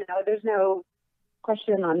 you know, there's no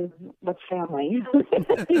question on what's family.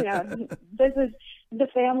 You know, this is the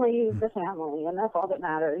family is the family, and that's all that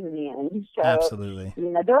matters in the end. So, Absolutely. you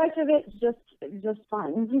know, the rest of it's just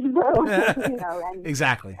fun. So, you know, and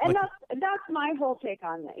Exactly. And Like- that's my whole take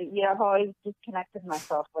on it. You know, I've always disconnected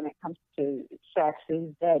myself when it comes to sex.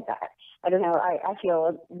 Is that I don't know. I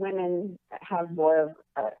feel women have more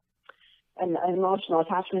of an emotional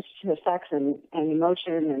attachment to sex and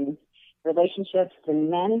emotion and relationships than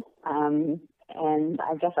men. And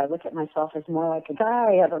I guess I look at myself as more like a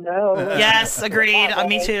guy. I don't know. Yes, agreed.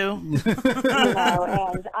 Me too. You know,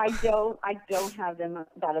 and I don't have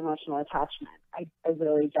that emotional attachment. I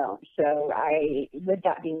really don't. So with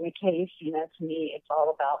that being the case, you know, to me, it's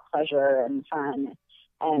all about pleasure and fun.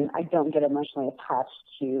 And I don't get emotionally attached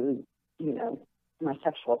to, you know, my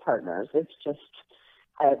sexual partners. It's just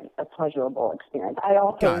a pleasurable experience. I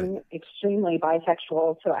also am extremely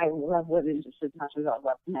bisexual, so I love women just as much as I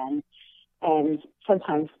love men. And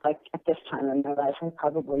sometimes, like at this time in my life, I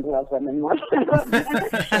probably love women more than I love men.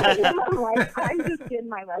 I'm just in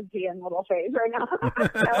my lesbian little phase right now.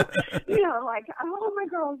 So, you know, like, oh, my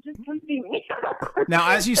girls, just come see me. Now,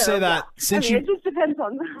 as you say that, since it just depends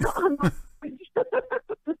on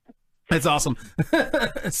That's awesome.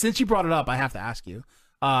 Since you brought it up, I have to ask you.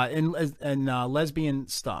 In lesbian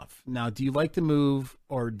stuff. Now, do you like the move,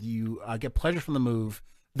 or do you get pleasure from the move,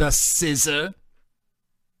 the scissor?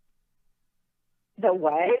 The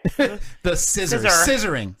what? The scissor. Scissor.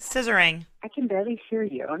 Scissoring. Scissoring. I can barely hear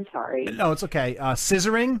you. I'm sorry. No, it's okay.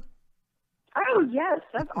 Scissoring. Oh, yes.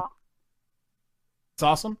 That's awesome. It's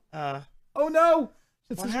awesome. Oh no!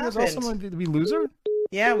 What Scissoring was happened? awesome. Did we lose her?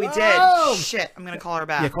 Yeah, we did. Oh! Shit, I'm gonna call her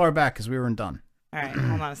back. Yeah, call her back because we weren't done. All right,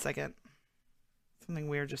 hold on a second. Something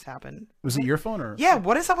weird just happened. Was it your phone or? Yeah,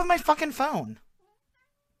 what is up with my fucking phone?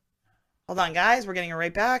 Hold on, guys. We're getting her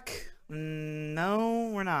right back.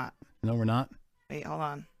 No, we're not. No, we're not. Wait, hold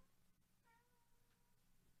on.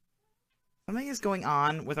 Something is going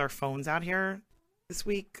on with our phones out here this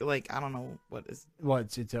week. Like, I don't know what is.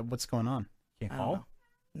 What's going on? Can't I don't call. know.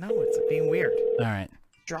 No, it's being weird. All right.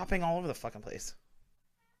 Dropping all over the fucking place.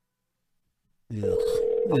 Ugh.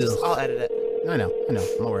 I'll edit it. I know. I'm not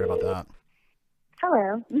worried about that.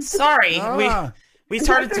 Hello. Sorry, Ah. we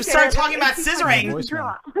started talking about scissoring.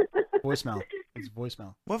 Voicemail. It's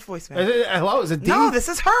voicemail. What voicemail? Hello, is it D? No, this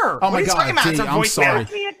is her. Oh What my are you God, talking about? D, It's a I'm voicemail. sorry.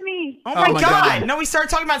 It's me. Oh my, Oh my God. God. No, we started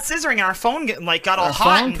talking about scissoring and our phone got all Our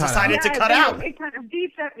hot phone and cut decided out. to cut out. It kind of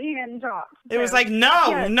beeps at me and drops. It was So, like, no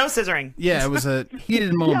yes. scissoring. Yeah, it was a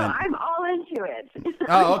heated No, moment. I'm all into it.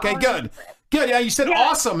 Oh, okay, good. Good. Yeah, you said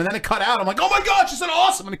awesome, and then it cut out. I'm like, oh my God, she said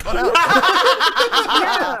awesome, and it cut out. No,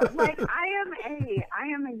 like I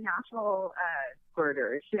am a natural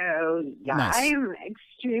squirter, so yeah, Nice. I am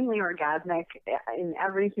extremely orgasmic in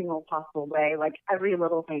every single possible way. Like every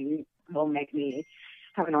little thing will make me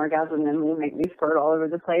have an orgasm and will make me squirt all over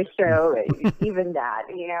the place. So even that,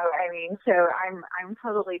 you know, I mean, so I'm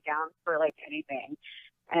totally down for like anything,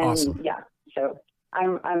 and Awesome. yeah, so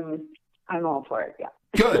I'm all for it. Yeah.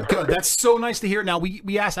 Good. That's so nice to hear. Now,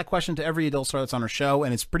 we ask that question to every adult star that's on our show,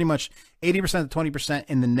 and it's pretty much 80% to 20%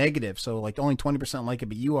 in the negative. So, like, only 20% like it,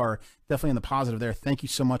 but you are definitely in the positive there. Thank you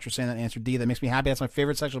so much for saying that answer, D. That makes me happy. That's my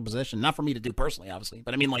favorite sexual position. Not for me to do personally, obviously,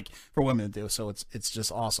 but I mean, like, for women to do. So, it's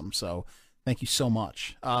just awesome. So, thank you so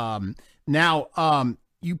much. Now,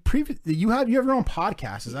 you have your own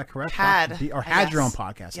podcast, is that correct? Had. Dr. D, or I had your own guess.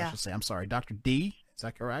 podcast, I Yeah. should say. I'm sorry. Dr. D, is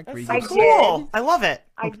that correct? Where you I guys- Cool. I love it.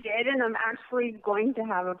 I did, and I'm actually going to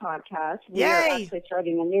have a podcast. We Yay. are actually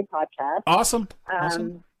starting a new podcast. Awesome.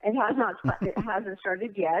 Awesome. It has not. It hasn't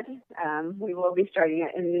started yet. We will be starting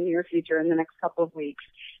it in the near future, in the next couple of weeks.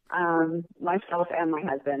 Myself and my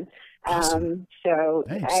husband. Awesome. So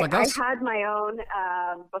Hey, just like I us. had my own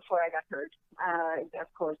before I got hurt.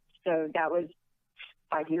 Of course. So that was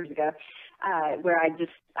 5 years ago, where I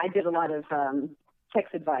did a lot of sex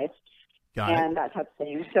advice. Got it. And that type of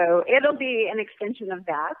thing. So it'll be an extension of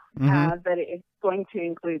that, Mhm. but it's going to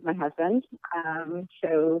include my husband.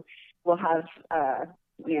 So we'll have a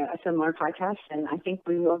similar podcast, and I think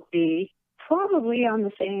we will be probably on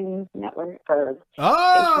the same network. Or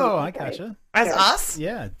Oh, I gotcha. As us?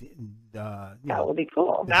 Yeah. That would be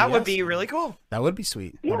cool. That would be really cool. That would be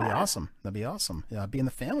sweet. That'd be Yeah. awesome. That'd be awesome. Yeah, be in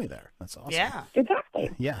the family there. That's awesome. Yeah.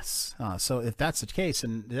 Exactly. Yes. So if that's the case,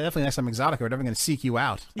 and definitely next time Exotica, we're definitely going to seek you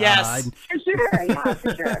out. Yes. For sure. Yeah,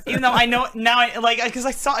 for sure. Even though I know now, because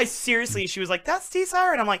I seriously, she was like, "That's T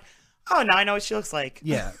Star," and I'm like, "Oh, now I know what she looks like."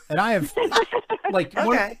 Yeah, and I have like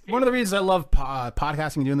Okay. one of the reasons I love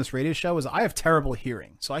podcasting and doing this radio show is I have terrible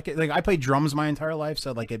hearing. So I played drums my entire life,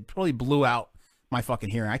 so like it probably blew out my fucking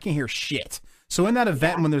hearing. I can't hear shit. So in that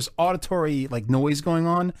event, when there's auditory like noise going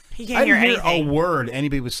on, He can't I didn't hear hear anything. a word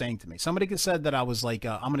anybody was saying to me. Somebody said that I was like,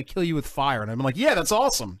 "I'm gonna kill you with fire," and I'm like, "Yeah, that's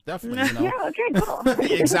awesome, definitely." You know? Yeah, okay, cool.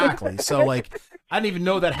 Exactly. So like, I didn't even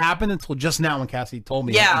know that happened until just now when Cassie told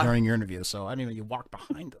me Yeah. during your interview. So I didn't even you walked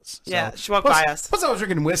behind us. So, Yeah, she walked plus- by us. Plus, I was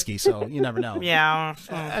drinking whiskey, so you never know. Yeah.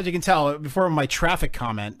 As you can tell, before my traffic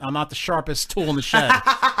comment, I'm not the sharpest tool in the shed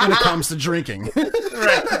when it comes to drinking.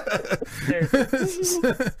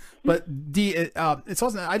 But D, it's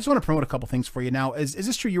also. I just want to promote a couple things for you. Now, is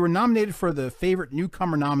this true? You were nominated for the favorite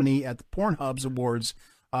newcomer nominee at the Pornhub's Awards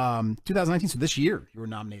 2019. So this year, you were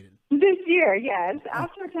nominated. This year, yes.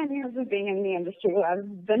 After 10 years of being in the industry,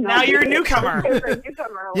 I've been Now you're a nominated newcomer. for a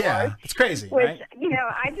newcomer award. Yeah, it's crazy, Which, right?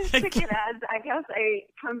 I just took it as, I guess, a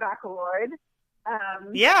comeback award.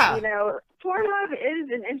 Yeah. Pornhub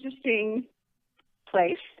is an interesting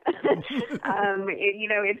place.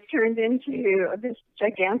 It's turned into this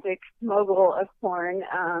gigantic mogul of porn,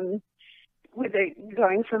 with it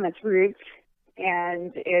going from its roots,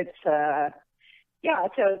 and it's So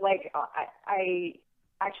like I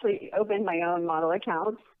actually opened my own model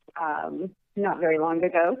account not very long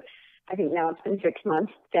ago. I think now it's been 6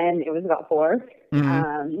 months. Then it was about 4.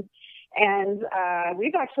 Mhm. And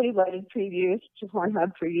we've actually loaded previews to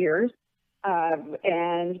Pornhub for years,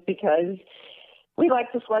 and because we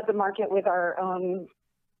like to flood the market with our own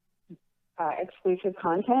exclusive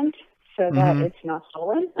content so that Mhm. it's not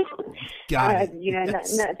stolen. Got it.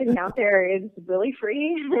 Yes. Nothing out there is really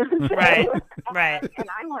free. So, Right. Right. And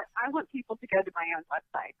I want people to go to my own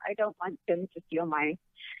website. I don't want them to steal my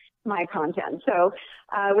content. So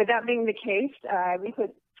with that being the case, we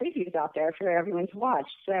put previews out there for everyone to watch.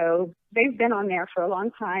 So they've been on there for a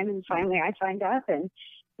long time, and finally I signed up, and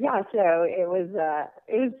so it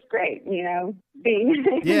was great,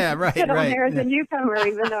 being Yeah, right, put on right. there as a newcomer,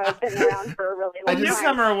 even though I've been around for a really long time.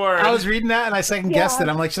 Newcomer award. I was reading that and I second guessed Yeah. it.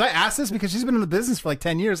 I'm like, should I ask this because she's been in the business for like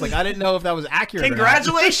 10 years? Like, I didn't know if that was accurate. or not.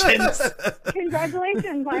 Congratulations.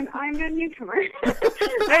 Congratulations! I'm a newcomer.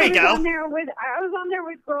 There you go. I was on there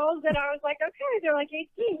with girls that I was like, okay, they're like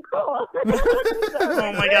 18, cool.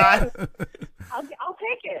 Oh my god. I'll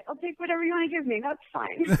take it. I'll take whatever you want to give me. That's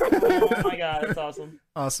fine. Oh my god, that's awesome.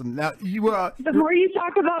 Awesome. Now, you The more you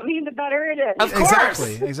talk about me, the better it is. Of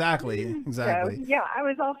course. Exactly. So, yeah, I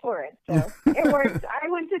was all for it. So it worked. I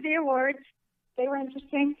went to the awards. They were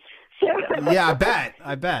interesting. So Yeah,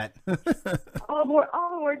 I bet. all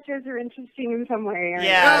award shows are interesting in some way. Right?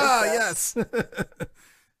 Ah, So- yes.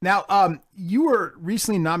 Now, you were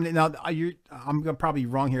recently nominated. Now, I'm probably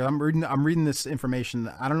wrong here. I'm reading this information.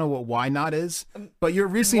 I don't know what Why Not is, but you're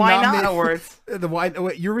recently Why Not nominated. Awards.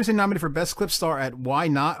 You're recently nominated for Best Clip Star at Why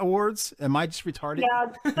Not Awards. Am I just retarded?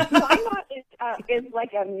 Yeah, Why Not is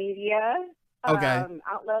like a media Okay.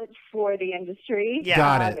 outlet for the industry. Yeah.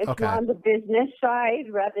 Got it. It's Okay. on the business side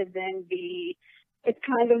rather than it's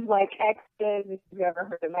kind of like XBiz. If you've ever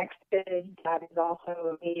heard of XBiz, that is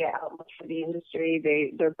also a media outlet for the industry.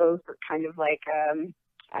 They're both kind of like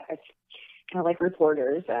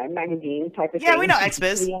reporters, magazine type of thing. Yeah, we know for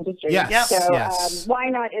XBiz. the industry. Yes, Yep. So yes. Why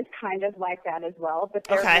Not is kind of like that as well, but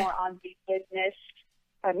they're Okay. more on the business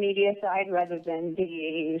media side rather than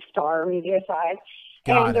the star media side.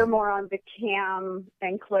 Got And they're it. more on the cam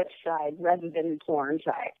and clip side rather than the porn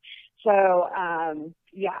side. So,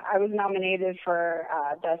 I was nominated for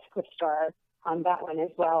Best Clip Star on that one as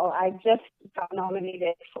well. I just got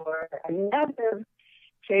nominated for another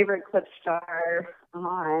favorite clip star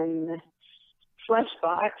on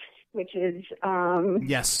Fleshbot, which is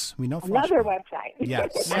Yes, we know another Fleshpoint. website.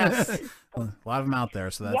 Yes. Yes. A lot of them out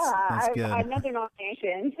there, so that's good. Another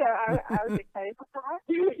nomination. So I was excited for that.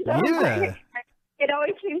 So, Yeah. It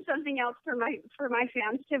always seems something else for my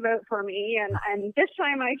fans to vote for me, and this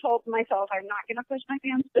time I told myself I'm not going to push my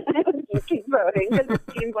fans to keep voting, because it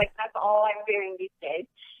seems like that's all I'm doing these days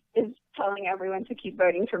is telling everyone to keep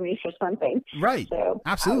voting for me for something. Right. So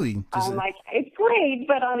Absolutely. I'm like, it's great,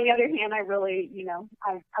 but on the other hand, I really,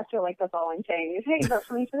 I feel like that's all I'm saying is, hey, vote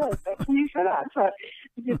for me for this, vote for me for that. So I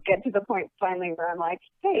just get to the point finally where I'm like,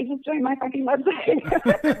 hey, just join my fucking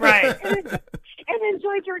website. Right. and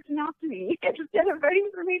enjoy George Anatomy instead of voting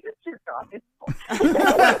for me. This is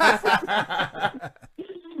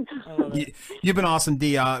You've been awesome,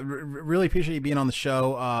 D. Really appreciate you being on the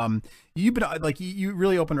show. You've been you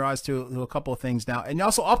really opened our eyes to a couple of things now, and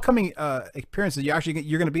also upcoming appearances. You're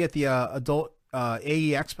going to be at the Adult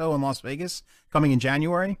AE Expo in Las Vegas coming in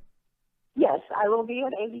January. Yes, I will be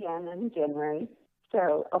at AVN in January,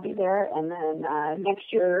 so I'll be there, and then next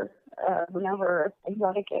year, whenever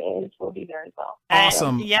Exotic is, we'll be there as well.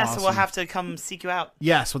 Awesome. Yes, awesome. we'll have to come seek you out.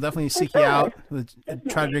 Yes, we'll definitely seek you out. We'll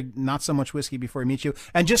try to drink not so much whiskey before we meet you.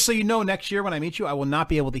 And just so you know, next year when I meet you, I will not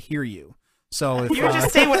be able to hear you. So if, you can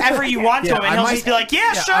just say whatever you want to him, and he'll just be like,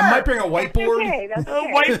 "Yeah, sure." I might bring a whiteboard. Okay, that's A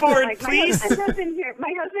okay. whiteboard, Like, please. My husband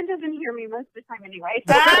doesn't hear me most of the time anyway.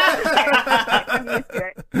 So I'm used to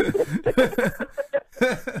it.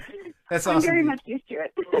 That's I'm awesome. very much used to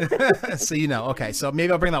it. So you know, okay. So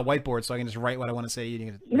maybe I'll bring that whiteboard so I can just write what I want to say. You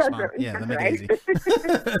can just smile. Yeah, that make it easy.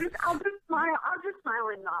 I'll just smile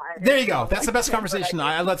and nod. There you go. That's the best conversation.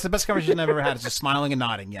 That's the best conversation I've ever had. Is just smiling and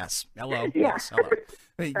nodding. Yes. Hello. Yeah. Yes. Hello.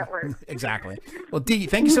 That works. Exactly. Well, Dee,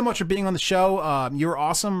 thank you so much for being on the show. You were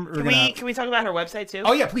awesome. Can we talk about her website too?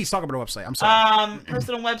 Oh yeah, please talk about her website. I'm sorry.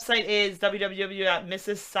 Personal website is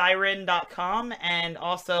www.mrssiren.com and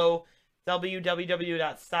also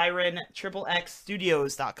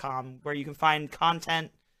www.sirenxxstudios.com, where you can find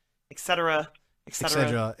content, etc.,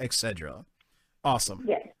 etc. etc. Awesome.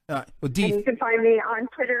 Yes. Well, And Dee, you can find me on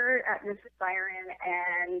Twitter at Mrs. Siren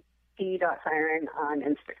and D.Siren on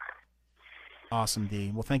Instagram. awesome,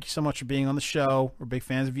 Dee. Well, thank you so much for being on the show. We're big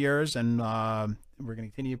fans of yours, and we're going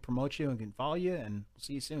to continue to promote you and can follow you, and we'll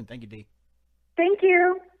see you soon. Thank you, Dee. Thank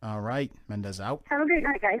you. All right. Mendez out. Have a great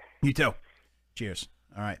night, guys. You too. Cheers.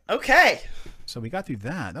 All right. Okay. So we got through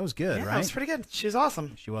that. That was good, Yeah, right? that was pretty good. She was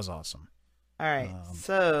awesome. She was awesome. All right.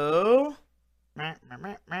 So. How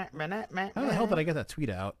the hell did I get that tweet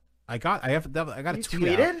out? I got a You tweet out.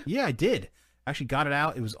 tweeted? Yeah, I did. I actually got it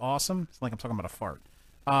out. It was awesome. It's like I'm talking about a fart.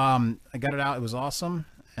 I got it out. It was awesome.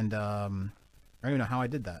 And I don't even know how I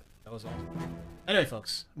did that. That was awesome. Anyway,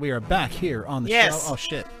 folks, we are back here on the Yes. show. Oh,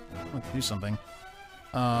 shit. I want to do something.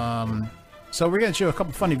 So we're going to show a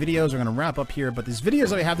couple funny videos. We're going to wrap up here. But these videos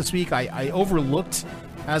that we have this week, I overlooked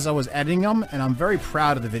as I was editing them. And I'm very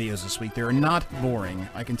proud of the videos this week. They're not boring.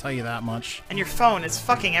 I can tell you that much. And your phone is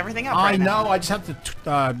fucking everything up I right now. know. I just have to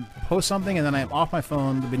post something, and then I'm off my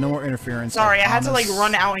phone. There'll be no more interference. Sorry, I had to promise.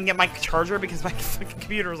 run out and get my charger because my fucking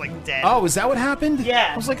computer was like dead. Oh, is that what happened?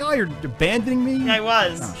 Yeah. I was like, oh, you're abandoning me? Yeah, I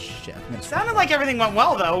was. Oh, shit. I'm gonna- Sounded like everything went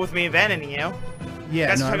well though with me abandoning you. Yeah, You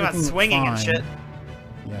guys no, were talking about everything swinging and fine. shit.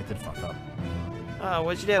 Yeah, I did fuck up. Oh,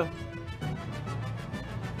 what'd you do?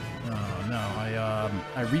 Oh, no.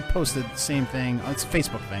 I reposted the same thing. It's a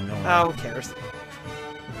Facebook thing. Don't worry. Oh, who cares?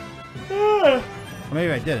 Or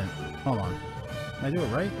maybe I didn't. Hold on. Did I do it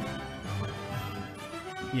right?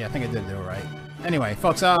 Yeah, I think I did do it right. Anyway,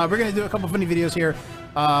 folks, we're going to do a couple funny videos here.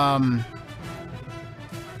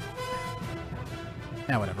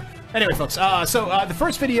 Yeah, whatever. Anyway, folks, so the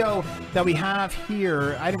first video that we have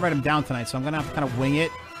here, I didn't write them down tonight, so I'm going to have to kind of wing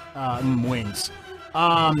it. Wings.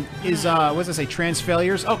 Is, what does it say? Trans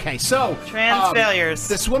failures? Okay, so. Trans failures.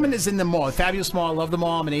 This woman is in the mall, Fabulous Mall. I love the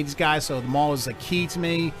mall. I'm an 80s guy, so the mall is like key to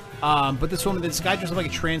me. But this woman, this guy dressed up like a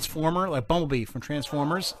transformer, like Bumblebee from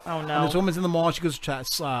Transformers. Oh, no. And this woman's in the mall. She goes to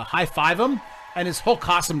high five him, and his whole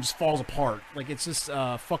costume just falls apart. Like, it's just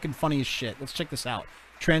fucking funny as shit. Let's check this out.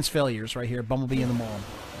 Trans failures right here. Bumblebee in the mall.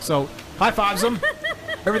 So, high fives him.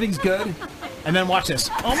 Everything's good. And then watch this.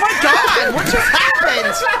 Oh my god! What just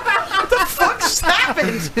happened? What the fuck just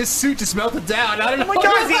happened? His suit just melted down. I don't know. Oh my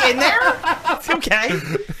god, is he in there? It's okay.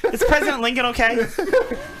 Is President Lincoln okay?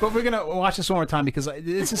 But we're gonna watch this one more time because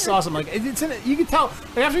it's just awesome. Like it's in it, you can tell.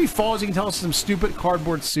 Like after he falls, you can tell it's some stupid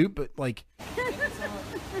cardboard suit. But like,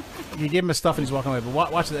 you gave him his stuff and he's walking away.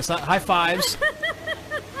 But watch this. High fives.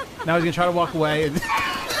 Now he's gonna try to walk away.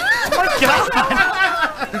 Oh my god!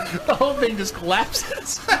 The whole thing just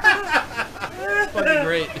collapses. Fucking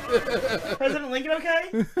great. President Lincoln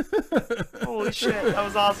okay? Holy Holy shit, that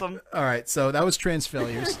was awesome. All right, so that was trans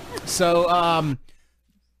failures. So,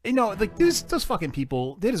 you know, like those fucking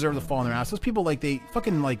people, they deserve to fall on their ass. Those people, like, they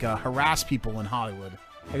fucking like harass people in Hollywood.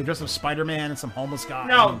 Like they dress up Spider-Man and some homeless guy.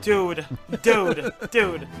 No, dude.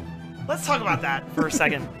 Let's talk about that for a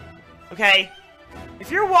second. Okay?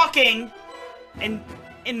 If you're walking in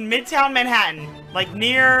Midtown Manhattan, like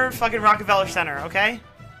near fucking Rockefeller Center, okay?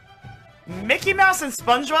 Mickey Mouse and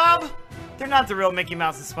SpongeBob, they're not the real Mickey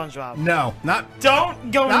Mouse and SpongeBob. No, not.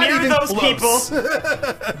 Don't go not near even those close. people.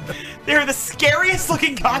 They're the scariest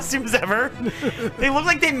looking costumes ever. They look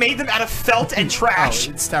like they made them out of felt and trash.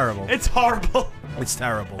 Oh, it's terrible. It's horrible. It's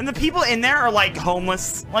terrible. And the people in there are like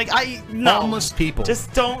homeless. Like no. Homeless people.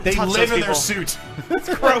 Just don't They touch live those in their people. suit. It's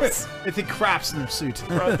gross. They think craps in their suit.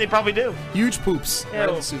 Gross. They probably do. Huge poops. Right in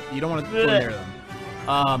Ew. the suit. You don't want to go near them.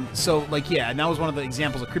 So, like, yeah, and that was one of the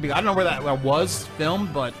examples of creepy. I don't know where that was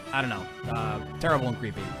filmed, but I don't know. Terrible and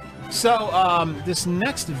creepy. So, this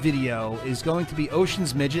next video is going to be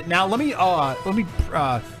Ocean's Midget. Now, let me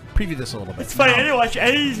preview this a little bit. It's funny. Now, I didn't watch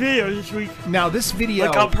any of these videos this week. Now, this video...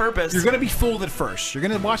 Like, on purpose. You're going to be fooled at first. You're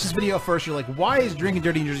going to watch this video first. You're like, why is Drinking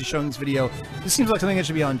Dirty New Jersey showing this video? This seems like something that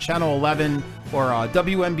should be on Channel 11 or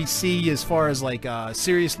WNBC as far as, like,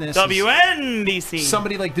 seriousness. WNBC.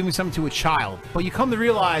 Somebody, like, doing something to a child. But you come to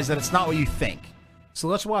realize that it's not what you think. So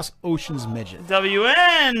let's watch Ocean's Midget.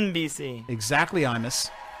 WNBC. Exactly, Imus.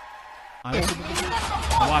 Now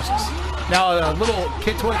watch this. Now a little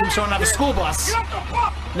kid toy comes showing out the school bus.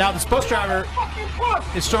 Now this bus driver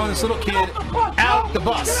is throwing this little kid out the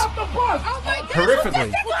bus.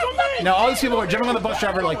 Horrifically. Now all these people are jumping on the bus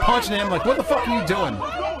driver, like punching him, like, what the fuck are you doing?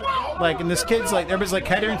 Like, and this kid's like, everybody's like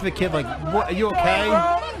catering to the kid, like, what, are you okay?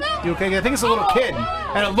 You okay? I think it's a little kid.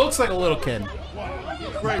 And it looks like a little kid.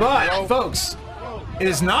 But, folks, it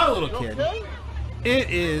is not a little kid.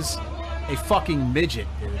 It is a fucking midget,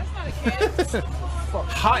 dude.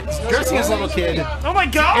 Hot, dressing as a little kid. Oh my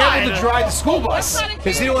god! Able to drive the school bus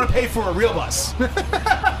because he didn't want to pay for a real bus.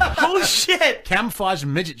 Holy shit! Camouflage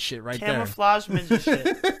midget shit right Camouflage midget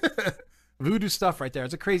shit. there. Voodoo stuff right there.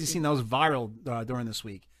 It's a crazy scene that was viral during this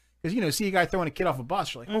week. Because, you know, see a guy throwing a kid off a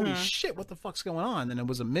bus. You're like, holy shit, what the fuck's going on? And it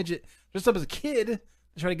was a midget dressed up as a kid to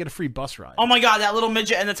try to get a free bus ride. Oh my god, that little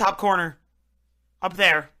midget in the top corner. Up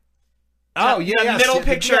there. Oh, yeah, the yeah. middle Yeah,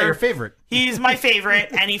 picture. your favorite. He's my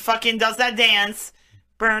favorite, and he fucking does that dance.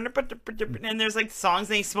 Burn, and there's like songs,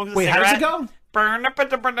 and he smokes a Wait, cigarette. how does it go? Burn,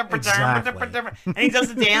 Exactly. and he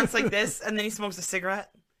does the dance like this, and then he smokes a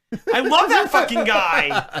cigarette. I love that fucking guy.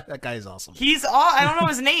 That guy is awesome. He's I don't know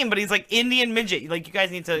his name, but he's like Indian midget. Like, you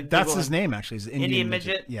guys need to. That's Google his him. name, actually. He's Indian midget.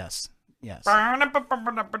 midget. Yes. Yes.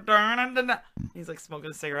 He's like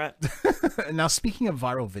smoking a cigarette. Now, speaking of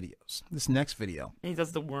viral videos, this next video. He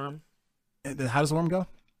does the worm. How does the worm go?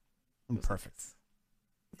 Perfect.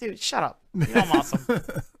 Dude, shut up. You know I'm awesome.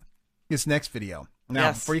 This next video. Now,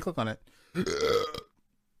 Yes. before you click on it, let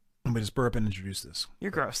me just burp and introduce this.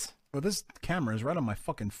 You're gross. Well, this camera is right on my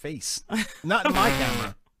fucking face. Not my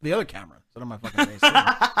camera. The other camera is right on my fucking face.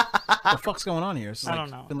 What the fuck's going on here? This is I like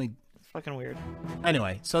don't know. Finley. It's fucking weird.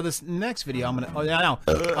 Anyway, so this next video, I'm gonna. Oh yeah,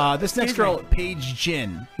 no. This next girl, Paige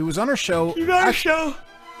Jin, who was on our show. You got a show.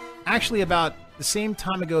 Actually, about the same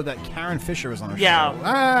time ago that Karen Fisher was on our Yeah.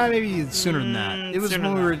 show. Maybe sooner than that. It was sooner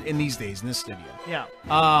when we than were in these days in this studio. Yeah.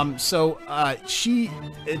 So she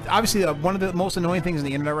obviously one of the most annoying things on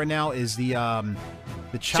the internet right now is the child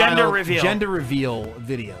Gender reveal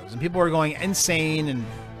videos, and people are going insane and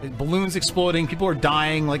balloons exploding. People are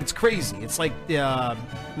dying like it's crazy. It's like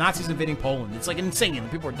Nazis invading Poland. It's like insane.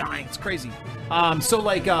 People are dying. It's crazy. So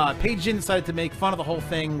like Paige Jin decided to make fun of the whole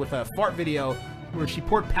thing with a fart video where she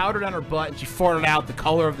poured powder down her butt and she farted out the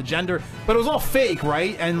color of the gender, but it was all fake,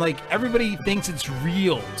 right? And like everybody thinks it's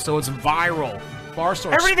real, so it's viral.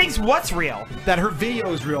 Barstool. Everybody thinks what's real? That her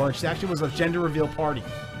video is real, and she actually was a gender reveal party.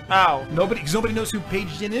 Oh. Because nobody knows who Paige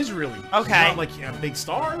Jin is really. Okay. She's not like a big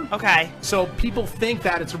star. Okay. So people think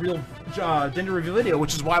that it's a real gender reveal video,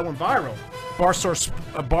 which is why it went viral.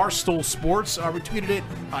 Barstool Sports retweeted it.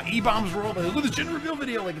 E-bombs were all like, look at this gender reveal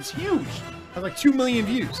video. Like, it's huge. It has like 2 million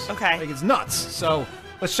views. Okay. Like, it's nuts. So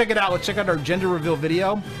let's check it out. Let's check out our gender reveal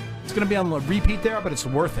video. It's going to be on the repeat there, but it's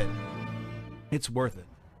worth it. It's worth it.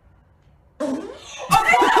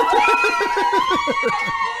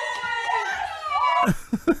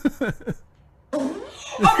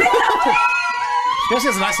 She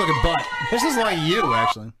actually has a nice looking butt. This is like you,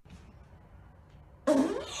 actually.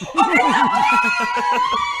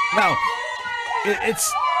 No,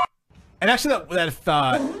 it's and actually that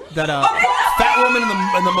fat woman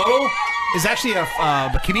in the model is actually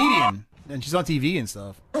a comedian, and she's on TV and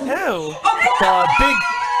stuff. Who?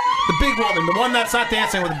 The big woman, the one that's not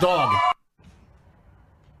dancing with the dog.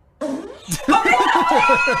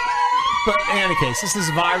 But in any case, this is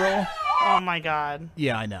viral. Oh my god.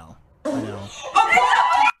 Yeah, I know.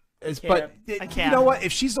 It's, Can't. but I can't. you know what?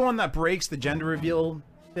 If she's the one that breaks the gender reveal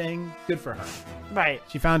thing, good for her. Right.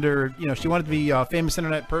 She found her. She wanted to be a famous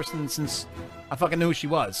internet person since I fucking knew who she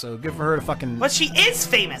was. So good for her to fucking. But she is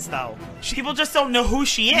famous though. People just don't know who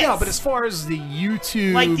she is. No, but as far as the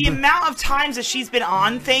YouTube, like the amount of times that she's been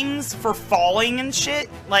on things for falling and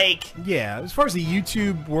shit, like yeah, as far as the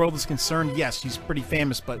YouTube world is concerned, yes, she's pretty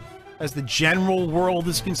famous. But as the general world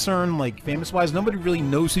is concerned, like famous-wise, nobody really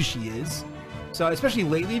knows who she is. So especially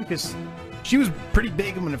lately, because she was pretty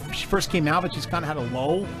big when she first came out, but she's kind of had a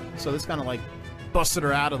lull. So this kind of like busted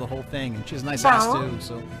her out of the whole thing, and she has a nice ass too.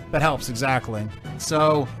 So that helps exactly.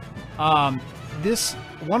 So this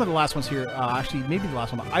one of the last ones here, actually maybe the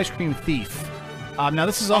last one, Ice Cream Thief. Now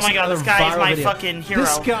this is also oh my god, another this guy is viral my video. fucking hero.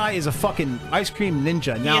 This guy is a fucking ice cream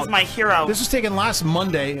ninja. He Now, is my hero. This was taken last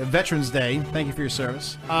Monday, Veterans Day. Thank you for your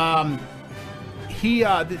service.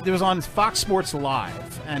 There was on Fox Sports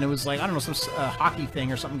Live, and it was like, I don't know, some hockey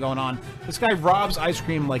thing or something going on. This guy robs ice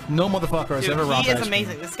cream like no motherfucker has Dude, ever robbed he ice is cream.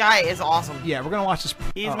 amazing. This guy is awesome. Yeah, we're gonna watch this.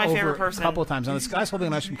 He's my over favorite person. A couple of times. Now this guy's holding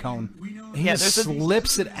an ice cream cone. He Yeah, just there's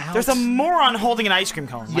slips it out. There's a moron holding an ice cream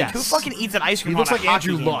cone. Like, Yes. who fucking eats an ice cream He looks cone like at a hockey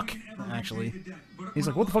Andrew game? Luck, actually. He's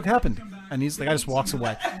like, what the fuck happened? And he's the guy just walks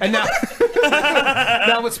away. And now,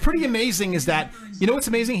 now what's pretty amazing is that, you know what's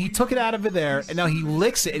amazing? He took it out of there, and now he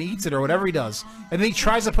licks it and eats it or whatever he does. And then he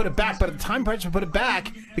tries to put it back, but at the time he tries to put it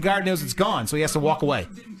back, the guard knows it's gone, so he has to walk away.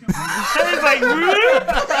 He's like,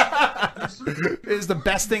 It is the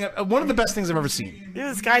best thing, one of the best things I've ever seen. dude,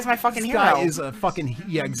 this guy's my fucking This hero. guy is a fucking,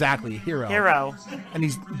 yeah, exactly, hero. Hero. And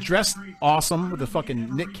he's dressed awesome with a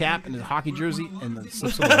fucking knit cap and his hockey jersey and the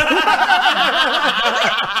slips away.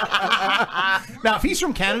 Now, if he's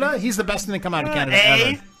from Canada, he's the best thing to come out of Canada Eh?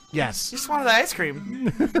 ever. Yes. He just wanted the ice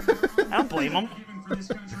cream. I don't blame him.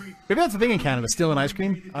 Maybe that's the thing in Canada, stealing ice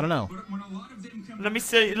cream. I don't know. Let me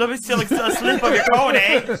steal a slip of your cone,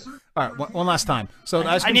 eh? All right, one last time. So the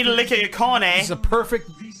ice I cream, need a lick of your cone, eh? It's a perfect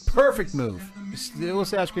move. He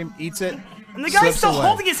steals the ice cream, eats it. And the guy's slips still away.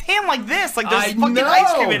 holding his hand like this, like there's I fucking know.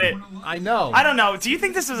 ice cream in it. I know. I don't know. Do you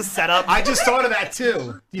think this was a setup? I just thought of that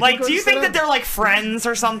too. Do you it was think a that setup? they're like friends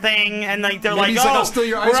or something, and like they're Maybe like, he's like, oh, "I'll steal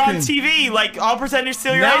your ice we're on cream." TV, like I'll pretend to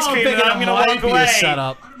steal your Now ice I'm cream, and thinking then I'm it gonna might walk be away. a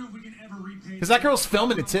setup. Because that girl's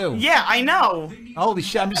filming it too. Yeah, I know. Holy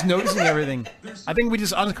shit, I'm just noticing everything. I think we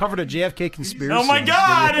just uncovered a JFK conspiracy. Oh my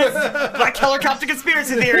god! It's Black helicopter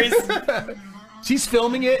conspiracy theories. She's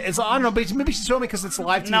filming it. It's, I don't know, but maybe she's filming because it's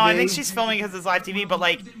live TV. No, I think she's filming because it's live TV, but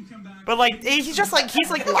like he's just like he's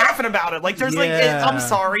laughing about it. Like there's Yeah. I'm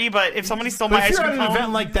sorry, but if somebody stole But my if ice you're cream at an cone,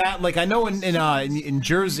 event like that, like I know in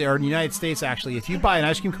Jersey or in the United States, actually, if you buy an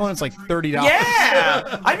ice cream cone, it's like $30.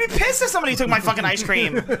 yeah, I'd be pissed if somebody took my fucking ice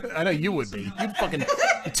cream. I know you would be. You'd fucking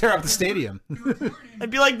tear up the stadium. I'd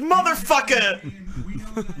be like, motherfucker,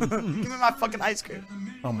 give me my fucking ice cream.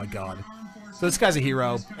 Oh my god. So this guy's a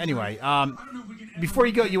hero. Anyway, before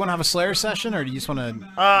you go, you want to have a Slayer session, or do you just want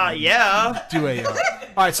to? Yeah. Do a.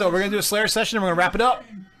 All right, so we're gonna do a Slayer session, and we're gonna wrap it up.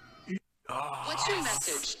 What's your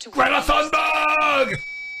message to Greta Thunberg!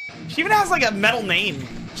 She even has like a metal name.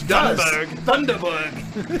 She does. Thunberg.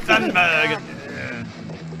 Thunberg.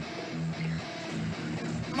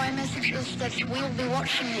 My message is that we'll be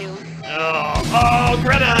watching you. Oh,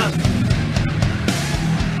 Greta!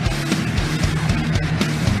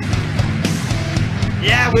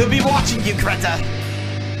 Yeah, we'll be watching you, Greta.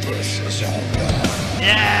 This is all wrong.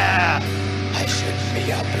 Yeah. I shouldn't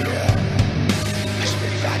be up here. I should be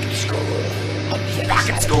back in school. Back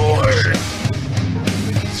in school.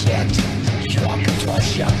 Yet, you walk into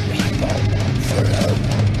us young people for whom?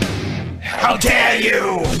 How dare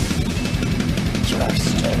you! You have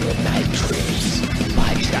stolen my dreams,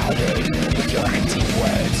 my childhood, with your empty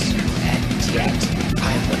words, and yet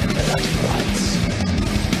I'm one of the lucky ones.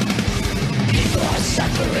 People are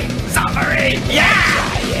suffering. Suffering! Yeah!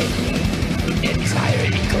 Dying. Entire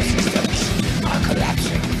ecosystems are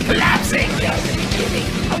collapsing. Collapsing! We are the beginning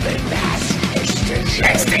of a mass extinction.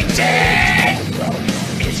 Extinction! The road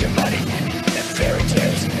is your money. The fairy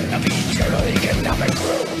tales of eternal economic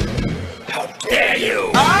growth. How dare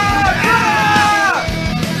you! Ah!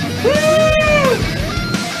 Woo!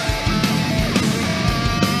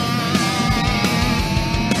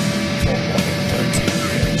 For more than 13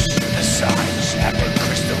 years, the signs have been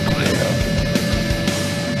crystal clear.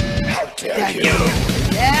 How dare you!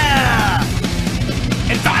 Yeah!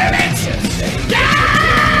 Environment!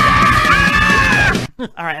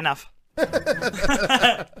 All right, enough. All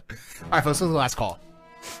right, folks, this is the last call.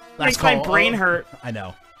 Makes my brain hurt. I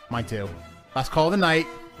know, mine too. Last call of the night.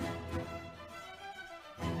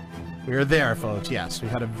 We were there, folks. Yes, we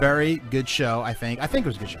had a very good show. I think it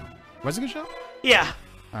was a good show. Was it a good show? Yeah.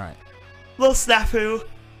 All right. Little snafu.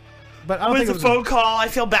 But I don't It think was a phone call. I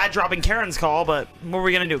feel bad dropping Karen's call, but what were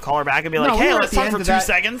we gonna do? Call her back and be like, No, "Hey, we were let's at the talk end for of 2 that-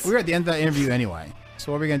 seconds." We were at the end of that interview anyway.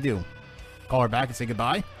 So what are we gonna do? Call her back and say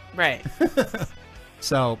goodbye? Right.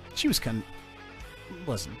 So she was kind of,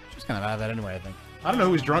 listen, she was kind of out of that anyway, I think. I don't know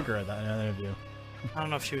who was drunker at that interview. I don't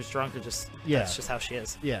know if she was drunk or just Yeah. that's just how she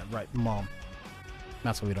is. Yeah, right, mom.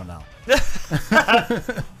 That's what we don't know.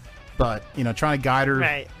 But, trying to guide her,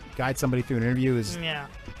 Right. guide somebody through an interview is, Yeah.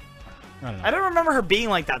 I don't know. I don't remember her being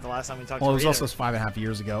like that the last time we talked Well, it to her. was also either. 5.5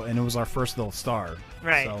 years ago, and it was our first little star.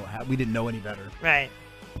 Right. So we didn't know any better. Right.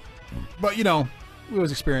 But, we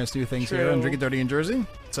always experience new things here True. and Drink It Dirty in Jersey.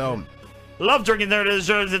 So, Love drinking there to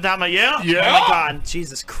the time of year. Yeah. Oh my God,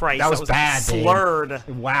 Jesus Christ, that was bad, babe. slurred.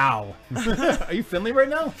 Wow. Are you Finley right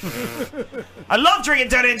now? I love drinking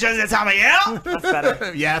dirty and the time of year. That's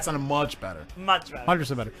better. Yeah, it sounded much better. Much better.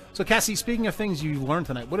 100% better. So, Cassie, speaking of things you learned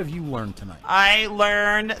tonight, what have you learned tonight? I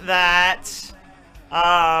learned that.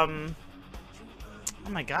 Oh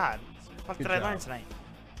my God, what Good did I job. learn tonight?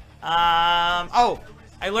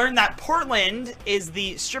 I learned that Portland is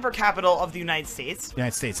the stripper capital of the United States,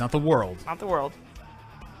 United States, not the world. not the world.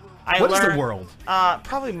 What is the world?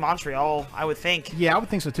 Probably Montreal, I would think. Yeah, I would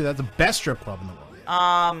think so too. That's the best strip club in the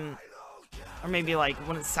world. Or maybe like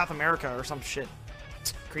when it's South America or some shit.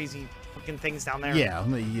 Crazy fucking things down there. Yeah,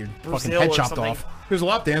 your fucking Brazil head or chopped something. off. There's a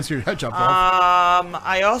lap dance, your head chopped off.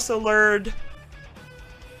 I also learned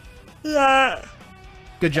that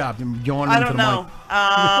Good job. You're yawning I into don't the know. mic.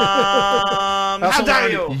 How Also dare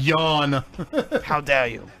learned you? Yawn. How dare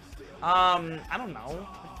you? I don't know.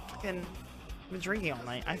 Fucking been drinking all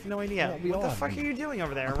night. I have no idea. we What the all fuck have are you doing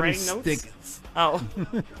over there? I'm putting Writing notes? stickers. Oh.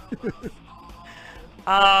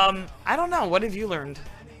 I don't know. What have you learned?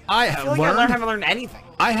 I I have feel like learned. I haven't learned anything.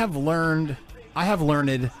 I have learned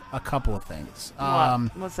a couple of things.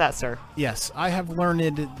 What's that, sir? Yes, I have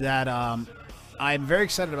learned that I'm very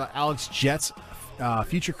excited about Alex Jett's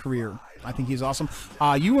future career. I think he's awesome.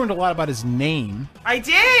 You learned a lot about his name, I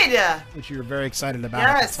did! which you were very excited about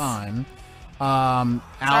at Yes. the time. Sorry,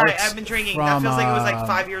 Alex I've been drinking. That feels like it was like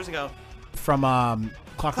 5 years ago. From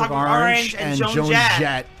Clockwork Clockwork Orange Orange and Joan Joan Jett.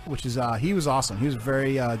 Jett, which is he was awesome. He was a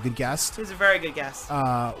very good guest. He's a very good guest.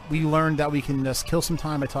 We learned that we can just kill some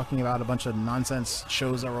time by talking about a bunch of nonsense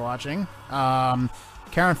shows that we're watching.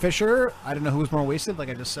 Karen Fisher, I don't know who was more wasted, like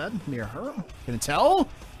I just said, me or her. Couldn't tell.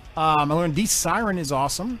 I learned D Siren is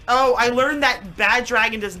awesome. Oh, I learned that Bad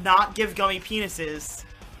Dragon does not give gummy penises.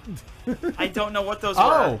 I don't know what those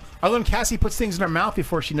Oh, were. I learned Cassie puts things in her mouth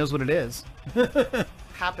before she knows what it is.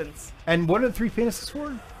 Happens. And what are the 3 penises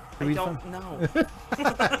for? I don't know.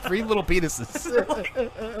 3 little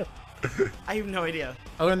penises. I have no idea.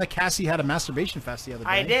 I learned that Cassie had a masturbation fest the other day.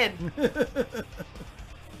 I did.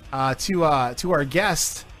 To our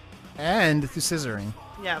guest and to Scissoring.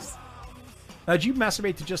 Yes. Did you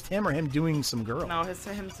masturbate to just him or him doing some girl? No,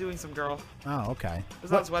 him doing some girl. Oh, okay. It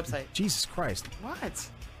was on his website. Jesus Christ. What?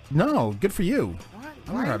 No, good for you. What? I Why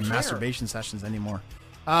don't do have you care? masturbation sessions anymore.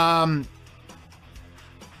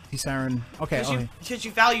 Siren. Okay. Okay. Because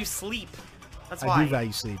you value sleep. That's I why. do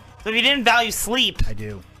value sleep. So if you didn't value sleep, I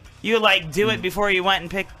do. You would like do it before you went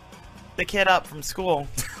and picked the kid up from school,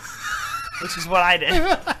 which is what I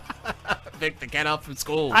did. Pick the kid up from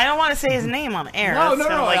school. I don't want to say his name on air. No, That's no,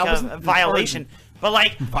 kinda no, like I wasn't a violation. But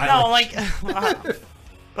like, no, like,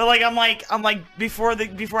 but like, I'm like, before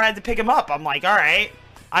I had to pick him up, I'm like, all right,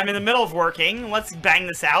 I'm in the middle of working. Let's bang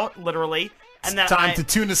this out, literally. And then Time to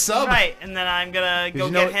tune a sub. Right, and then I'm gonna go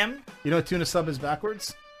you know get him. You know what tune a sub is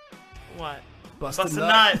backwards? What? Bust Bust a a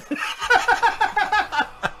nut.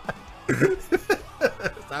 nut.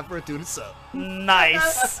 Time for a tune a sub.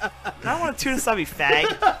 Nice. I don't want to tune a sub, you fag.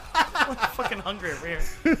 I'm fucking hungry over here.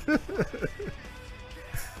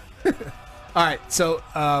 All right, so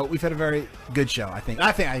we've had a very good show. I think.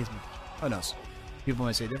 Who knows? People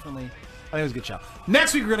might say differently. I think it was a good show.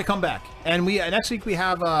 Next week we're gonna come back, and next week we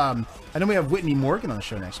have. I know we have Whitney Morgan on the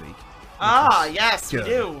show next week. Ah, yes, we good.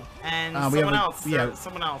 do. And We someone have else. yeah, There's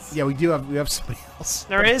someone else. Yeah, we do have. We have somebody else.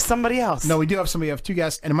 There is somebody else. No, we do have somebody. We have 2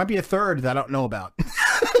 guests, and it might be a third that I don't know about.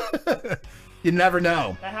 You never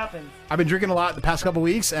know. That happens. I've been drinking a lot the past couple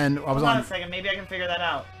weeks, and I was Hold on on. a second. Maybe I can figure that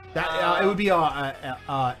out. That it would be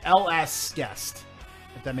a LS guest,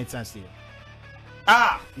 if that made sense to you.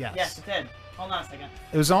 Ah. Yes. Yes, it did. Hold on a second.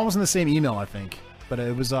 It was almost in the same email, I think, but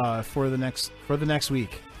it was for the next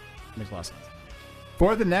week. Makes a lot of sense.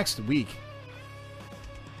 For the next week.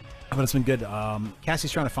 But it's been good.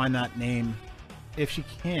 Cassie's trying to find that name. If she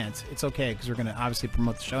can't, it's okay because we're gonna obviously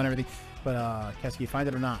promote the show and everything. But Cassie, can you find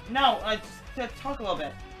it or not? No, just talk a little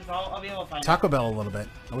bit. so I'll be able to find Taco Bell a little bit.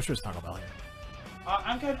 I wish there was Taco Bell here.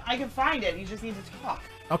 it. I can find it. You just need to talk.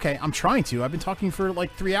 Okay, I'm trying to. I've been talking for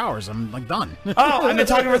like 3 hours. I'm like done. Oh, I've been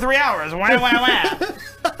talking for 3 hours. Wah, wah, wah.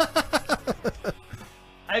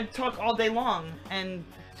 I talk all day long and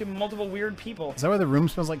to multiple weird people. Is that why the room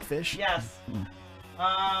smells like fish? Yes.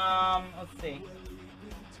 Let's see.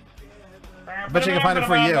 I bet you can find it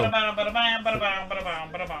for you. Bet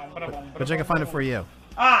you can find it for you.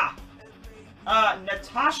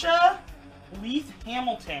 Natasha Leith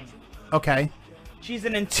Hamilton. Okay. She's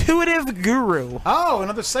an intuitive guru. Oh,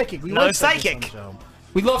 another psychic. We Another love psychics on psychic. the show.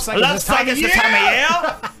 We love psychics. I love psychics this time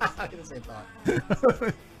of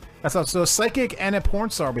year. That's all. So a psychic and a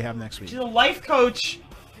porn star we have next week. She's a life coach.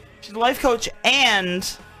 She's a life coach and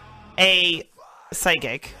a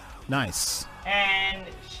psychic. Nice. And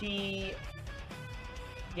she,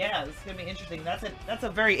 yeah, this is gonna be interesting. That's a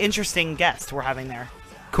very interesting guest we're having there.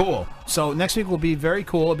 Cool. So next week will be very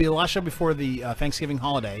cool. It'll be the last show before the Thanksgiving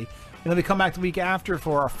holiday. And then we come back the week after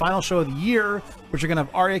for our final show of the year, which we're going to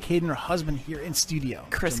have Aria Cade and her husband here in studio.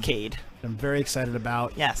 Chris Cade. I'm very excited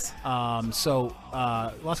about. Yes. Last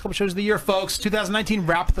couple shows of the year, folks. 2019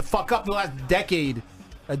 wrapped the fuck up. The last decade.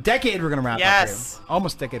 A decade we're going to wrap up here.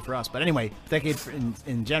 Almost a decade for us. But anyway, decade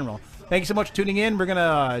in general. Thank you so much for tuning in. We're going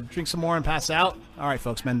to drink some more and pass out. All right,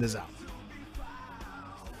 folks. Mendez out.